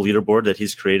global leaderboard that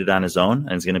he's created on his own,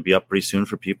 and it's going to be up pretty soon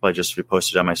for people. I just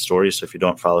reposted on my story, so if you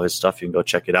don't follow his stuff, you can go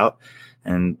check it out.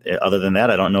 And other than that,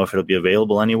 I don't know if it'll be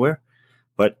available anywhere.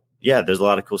 But yeah, there's a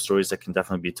lot of cool stories that can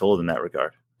definitely be told in that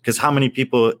regard. Because how many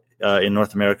people in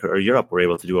North America or Europe were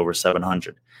able to do over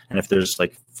 700? And if there's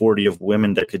 40 of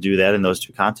women that could do that in those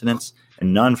 2 continents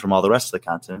and none from all the rest of the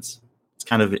continents, it's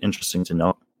kind of interesting to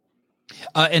know.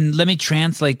 And let me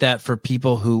translate that for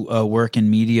people who work in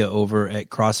media over at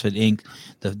CrossFit Inc.,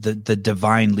 the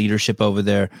divine leadership over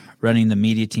there running the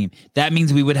media team. That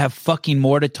means we would have fucking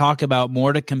more to talk about,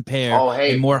 more to compare,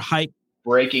 and more hype.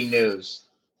 Breaking news.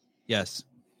 Yes.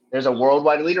 There's a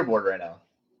worldwide leaderboard right now.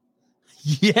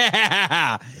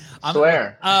 Yeah.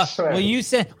 Swear. Will you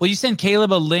send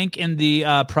Caleb a link in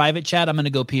the private chat? I'm going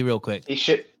to go pee real quick. He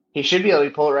should be able to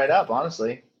pull it right up,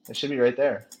 honestly. It should be right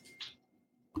there.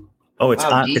 Oh, it's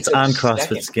Wow, on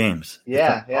CrossFit's games.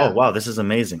 Yeah. Oh, wow, this is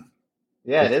amazing.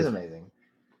 Yeah, it is amazing.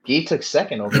 Guy took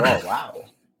second overall. Wow.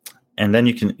 And then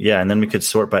we could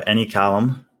sort by any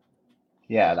column.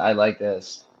 Yeah, I like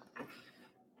this.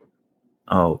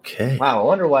 Okay. Wow, I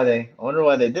wonder why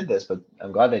they did this, but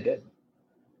I'm glad they did.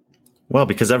 Well,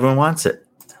 because everyone wants it.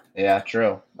 Yeah,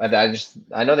 true. I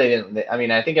know they didn't.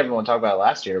 I think everyone talked about it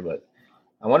last year, but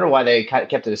I wonder why they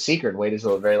kept it a secret and waited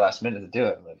until the very last minute to do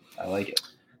it. But I like it.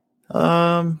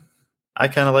 I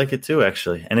kind of like it too,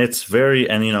 actually. And it's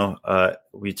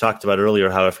we talked about earlier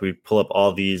how if we pull up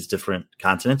all these different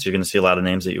continents, you're going to see a lot of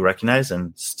names that you recognize.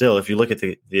 And still, if you look at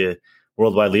the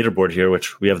worldwide leaderboard here,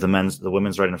 which we have the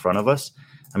women's right in front of us.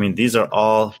 I mean, these are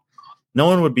all. No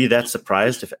one would be that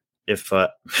surprised if I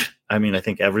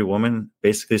think every woman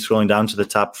basically scrolling down to the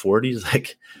top 40 is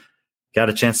like got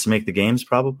a chance to make the games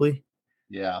probably.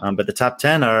 Yeah. But the top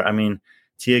 10 are,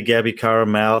 Tia, Gabby, Cara,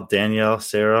 Mal, Danielle,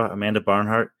 Sarah, Amanda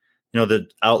Barnhart. The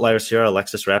outliers here are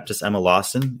Alexis Raptis, Emma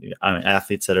Lawson,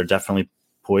 athletes that are definitely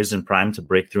poised and primed to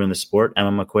break through in the sport.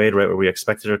 Emma McQuaid, right where we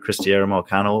expected her. Christy Aramo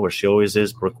O'Connell, where she always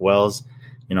is. Brooke Wells,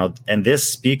 and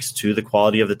this speaks to the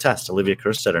quality of the test. Olivia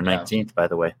Kerstetter, 19th, by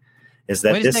the way.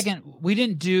 Wait a second. We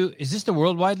didn't do. Is this the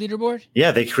worldwide leaderboard?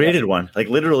 Yeah, they created one, like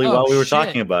literally while we were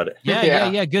talking about it.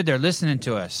 Yeah. Good. They're listening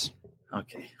to us.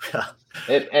 Okay.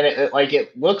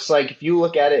 It looks like if you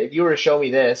look at it, if you were to show me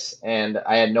this and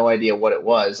I had no idea what it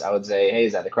was, I would say, hey,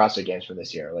 is that the CrossFit Games for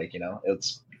this year?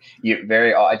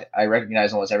 I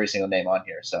recognize almost every single name on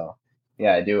here. So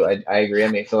yeah, I do. I agree.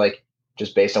 I feel like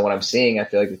just based on what I'm seeing, I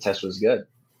feel like the test was good.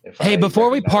 Hey,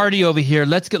 before we party over here,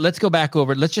 let's go back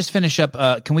over. Let's just finish up.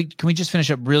 Can we just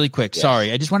finish up really quick? Yes.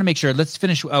 Sorry, I just want to make sure. Let's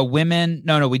finish women.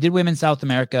 No, we did women South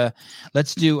America.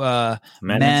 Let's do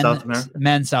men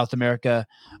South America.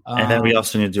 And then we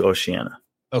also need to do Oceania.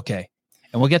 Okay,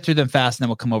 and we'll get through them fast, and then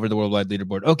we'll come over to the worldwide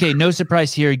leaderboard. Okay, no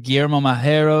surprise here. Guillermo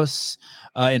Majeros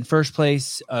in first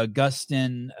place.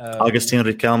 Augustin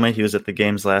Riquelme, he was at the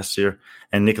games last year,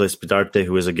 and Nicolas Bedarte,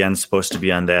 who was again supposed to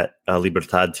be on that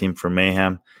Libertad team for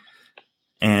Mayhem.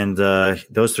 And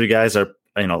those three guys are,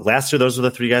 last year, those were the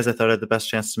three guys I thought had the best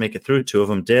chance to make it through. Two of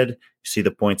them did. You see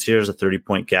the points here is a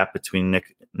 30-point gap between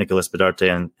Nicolas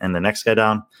Bedarte and the next guy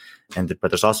down. But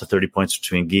there's also 30 points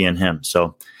between Guy and him.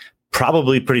 So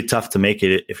probably pretty tough to make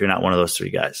it if you're not one of those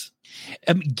three guys.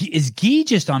 Is Guy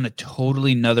just on a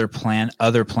totally other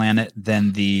planet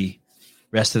than the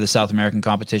rest of the South American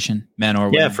competition, men or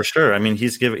women? Yeah, for sure.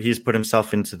 He's put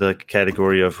himself into the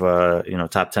category of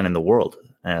top 10 in the world.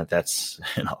 That's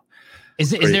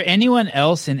Is there anyone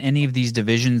else in any of these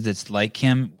divisions that's like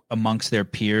him amongst their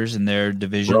peers in their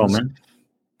divisions? Roman.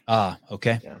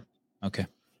 Okay. Yeah. Okay.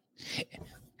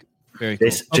 Very cool.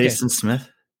 Jason Smith.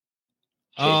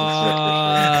 Hey,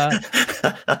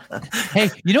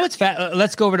 what's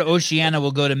let's go over to Oceania. We'll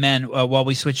go to men while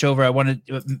we switch over. I want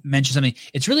to mention something.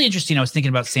 It's really interesting. I was thinking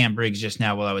about Sam Briggs just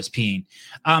now while I was peeing.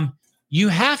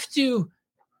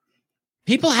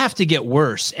 People have to get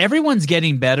worse. Everyone's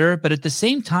getting better, but at the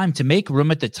same time, to make room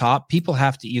at the top, people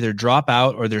have to either drop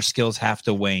out or their skills have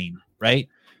to wane, right?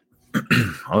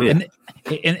 Oh yeah.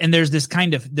 And there's this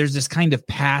kind of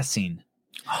passing.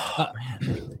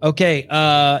 Okay.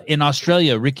 In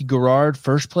Australia, Ricky Garrard,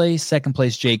 first place, second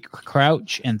place, Jake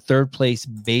Crouch, and third place,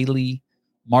 Bailey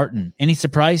Martin. Any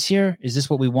surprise here? Is this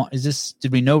what we want?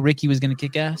 Did we know Ricky was going to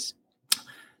kick ass?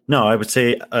 No, I would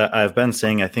say I've been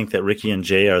saying I think that Ricky and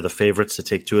Jay are the favorites to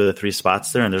take two of the three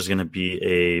spots there, and there's going to be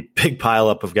a big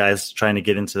pileup of guys trying to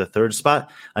get into the third spot.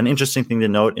 An interesting thing to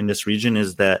note in this region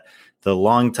is that the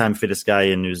longtime fittest guy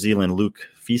in New Zealand, Luke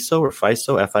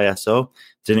Fiso,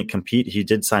 didn't compete. He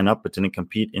did sign up, but didn't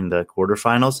compete in the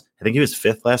quarterfinals. I think he was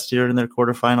fifth last year in their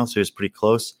quarterfinals, so he was pretty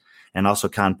close. And also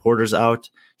Con Porter's out.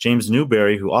 James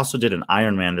Newberry, who also did an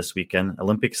Ironman this weekend,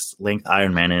 Olympics-length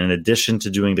Ironman, and in addition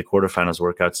to doing the quarterfinals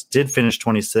workouts, did finish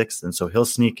 26th, and so he'll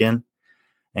sneak in.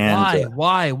 And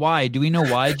why? Do we know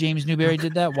why James Newberry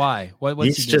did that? Why?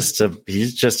 What's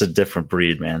he's just a different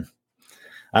breed, man.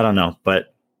 I don't know,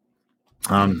 but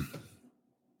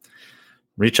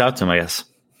reach out to him, I guess.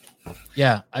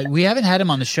 Yeah, we haven't had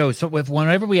him on the show, so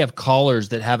whenever we have callers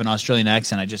that have an Australian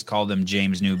accent, I just call them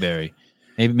James Newberry.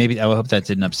 Maybe I hope that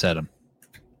didn't upset him.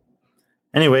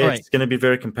 Anyway, It's going to be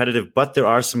very competitive, but there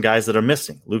are some guys that are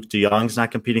missing. Luke de Jong's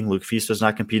not competing. Luke Fiso's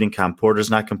not competing. Con Porter's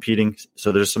not competing.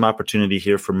 So there's some opportunity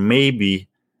here for maybe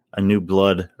a new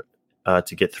blood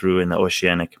to get through in the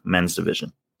Oceanic men's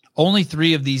division. Only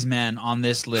 3 of these men on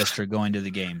this list are going to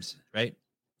the games, right?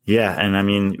 Yeah, and I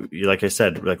mean, like I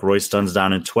said, like Royce Dunn's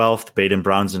down in 12th, Baden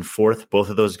Brown's in 4th. Both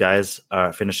of those guys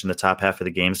finished in the top half of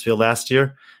the games field last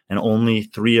year, and only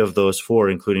 3 of those 4,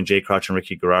 including Jay Crouch and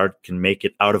Ricky Garrard, can make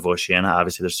it out of Oceania.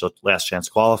 Obviously, there's still last chance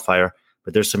qualifier,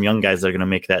 but there's some young guys that are going to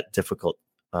make that difficult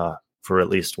for at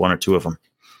least 1 or 2 of them.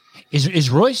 Is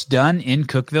Royce Dunn in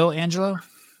Cookeville, Angelo?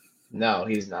 No,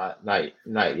 he's not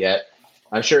yet.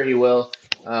 I'm sure he will.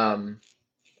 I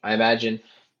imagine,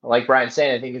 like Brian's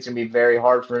saying, I think it's going to be very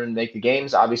hard for him to make the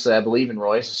games. Obviously, I believe in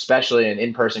Royce, especially in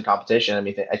in-person competition. I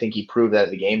mean, I think he proved that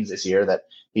at the games this year that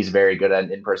he's very good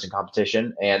at in-person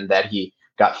competition and that he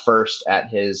got first at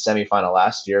his semifinal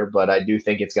last year. But I do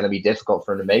think it's going to be difficult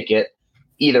for him to make it.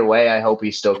 Either way, I hope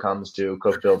he still comes to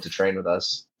Cookeville to train with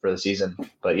us for the season.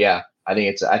 But yeah, I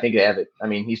think they have it. I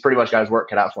mean, he's pretty much got his work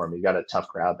cut out for him. He's got a tough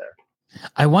crowd there.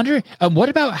 I wonder, what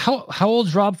about how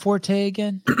old's Rob Forte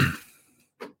again?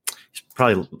 He's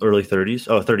probably early 30s.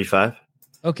 Oh, 35.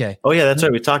 Okay. Oh, yeah, that's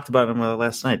right. We talked about him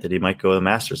last night that he might go to the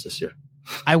Masters this year.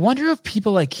 I wonder if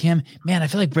people like him, man, I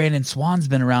feel like Brandon Swan's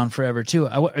been around forever too.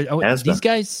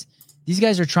 These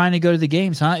guys are trying to go to the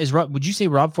games, huh? Would you say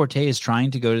Rob Forte is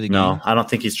trying to go to the games? No, I don't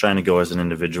think he's trying to go as an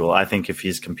individual. I think if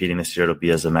he's competing this year, it'll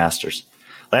be as a Masters.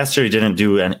 Last year, he didn't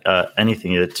do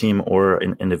anything, either team or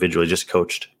individually, just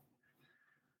coached.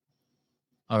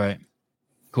 All right.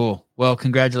 Cool. Well,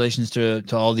 congratulations to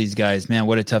all these guys, man.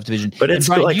 What a tough division. But it's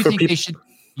Brian, like you for think people,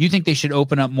 you think they should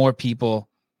open up more people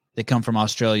that come from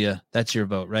Australia? That's your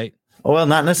vote, right? Oh, well,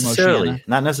 not necessarily.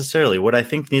 Not necessarily. What I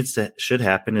think should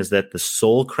happen is that the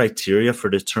sole criteria for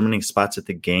determining spots at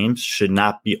the games should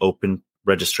not be open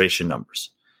registration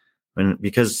numbers.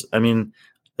 Because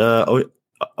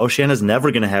Oceania is never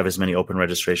going to have as many open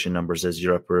registration numbers as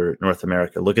Europe or North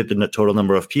America. Look at the total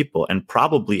number of people, and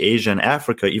probably Asia and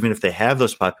Africa, even if they have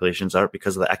those populations, are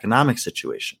because of the economic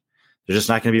situation. There's just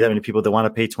not going to be that many people that want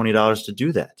to pay $20 to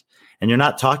do that. And you're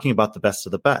not talking about the best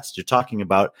of the best. You're talking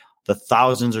about the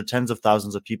thousands or tens of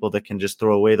thousands of people that can just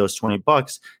throw away those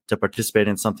 $20 to participate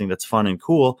in something that's fun and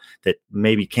cool that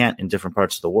maybe can't in different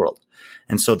parts of the world.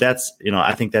 And so that's,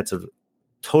 I think that's a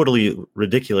totally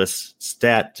ridiculous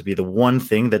stat to be the one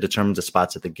thing that determines the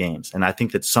spots at the games. And I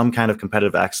think that some kind of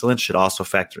competitive excellence should also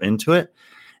factor into it.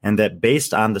 And that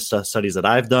based on the studies that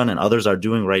I've done and others are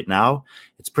doing right now,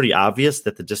 it's pretty obvious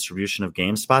that the distribution of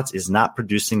game spots is not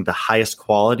producing the highest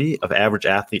quality of average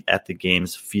athlete at the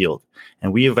games field.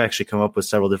 And we have actually come up with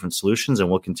several different solutions, and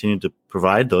we'll continue to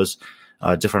provide those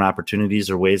different opportunities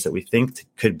or ways that we think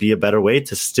could be a better way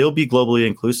to still be globally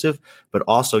inclusive, but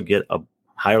also get a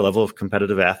higher level of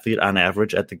competitive athlete on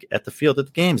average at the field at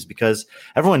the games, because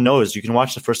everyone knows you can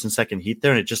watch the first and second heat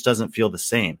there and it just doesn't feel the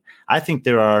same. I think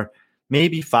there are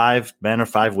maybe 5 men or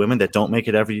 5 women that don't make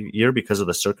it every year because of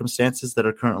the circumstances that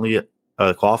are currently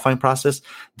a qualifying process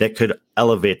that could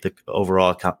elevate the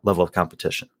overall level of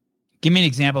competition. Give me an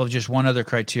example of just one other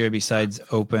criteria besides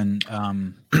open.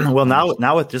 Well,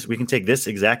 now with this, we can take this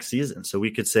exact season. So we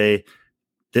could say,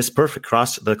 this perfect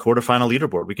cross the quarterfinal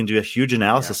leaderboard. We can do a huge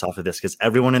analysis off of this because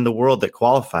everyone in the world that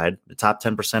qualified, the top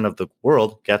 10% of the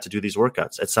world, got to do these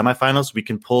workouts. At semifinals, we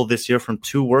can pull this year from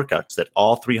 2 workouts that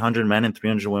all 300 men and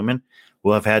 300 women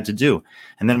will have had to do.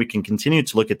 And then we can continue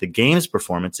to look at the games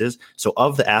performances. So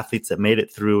of the athletes that made it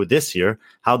through this year,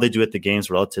 how they do at the games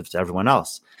relative to everyone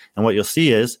else. And what you'll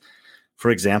see is,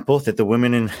 for example, that the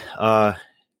women in,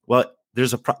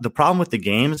 the problem with the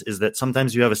games is that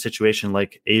sometimes you have a situation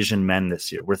like Asian men this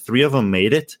year where 3 of them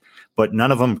made it, but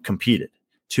none of them competed.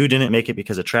 2 didn't make it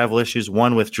because of travel issues.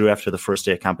 1 withdrew after the first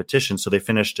day of competition, so they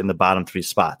finished in the bottom 3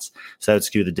 spots. So that would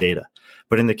skew the data.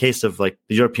 But in the case of like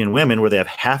the European women, where they have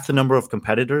half the number of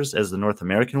competitors as the North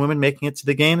American women making it to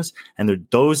the games, and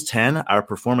those 10 are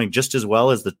performing just as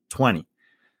well as the 20.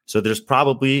 So there's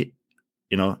probably,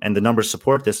 and the numbers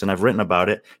support this, and I've written about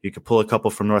it. You could pull a couple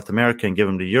from North America and give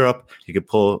them to Europe. You could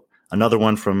pull another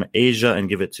one from Asia and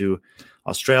give it to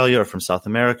Australia or from South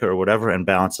America or whatever, and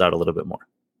balance it out a little bit more.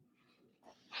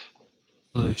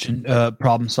 Solution,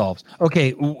 problem solved.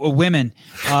 Okay, women.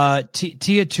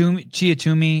 Tia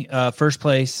Toomey, first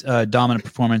place, dominant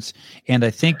performance, and I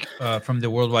think from the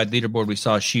worldwide leaderboard we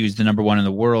saw she was the number 1 in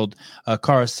the world.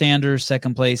 Cara Sanders,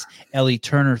 second place. Ellie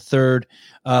Turner, third.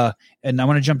 And I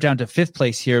want to jump down to 5th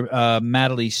place here.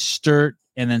 Madeline Sturt,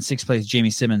 and then 6th place Jamie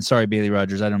Simmons. Sorry, Bailey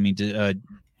Rogers. I don't mean to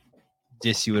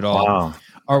diss you at all. Wow.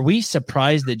 Are we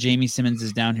surprised that Jamie Simmons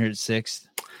is down here at 6th?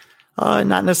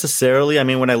 Not necessarily. I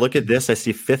mean, when I look at this, I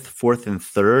see 5th, 4th, and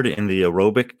 3rd in the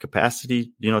aerobic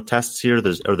capacity, tests here.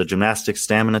 Or the gymnastic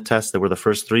stamina tests that were the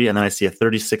first 3. And then I see a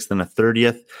 36th and a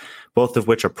 30th, both of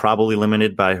which are probably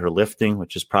limited by her lifting,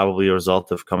 which is probably a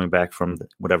result of coming back from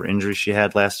whatever injury she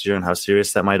had last year and how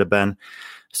serious that might have been.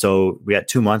 So we got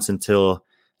 2 months until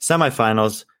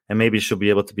semifinals, and maybe she'll be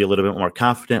able to be a little bit more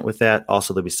confident with that.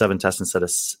 Also, there'll be 7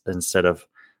 tests instead of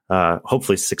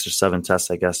hopefully 6 or 7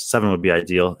 tests, I guess. 7 would be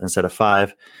ideal instead of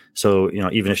 5. So,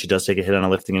 even if she does take a hit on a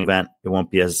lifting event, it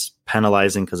won't be as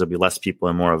penalizing because there'll be less people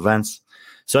and more events.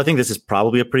 So I think this is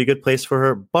probably a pretty good place for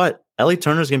her. But Ellie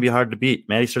Turner's going to be hard to beat.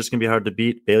 Maddie Stewart's going to be hard to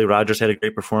beat. Bailey Rogers had a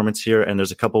great performance here. And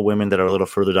there's a couple women that are a little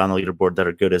further down the leaderboard that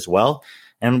are good as well.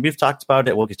 And we've talked about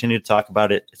it. We'll continue to talk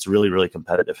about it. It's really, really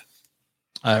competitive.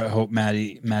 I hope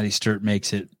Maddie Sturt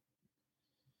makes it.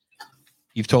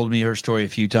 You've told me her story a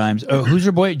few times. Oh, who's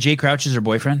her boy? Jay Crouch is her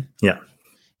boyfriend? Yeah.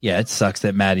 Yeah, it sucks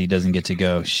that Maddie doesn't get to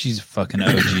go. She's a fucking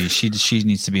OG. She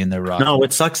needs to be in the rock. No,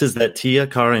 what sucks is that Tia,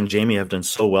 Cara, and Jamie have done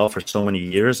so well for so many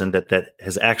years, and that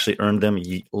has actually earned them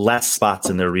less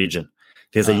spots in their region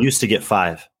because they used to get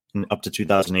 5 up to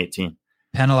 2018.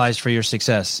 Penalized for your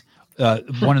success.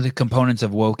 One of the components of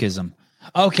wokeism.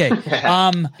 Okay.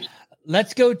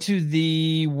 Let's go to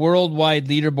the worldwide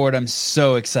leaderboard. I'm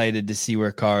so excited to see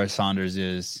where Cara Saunders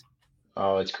is.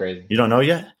 Oh, it's crazy. You don't know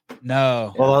yet?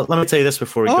 No. Well, let me tell you this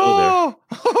before we go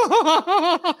there.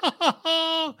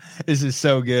 This is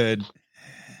so good.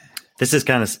 This is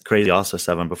kind of crazy also,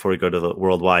 7, before we go to the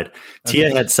worldwide. Okay.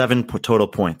 Tia had 7 total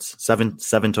points, seven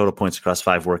total points across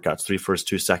 5 workouts, 3 first,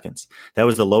 2 seconds. That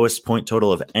was the lowest point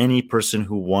total of any person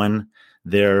who won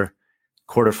their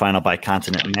quarterfinal by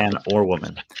continent, man or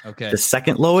woman. Okay. The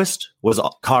second lowest was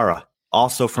Cara,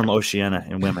 also from Oceania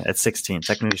in women at 16.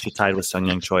 Technically, she tied with Sung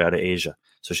Young Choi out of Asia.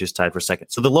 So she's tied for second.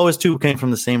 So the lowest 2 came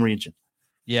from the same region.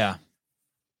 Yeah.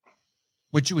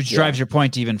 Which drives your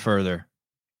point even further.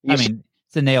 I mean,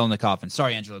 it's a nail in the coffin.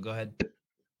 Sorry, Angelo, go ahead.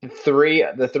 The 3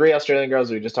 Australian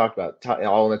girls we just talked about,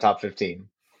 all in the top 15.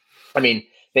 I mean,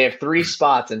 they have 3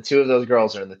 spots, and 2 of those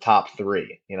girls are in the top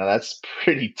 3. That's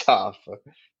pretty tough.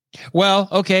 Well,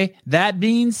 okay. That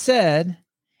being said,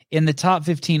 in the top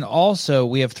 15 also,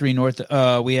 we have 6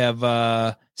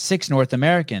 North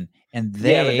American, and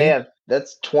they have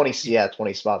that's 20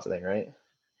 spots, I think, right?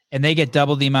 And they get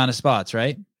double the amount of spots,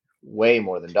 right? Way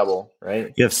more than double,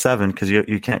 right? You have 7 because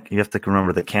you have to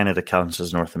remember that Canada counts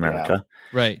as North America.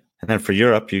 Yeah. Right. And then for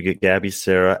Europe, you get Gabby,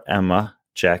 Sarah, Emma,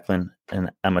 Jacqueline,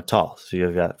 and Emma Tall. So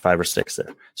you've got 5 or 6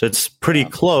 there. So it's pretty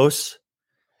close.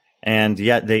 And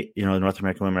yet the North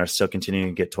American women are still continuing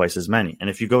to get twice as many. And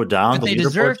if you go down, but they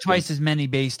deserve twice as many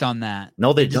based on that.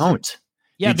 No, they don't.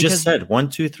 Yeah, you just said 1,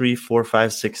 2, 3, 4,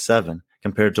 5, 6, 7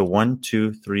 compared to 1,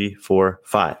 2, 3, 4,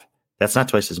 5. That's not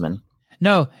twice as many.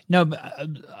 No.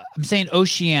 I'm saying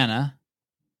Oceania.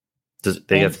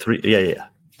 They have 3? Yeah.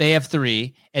 They have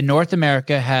 3, and North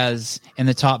America has in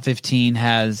the top 15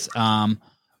 has 1,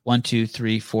 2,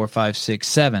 3, 4, 5, 6,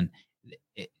 7.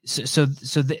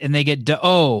 And they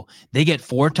get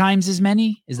 4 times as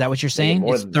many. Is that what you're saying?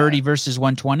 It's 30 versus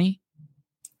 120.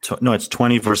 No, it's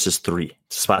 20 versus 3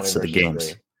 spots to the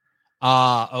games.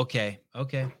 Okay. All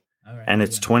right. And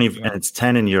it's 20 and it's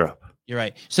 10 in Europe. You're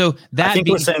right. So that I think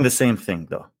we're saying the same thing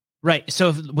though. Right.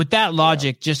 So with that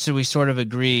logic, just so we sort of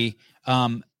agree,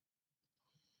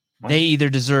 they either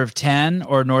deserve 10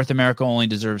 or North America only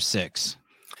deserves 6.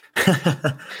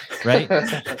 Right?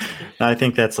 I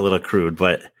think that's a little crude,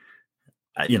 but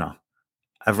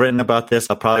I've written about this.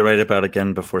 I'll probably write about it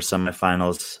again before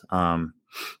semifinals.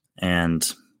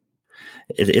 And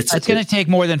it's going to take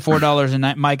more than $4 a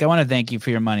night. Mike, I want to thank you for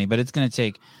your money, but it's going to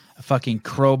take a fucking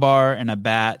crowbar and a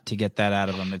bat to get that out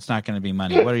of them. It's not going to be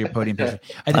money. What are your podium pictures?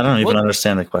 I don't even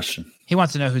understand the question. He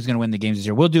wants to know who's going to win the games this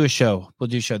year. We'll do a show.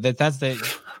 That's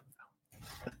the.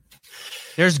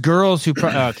 There's girls who.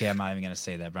 Okay, I'm not even going to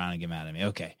say that. Brian will get mad at me.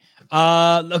 Okay.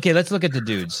 Okay. Let's look at the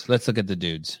dudes.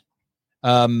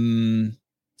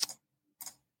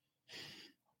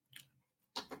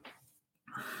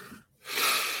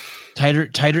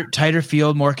 Tighter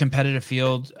field, more competitive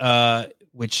field,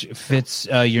 which fits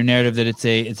your narrative that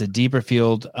it's a deeper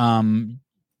field. And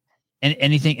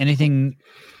anything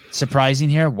surprising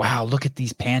here? Wow, look at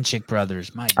these Panchik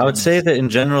brothers. My goodness. I would say that in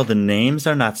general the names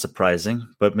are not surprising,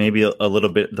 but maybe a little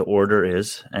bit the order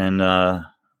is, and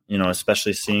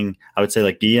especially seeing, I would say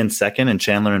like Gia in second and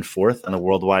Chandler in fourth on the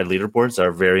worldwide leaderboards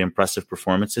are very impressive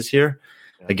performances here.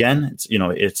 Again,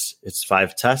 it's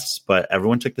 5 tests, but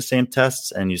everyone took the same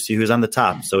tests, and you see who's on the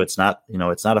top. So it's not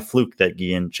a fluke that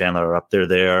Guy and Chandler are up there.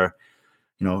 They're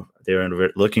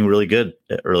looking really good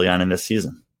early on in this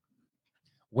season.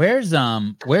 Where's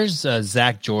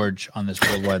Zach George on this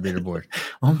worldwide leaderboard?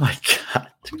 Oh my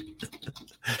God,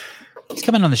 he's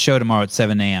coming on the show tomorrow at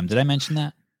 7 a.m. Did I mention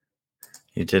that?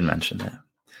 You did mention that.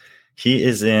 He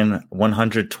is in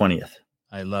 120th.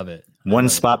 I love it. One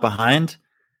spot behind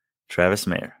Travis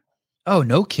Mayer. Oh,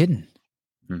 no kidding.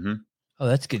 Mm-hmm. Oh,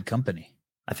 that's good company.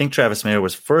 I think Travis Mayer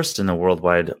was first in the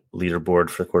worldwide leaderboard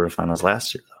for the quarterfinals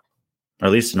last year, though, or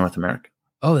at least in North America.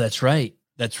 Oh, that's right.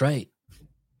 That's right.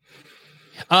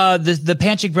 The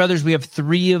Panchik brothers, we have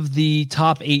 3 of the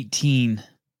top 18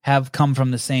 have come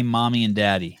from the same mommy and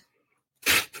daddy.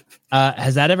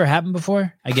 Has that ever happened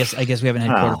before? I guess we haven't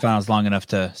had quarterfinals long enough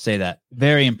to say that.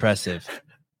 Very impressive.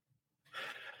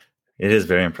 It is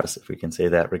very impressive. We can say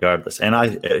that regardless. And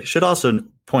I should also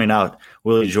point out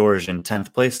Willie George in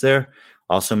 10th place there.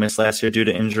 Also missed last year due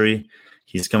to injury.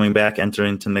 He's coming back,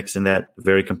 entering to mix in that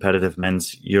very competitive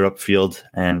men's Europe field.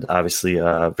 And obviously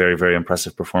a very, very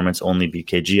impressive performance. Only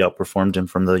BKG outperformed him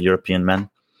from the European men.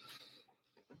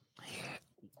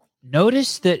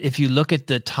 Notice that if you look at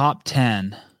the top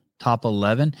 10, top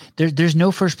 11, there's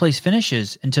no first place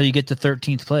finishes until you get to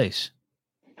 13th place.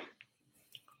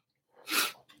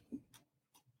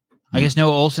 I guess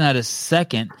Noah Olson had a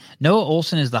second. Noah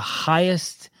Olson is the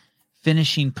highest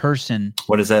finishing person.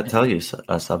 What does that tell you,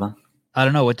 Savan? I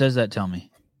don't know. What does that tell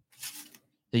me?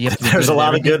 That you have to There's a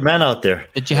lot of good men out there.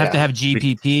 That you have to have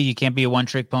GPP. You can't be a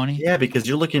one-trick pony. Yeah, because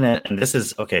you're looking at, and this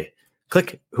is, okay,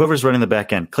 click, whoever's running the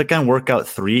back end, click on workout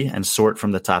 3 and sort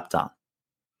from the top down.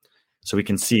 So we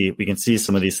can see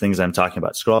some of these things I'm talking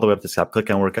about. Scroll all the way up to the top, click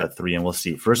on workout 3, and we'll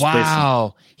see. First place.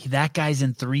 Wow, that guy's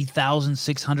in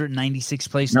 3,696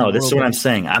 place. No, this is what I'm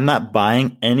saying. I'm not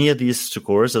buying any of these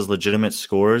scores as legitimate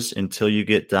scores until you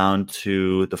get down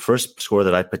to the first score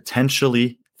that I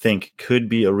potentially think could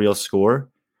be a real score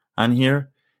on here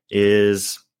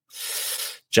is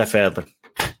Jeff Adler,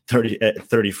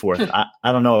 34th.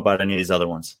 I don't know about any of these other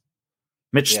ones.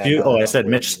 Mitch Spute. I said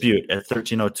Mitch Spute at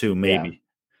 1302, maybe. Yeah.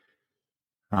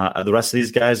 The rest of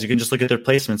these guys, you can just look at their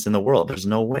placements in the world. There's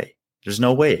no way.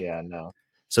 Yeah, no.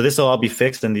 So this will all be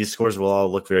fixed, and these scores will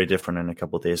all look very different in a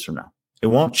couple of days from now. It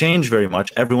won't change very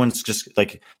much. Everyone's just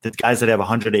like the guys that have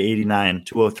 189,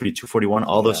 203, 241.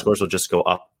 All those scores will just go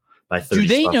up by 30. Do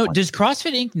they know? Does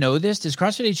CrossFit Inc. know this? Does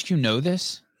CrossFit HQ know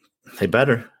this? They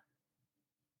better.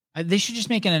 They should just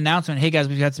make an announcement. Hey guys,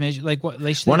 we've got some issues. Like what?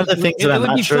 One of the things that I'm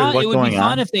not sure what's going on. It would be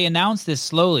fun if they announced this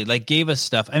slowly, like gave us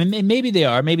stuff. I mean, maybe they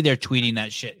are. Maybe they're tweeting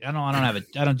that shit. I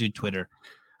don't do Twitter.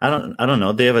 I don't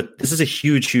know. This is a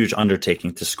huge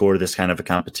undertaking to score this kind of a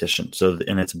competition. So,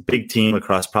 and it's a big team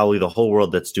across probably the whole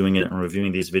world that's doing it and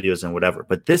reviewing these videos and whatever.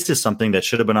 But this is something that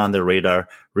should have been on their radar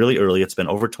really early. It's been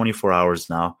over 24 hours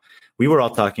now. I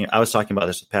was talking about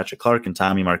this with Patrick Clark and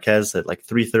Tommy Marquez at like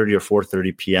 3:30 or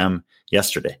 4:30 p.m.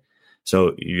 yesterday.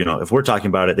 So, if we're talking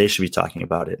about it, they should be talking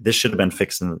about it. This should have been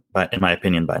fixed, in my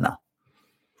opinion, by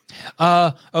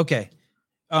now. Okay.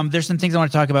 There's some things I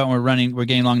want to talk about when we're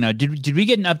getting along now. Did we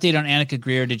get an update on Annika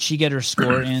Greer? Did she get her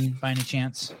score in by any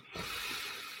chance?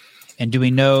 And do we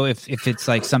know if it's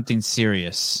like something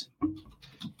serious?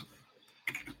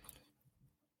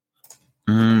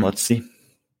 Let's see.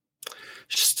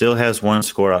 She still has 1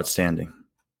 score outstanding.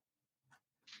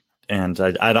 And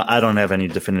I don't have any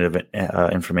definitive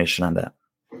information on that.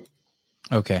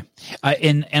 Okay,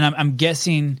 and I'm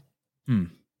guessing.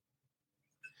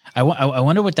 I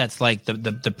wonder what that's like,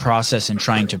 the process in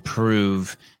trying to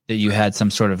prove that you had some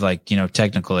sort of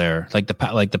technical error, like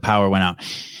the power went out.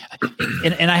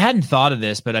 And I hadn't thought of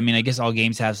this, but I mean, I guess all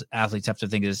games athletes have to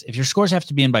think is if your scores have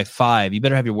to be in by 5, you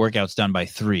better have your workouts done by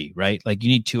 3, right? Like you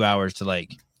need 2 hours to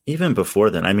Even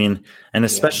before then, I mean, and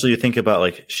especially you think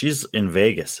about she's in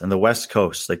Vegas and the West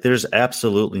Coast. There's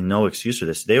absolutely no excuse for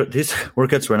this. These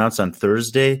workouts were announced on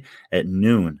Thursday at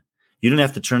noon. You didn't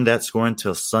have to turn that score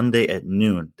until Sunday at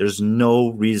noon. There's no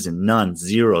reason, none,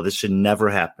 zero. This should never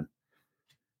happen.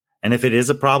 And if it is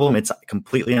a problem, it's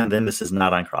completely on them. This is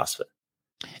not on CrossFit.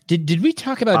 Did we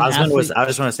talk about Bosman I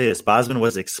just want to say this. Bosman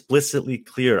was explicitly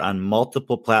clear on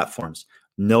multiple platforms.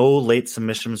 No late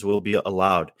submissions will be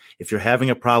allowed. If you're having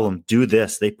a problem, do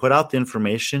this. They put out the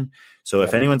information. So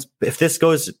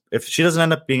if she doesn't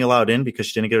end up being allowed in because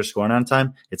she didn't get her score on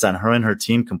time, it's on her and her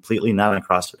team completely, not on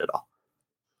CrossFit at all.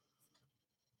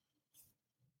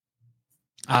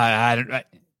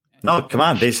 No, come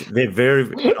on. They very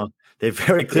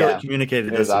clearly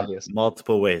communicated this in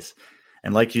multiple ways.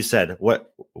 And like you said,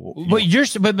 but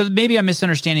maybe I'm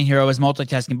misunderstanding here. I was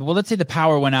multitasking. But let's say the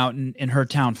power went out in her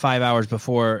town 5 hours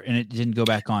before and it didn't go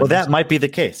back on. Well, that might be the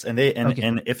case. And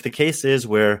if the case is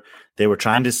where they were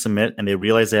trying to submit and they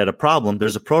realized they had a problem,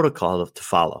 there's a protocol to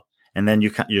follow. And then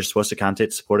you're supposed to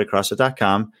contact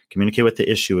support@CrossFit.com, communicate what the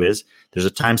issue is. There's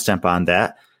a timestamp on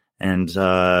that. And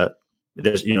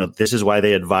this is why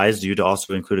they advised you to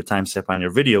also include a timestamp on your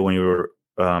video when you were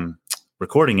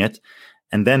recording it.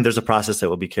 And then there's a process that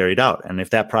will be carried out. And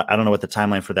if I don't know what the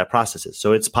timeline for that process is.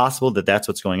 So it's possible that that's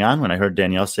what's going on. When I heard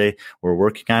Danielle say we're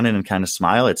working on it and kind of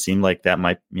smile, it seemed like that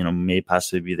may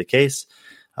possibly be the case.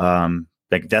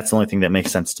 Like that's the only thing that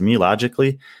makes sense to me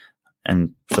logically.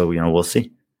 And so, we'll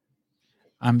see.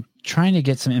 I'm trying to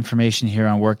get some information here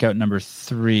on workout number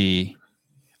 3.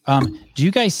 Do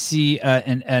you guys see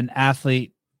an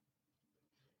athlete?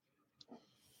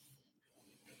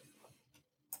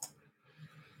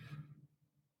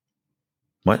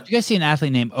 What? Do you guys see an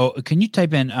athlete named? Can you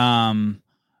type in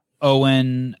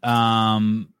Owen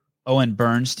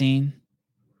Bernstein?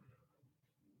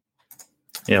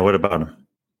 Yeah. What about him?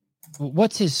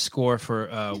 What's his score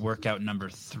for workout number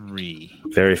 3?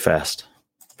 Very fast.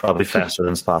 Probably faster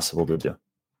than it's possible to do.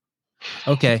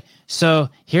 Okay, so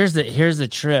here's the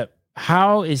trip.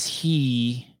 How is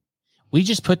he? We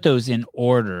just put those in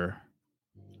order.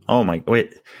 Oh my!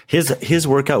 Wait, his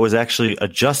workout was actually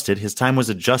adjusted. His time was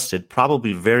adjusted,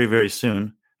 probably very, very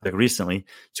soon, like recently,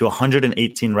 to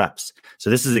 118 reps.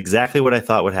 So this is exactly what I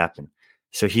thought would happen.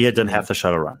 So he had done half the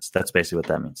shuttle runs. That's basically what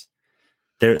that means.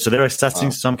 They're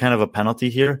assessing some kind of a penalty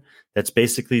here. That's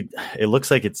basically, it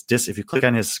looks like it's if you click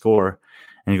on his score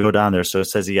and you go down there. So it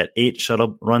says he got 8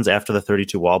 shuttle runs after the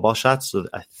 32 wall ball shots. So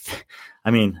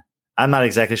I'm not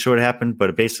exactly sure what happened,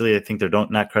 but basically I think they're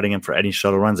not crediting him for any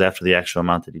shuttle runs after the actual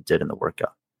amount that he did in the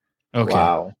workout. Okay.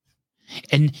 Wow.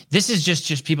 And this is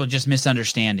just people just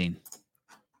misunderstanding.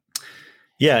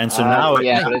 Yeah. And so now,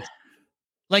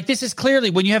 like this is clearly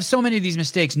when you have so many of these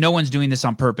mistakes, no one's doing this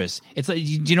on purpose. It's like, do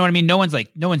you know what I mean? No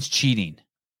one's cheating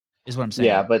is what I'm saying.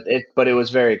 Yeah, but it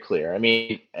was very clear. I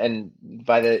mean, and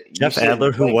by the Jeff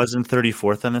Adler, who was in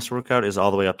 34th on this workout, is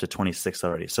all the way up to 26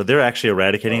 already. So they're actually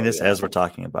eradicating this as we're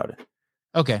talking about it.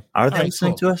 Okay. Are they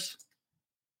listening to us?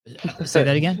 Say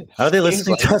that again. Are they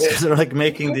listening to us? Because they're like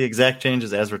making the exact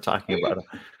changes as we're talking about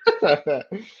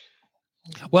it.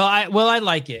 Well, I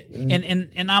like it,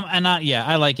 and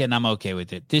I like it, and I'm okay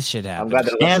with it. This should happen.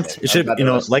 And it should,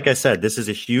 like I said, this is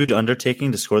a huge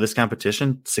undertaking to score this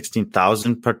competition.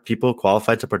 16,000 people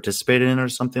qualified to participate in it or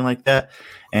something like that,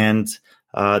 and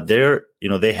they have. They're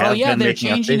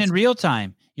changing updates in real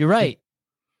time. You're right.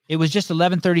 It was just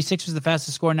 11:36 was the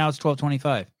fastest score. Now it's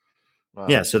 12:25. Wow.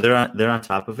 Yeah, so they're on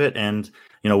top of it, and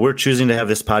we're choosing to have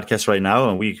this podcast right now,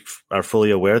 and we are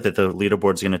fully aware that the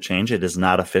leaderboard's going to change. It is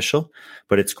not official,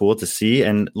 but it's cool to see.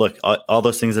 And look, all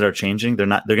those things that are changing, they're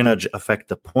going to affect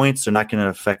the points. They're not going to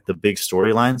affect the big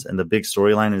storylines. And the big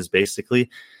storyline is basically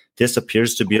this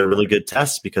appears to be a really good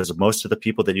test because most of the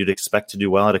people that you'd expect to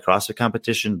do well at a CrossFit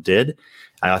competition did.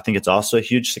 I think it's also a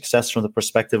huge success from the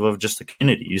perspective of just the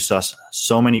community. You saw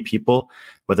so many people,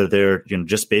 whether they're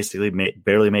just basically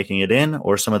barely making it in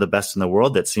or some of the best in the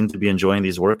world that seem to be enjoying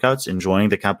these workouts, enjoying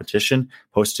the competition,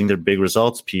 posting their big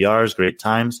results, PRs, great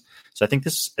times. So I think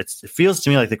it feels to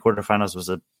me like the quarterfinals was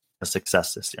a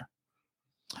success this year.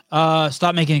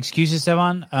 Stop making excuses,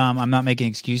 Sevan. I'm not making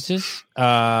excuses.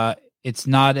 It's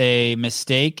not a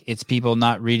mistake. It's people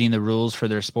not reading the rules for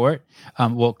their sport.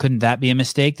 Well, couldn't that be a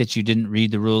mistake that you didn't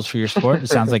read the rules for your sport? It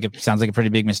sounds like a pretty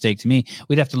big mistake to me.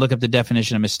 We'd have to look up the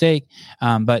definition of mistake.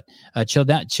 But chill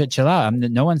out.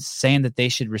 No one's saying that they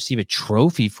should receive a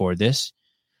trophy for this.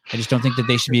 I just don't think that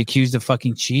they should be accused of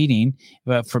fucking cheating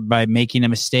by making a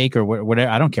mistake or whatever.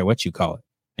 I don't care what you call it.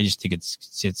 I just think it's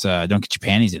don't get your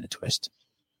panties in a twist.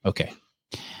 Okay.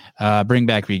 Bring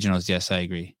back regionals. Yes, I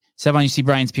agree. Sevan, you see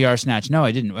Brian's PR snatch? No,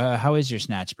 I didn't. How is your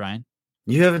snatch, Brian?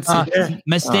 You haven't seen it?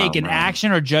 Mistake, an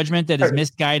action or judgment that is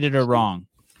misguided or wrong.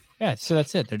 Yeah, so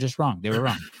that's it. They're just wrong. They were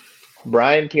wrong.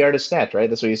 Brian PR'd a snatch, right?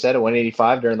 That's what you said at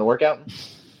 185 during the workout?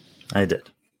 I did.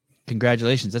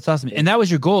 Congratulations. That's awesome. And that was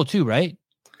your goal too, right?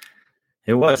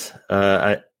 It was.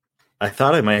 I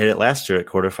thought I might hit it last year at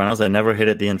quarterfinals. I never hit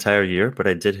it the entire year, but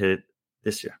I did hit it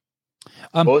this year.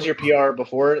 What was your PR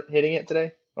before hitting it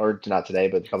today? Or not today,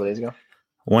 but a couple of days ago?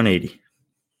 180.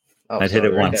 I'd hit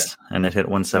it once, good. and I'd hit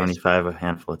 175 a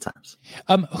handful of times.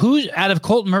 Who's out of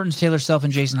Colton Mertens, Taylor Self,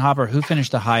 and Jason Hopper? Who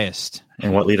finished the highest?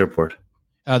 And what leaderboard?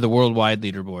 The worldwide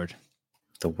leaderboard.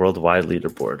 The worldwide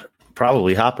leaderboard.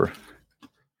 Probably Hopper.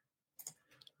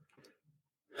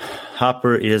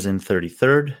 Hopper is in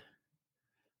 33rd.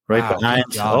 Right behind.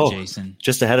 Good job, Jason.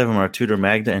 Just ahead of him are Tudor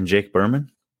Magda and Jake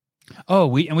Berman. Oh,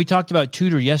 we talked about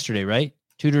Tudor yesterday, right?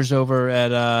 Tudor's over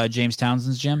at James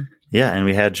Townsend's gym. Yeah, and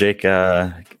we had Jake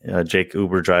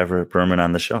Uber driver Berman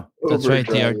on the show. That's right.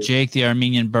 Jake, the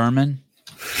Armenian Berman.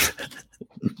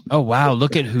 Oh, wow.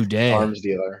 Look at Houdet. Arms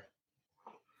dealer.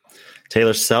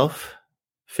 Taylor Self,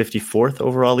 54th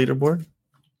overall leaderboard.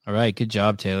 All right. Good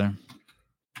job, Taylor.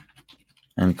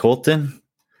 And Colton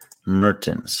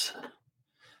Mertens,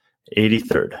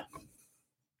 83rd.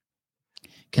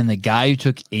 Can the guy who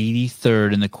took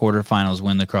 83rd in the quarterfinals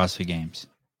win the CrossFit Games?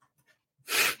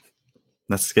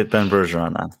 Let's get Ben Berger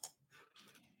on that.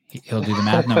 He'll do the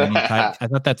math. No, I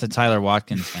thought that's a Tyler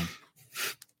Watkins thing.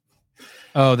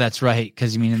 Oh, that's right.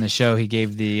 Because you mean in the show he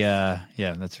gave the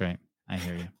yeah, that's right. I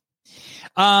hear you.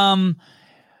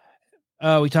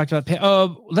 We talked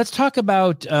about let's talk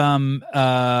about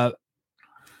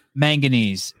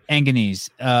Manganese,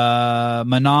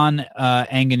 Manon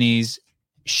Anganese.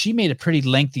 She made a pretty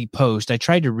lengthy post. I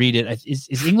tried to read it.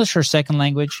 Is English her second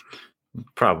language?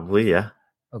 Probably, yeah.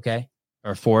 Okay.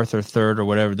 Or fourth or third or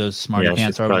whatever those smarty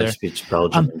pants are over there. Speaks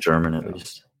Belgian and German at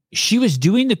least. She was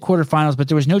doing the quarterfinals, but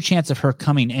there was no chance of her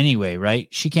coming anyway, right?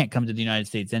 She can't come to the United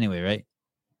States anyway, right?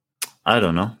 I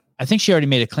don't know. I think she already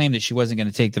made a claim that she wasn't going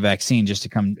to take the vaccine just to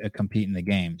come compete in the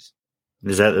games.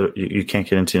 Is that you can't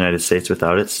get into the United States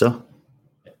without it still?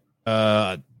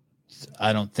 I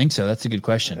don't think so. That's a good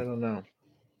question.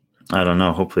 I don't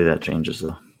know. Hopefully that changes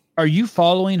though. Are you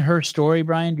following her story,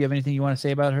 Brian? Do you have anything you want to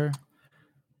say about her?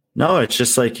 No, it's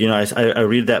just like, I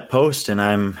read that post and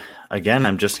I'm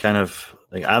just kind of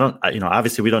like,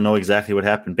 obviously we don't know exactly what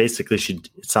happened. Basically it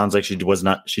sounds like she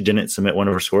didn't submit one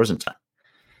of her scores in time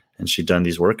and she'd done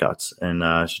these workouts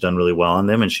and she'd done really well on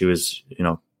them. And she was,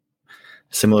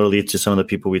 similarly to some of the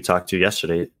people we talked to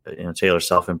yesterday, Taylor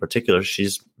Self in particular,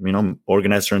 she's,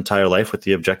 organized her entire life with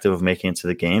the objective of making it to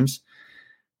the games.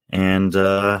 And,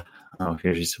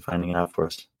 here she's finding it out for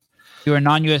us. You are a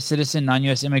non-U.S. citizen,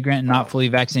 non-U.S. immigrant, and not fully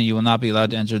vaccinated. You will not be allowed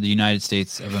to enter the United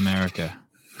States of America.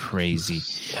 Crazy.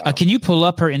 Can you pull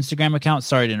up her Instagram account?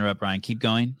 Sorry to interrupt, Brian. Keep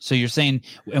going. So you're saying,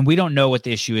 and we don't know what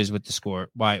the issue is with the score,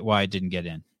 why it didn't get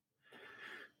in.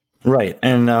 Right.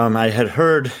 And I have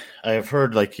heard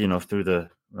like, through the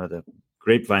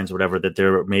grapevines or whatever, that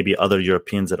there may be other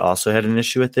Europeans that also had an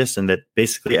issue with this and that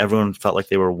basically everyone felt like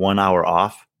they were 1 hour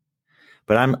off.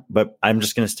 But I'm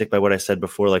just going to stick by what I said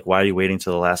before. Like, why are you waiting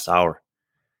till the last hour?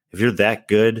 If you're that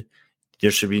good,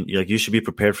 you should be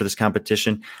prepared for this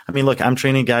competition. I mean, look, I'm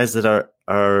training guys that are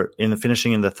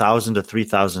finishing in the 1,000 to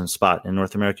 3,000 spot in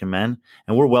North American men,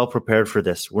 and we're well prepared for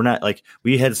this. We're not like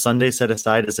we had Sunday set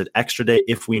aside as an extra day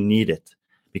if we need it,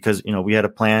 because we had a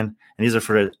plan, and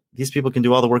these people can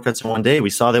do all the workouts in one day.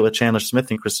 We saw that with Chandler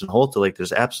Smith and Kristen Holt. Like,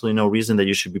 there's absolutely no reason that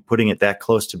you should be putting it that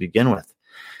close to begin with,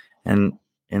 and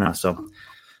so.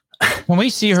 When we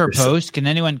see her post, can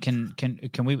anyone can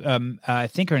we? I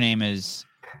think her name is.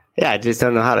 Yeah, I just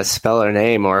don't know how to spell her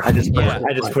name, or I just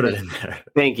put it in there.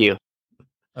 Thank you.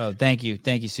 Oh, thank you,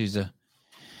 Souza.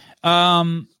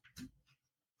 On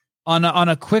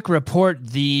a quick report,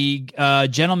 the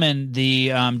gentleman,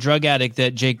 the drug addict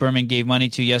that Jake Berman gave money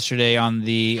to yesterday on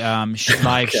the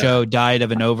live show, died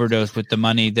of an overdose with the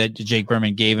money that Jake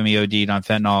Berman gave him. He OD'd on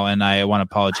fentanyl, and I want to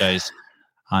apologize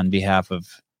on behalf of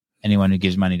anyone who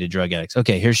gives money to drug addicts.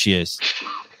 Okay, here she is.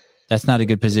 That's not a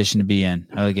good position to be in.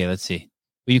 Okay, let's see.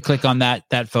 Will you click on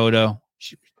that photo?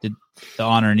 The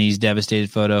on her knees,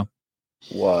 devastated photo.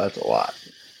 Wow, that's a lot.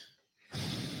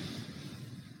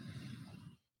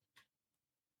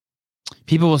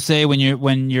 People will say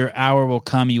when your hour will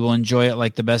come, you will enjoy it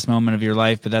like the best moment of your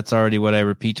life, but that's already what I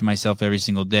repeat to myself every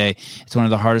single day. It's one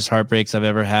of the hardest heartbreaks I've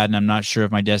ever had, and I'm not sure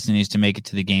if my destiny is to make it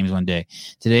to the games one day.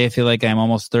 Today, I feel like I'm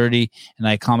almost 30, and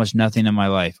I accomplished nothing in my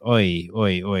life. Oi,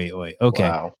 oi, oi, oi. Okay.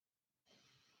 Wow.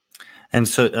 And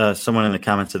so someone in the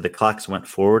comments said the clocks went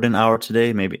forward an hour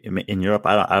today, maybe in Europe.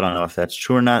 I don't know if that's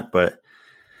true or not, but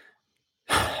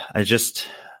I just,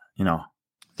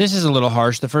 This is a little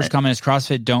harsh. The first comment is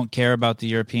CrossFit don't care about the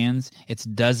Europeans. It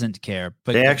doesn't care.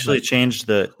 But they actually changed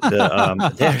they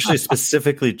actually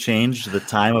specifically changed the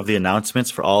time of the announcements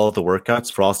for all of the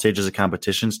workouts for all stages of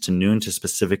competitions to noon to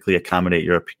specifically accommodate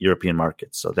European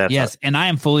markets. So that's yes, and I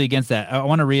am fully against that. I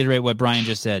want to reiterate what Brian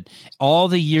just said. All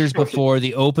the years before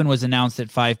the Open was announced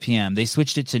at 5 p.m., they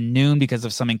switched it to noon because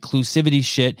of some inclusivity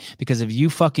shit because of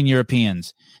you fucking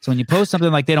Europeans. So when you post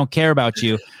something like they don't care about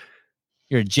you,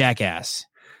 you're a jackass.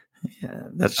 Yeah,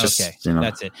 that's just okay.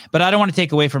 That's it. But I don't want to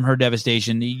take away from her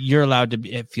devastation. You're allowed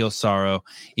to feel sorrow.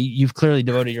 You've clearly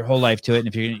devoted your whole life to it, and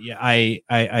if you're,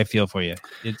 I feel for you.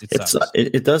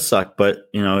 It does suck,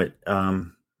 but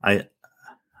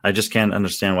I just can't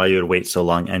understand why you would wait so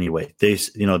long anyway. They,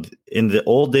 in the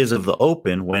old days of the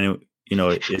Open, when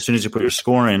as soon as you put your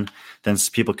score in, then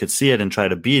people could see it and try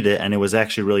to beat it, and it was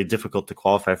actually really difficult to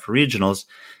qualify for regionals.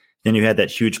 Then you had that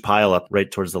huge pile up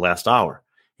right towards the last hour.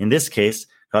 In this case,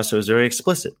 CrossFit was very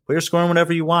explicit. Put your score in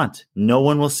whatever you want. No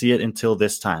one will see it until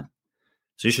this time.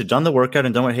 So you should have done the workout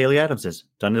and done what Haley Adams is.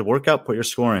 Done the workout, put your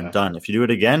score in, done. If you do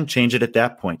it again, change it at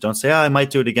that point. Don't say, I might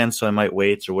do it again, so I might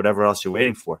wait, or whatever else you're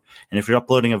waiting for. And if you're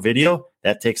uploading a video,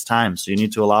 that takes time. So you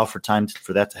need to allow for time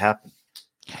for that to happen.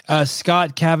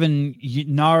 Scott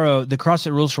Cavanaro, the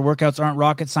CrossFit rules for workouts aren't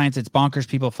rocket science. It's bonkers.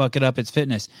 People fuck it up. It's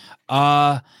fitness.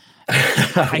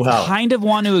 I kind of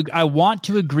want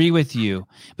to agree with you,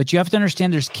 but you have to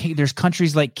understand there's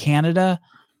countries like Canada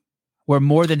where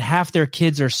more than half their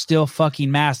kids are still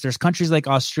fucking masked. There's countries like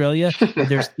Australia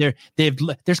where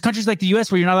there's countries like the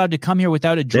US where you're not allowed to come here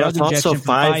without a drug injection. There's also from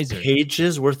 5 Pfizer.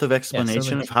 pages worth of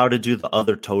explanation of how to do the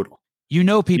other total.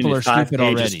 People are 5 stupid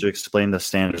pages already to explain the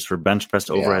standards for bench press,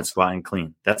 overhead squat, and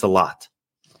clean. That's a lot.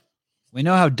 We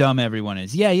know how dumb everyone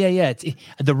is. Yeah.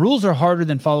 The rules are harder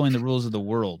than following the rules of the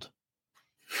world.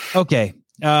 Okay.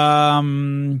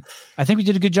 I think we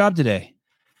did a good job today.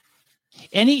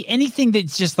 Anything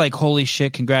that's just like, holy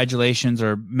shit, congratulations,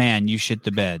 or man, you shit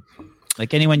the bed.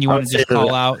 Like anyone you want to just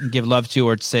call out and give love to,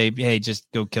 or to say, hey, just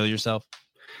go kill yourself.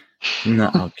 No,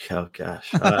 okay, oh gosh.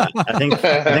 I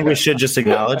think we should just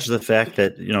acknowledge the fact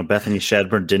that Bethany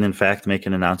Shadburn did in fact make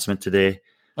an announcement today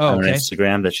on her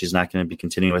Instagram that she's not going to be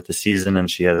continuing with the season, and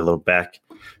she had a little back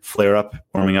flare up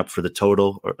warming up for the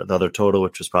total, or the other total,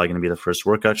 which was probably going to be the first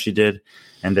workout she did,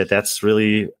 and that's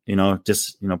really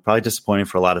probably disappointing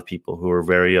for a lot of people who were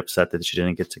very upset that she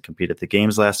didn't get to compete at the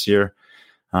games last year.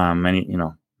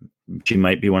 She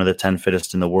might be one of the 10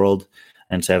 fittest in the world,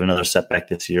 and to have another setback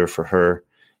this year for her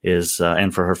is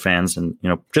and for her fans, and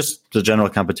just the general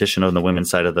competition on the women's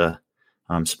side of the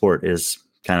sport is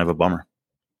kind of a bummer.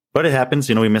 But it happens.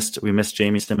 We missed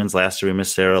Jamie Simmons last year. We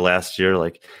missed Sarah last year.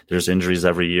 Like, there's injuries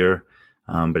every year,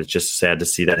 but it's just sad to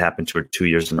see that happen to her 2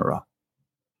 years in a row.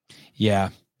 Yeah,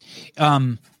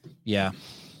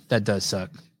 that does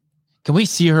suck. Can we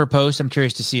see her post? I'm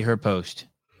curious to see her post.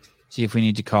 See if we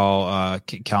need to call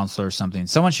counselor or something.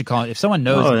 Someone should call. If someone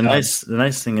knows. Oh, the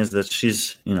nice thing is that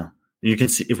she's you can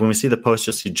see, if when we see the post,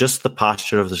 you'll see just the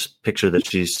posture of this picture that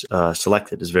she's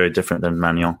selected is very different than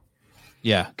Manuel.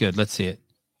 Yeah, good. Let's see it.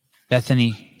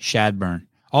 Bethany Shadburn.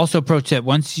 Also, pro tip,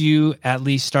 once you at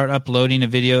least start uploading a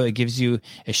video, it gives you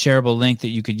a shareable link that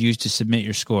you could use to submit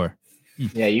your score.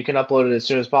 Yeah, you can upload it as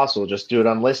soon as possible. Just do it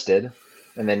unlisted,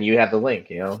 and then you have the link.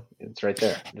 It's right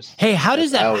there. Hey, how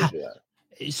does that? I always do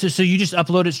that. So you just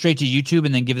upload it straight to YouTube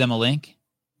and then give them a link?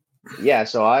 Yeah,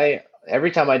 so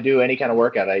every time I do any kind of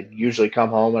workout, I usually come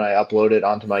home and I upload it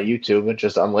onto my YouTube. It's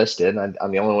just unlisted.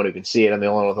 I'm the only one who can see it. I'm the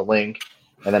only one with a link.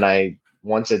 And then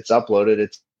once it's uploaded,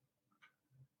 it's.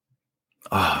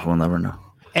 Oh, we'll never know.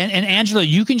 And Angelo,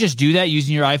 you can just do that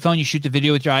using your iPhone. You shoot the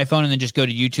video with your iPhone and then just go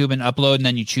to YouTube and upload, and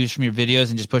then you choose from your videos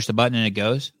and just push the button and it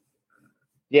goes.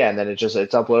 Yeah, and then it's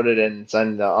uploaded and it's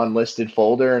in the unlisted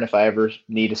folder. And if I ever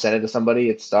need to send it to somebody,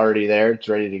 it's already there. It's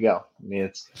ready to go. I mean,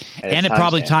 it's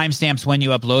probably timestamps when you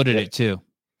uploaded it too.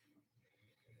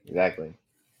 Exactly.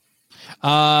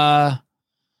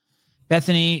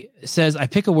 Bethany says, I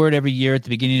pick a word every year at the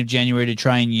beginning of January to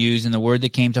try and use, and the word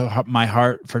that came to my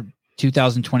heart for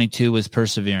 2022 was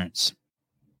perseverance.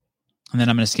 And then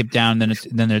I'm going to skip down. Then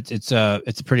it's a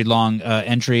pretty long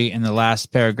entry, and the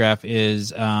last paragraph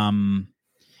is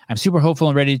I'm super hopeful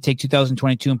and ready to take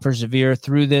 2022 and persevere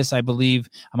through this. I believe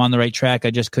I'm on the right track.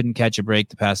 I just couldn't catch a break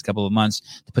the past couple of months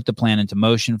to put the plan into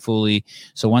motion fully.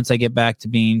 So once I get back to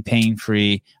being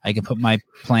pain-free, I can put my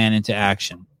plan into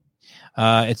action.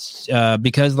 It's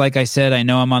because, like I said, I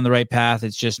know I'm on the right path.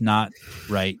 It's just not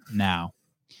right now.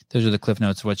 Those are the cliff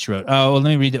notes of what she wrote. Oh, well, let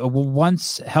me read it.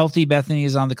 Once healthy Bethany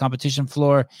is on the competition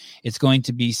floor, it's going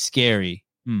to be scary.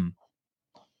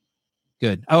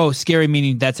 Good. Oh, scary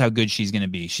meaning that's how good she's going to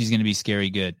be. She's going to be scary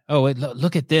good. Oh,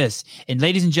 look at this. And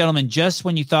ladies and gentlemen, just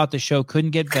when you thought the show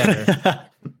couldn't get better.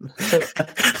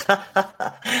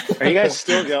 Are you guys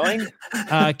still going?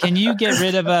 Can you get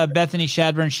rid of Bethany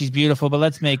Shadburn? She's beautiful, but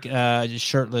let's make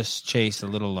shirtless Chase a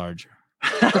little larger.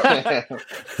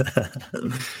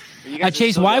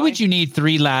 Chase, why would you need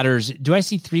 3 ladders? Do I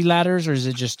see 3 ladders or is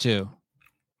it just 2?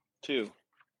 2.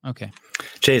 Okay.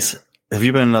 Chase, have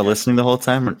you been listening the whole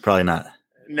time? Probably not.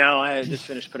 No, I just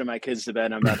finished putting my kids to bed.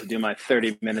 And I'm about to do my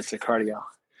 30 minutes of cardio.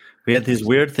 We had these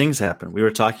weird things happen. We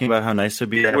were talking about how nice it would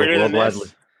be to have a worldwide.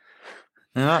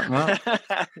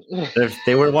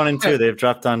 They were 1 and 2. They've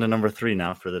dropped down to number 3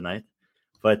 now for the night.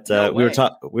 But we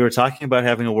were talking about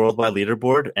having a worldwide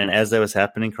leaderboard, and as that was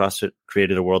happening, CrossFit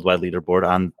created a worldwide leaderboard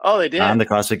on they did on the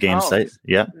CrossFit Games site.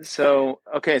 Yeah. So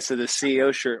so the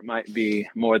CEO shirt might be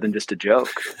more than just a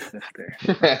joke.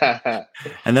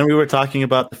 And then we were talking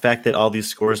about the fact that all these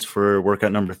scores for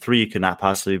workout number 3 could not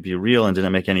possibly be real and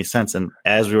didn't make any sense. And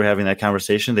as we were having that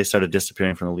conversation, they started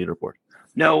disappearing from the leaderboard.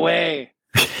 No way.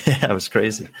 Yeah, it was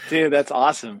crazy. Dude, that's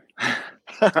awesome.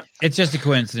 It's just a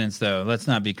coincidence, though. Let's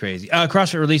not be crazy.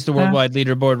 CrossFit released the worldwide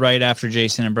leaderboard right after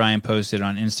Jason and Brian posted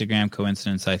on Instagram.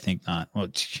 Coincidence? I think not. Well,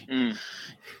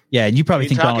 yeah, and you probably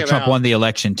think Donald Trump won the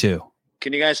election, too.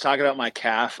 Can you guys talk about my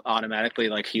calf automatically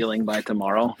healing by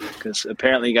tomorrow? Because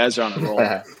apparently you guys are on a roll.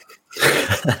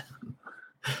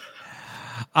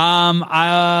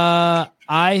 I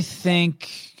think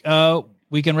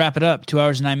we can wrap it up. 2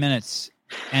 hours and 9 minutes.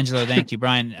 Angelo, thank you.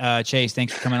 Brian, Chase,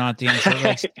 thanks for coming on at the end of Short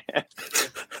Legs.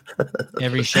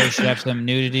 Every show should have some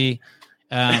nudity.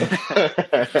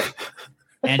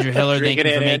 Andrew Hiller, Drink thank it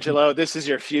you for in, Angelo. This is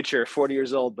your future. 40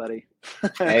 years old, buddy.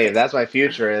 Hey, if that's my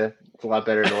future, it's a lot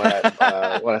better than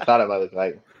what I thought it might look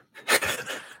like.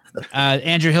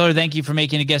 Andrew Hiller, thank you for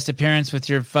making a guest appearance with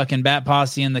your fucking bat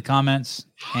posse in the comments.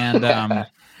 And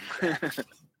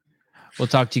we'll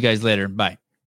talk to you guys later. Bye.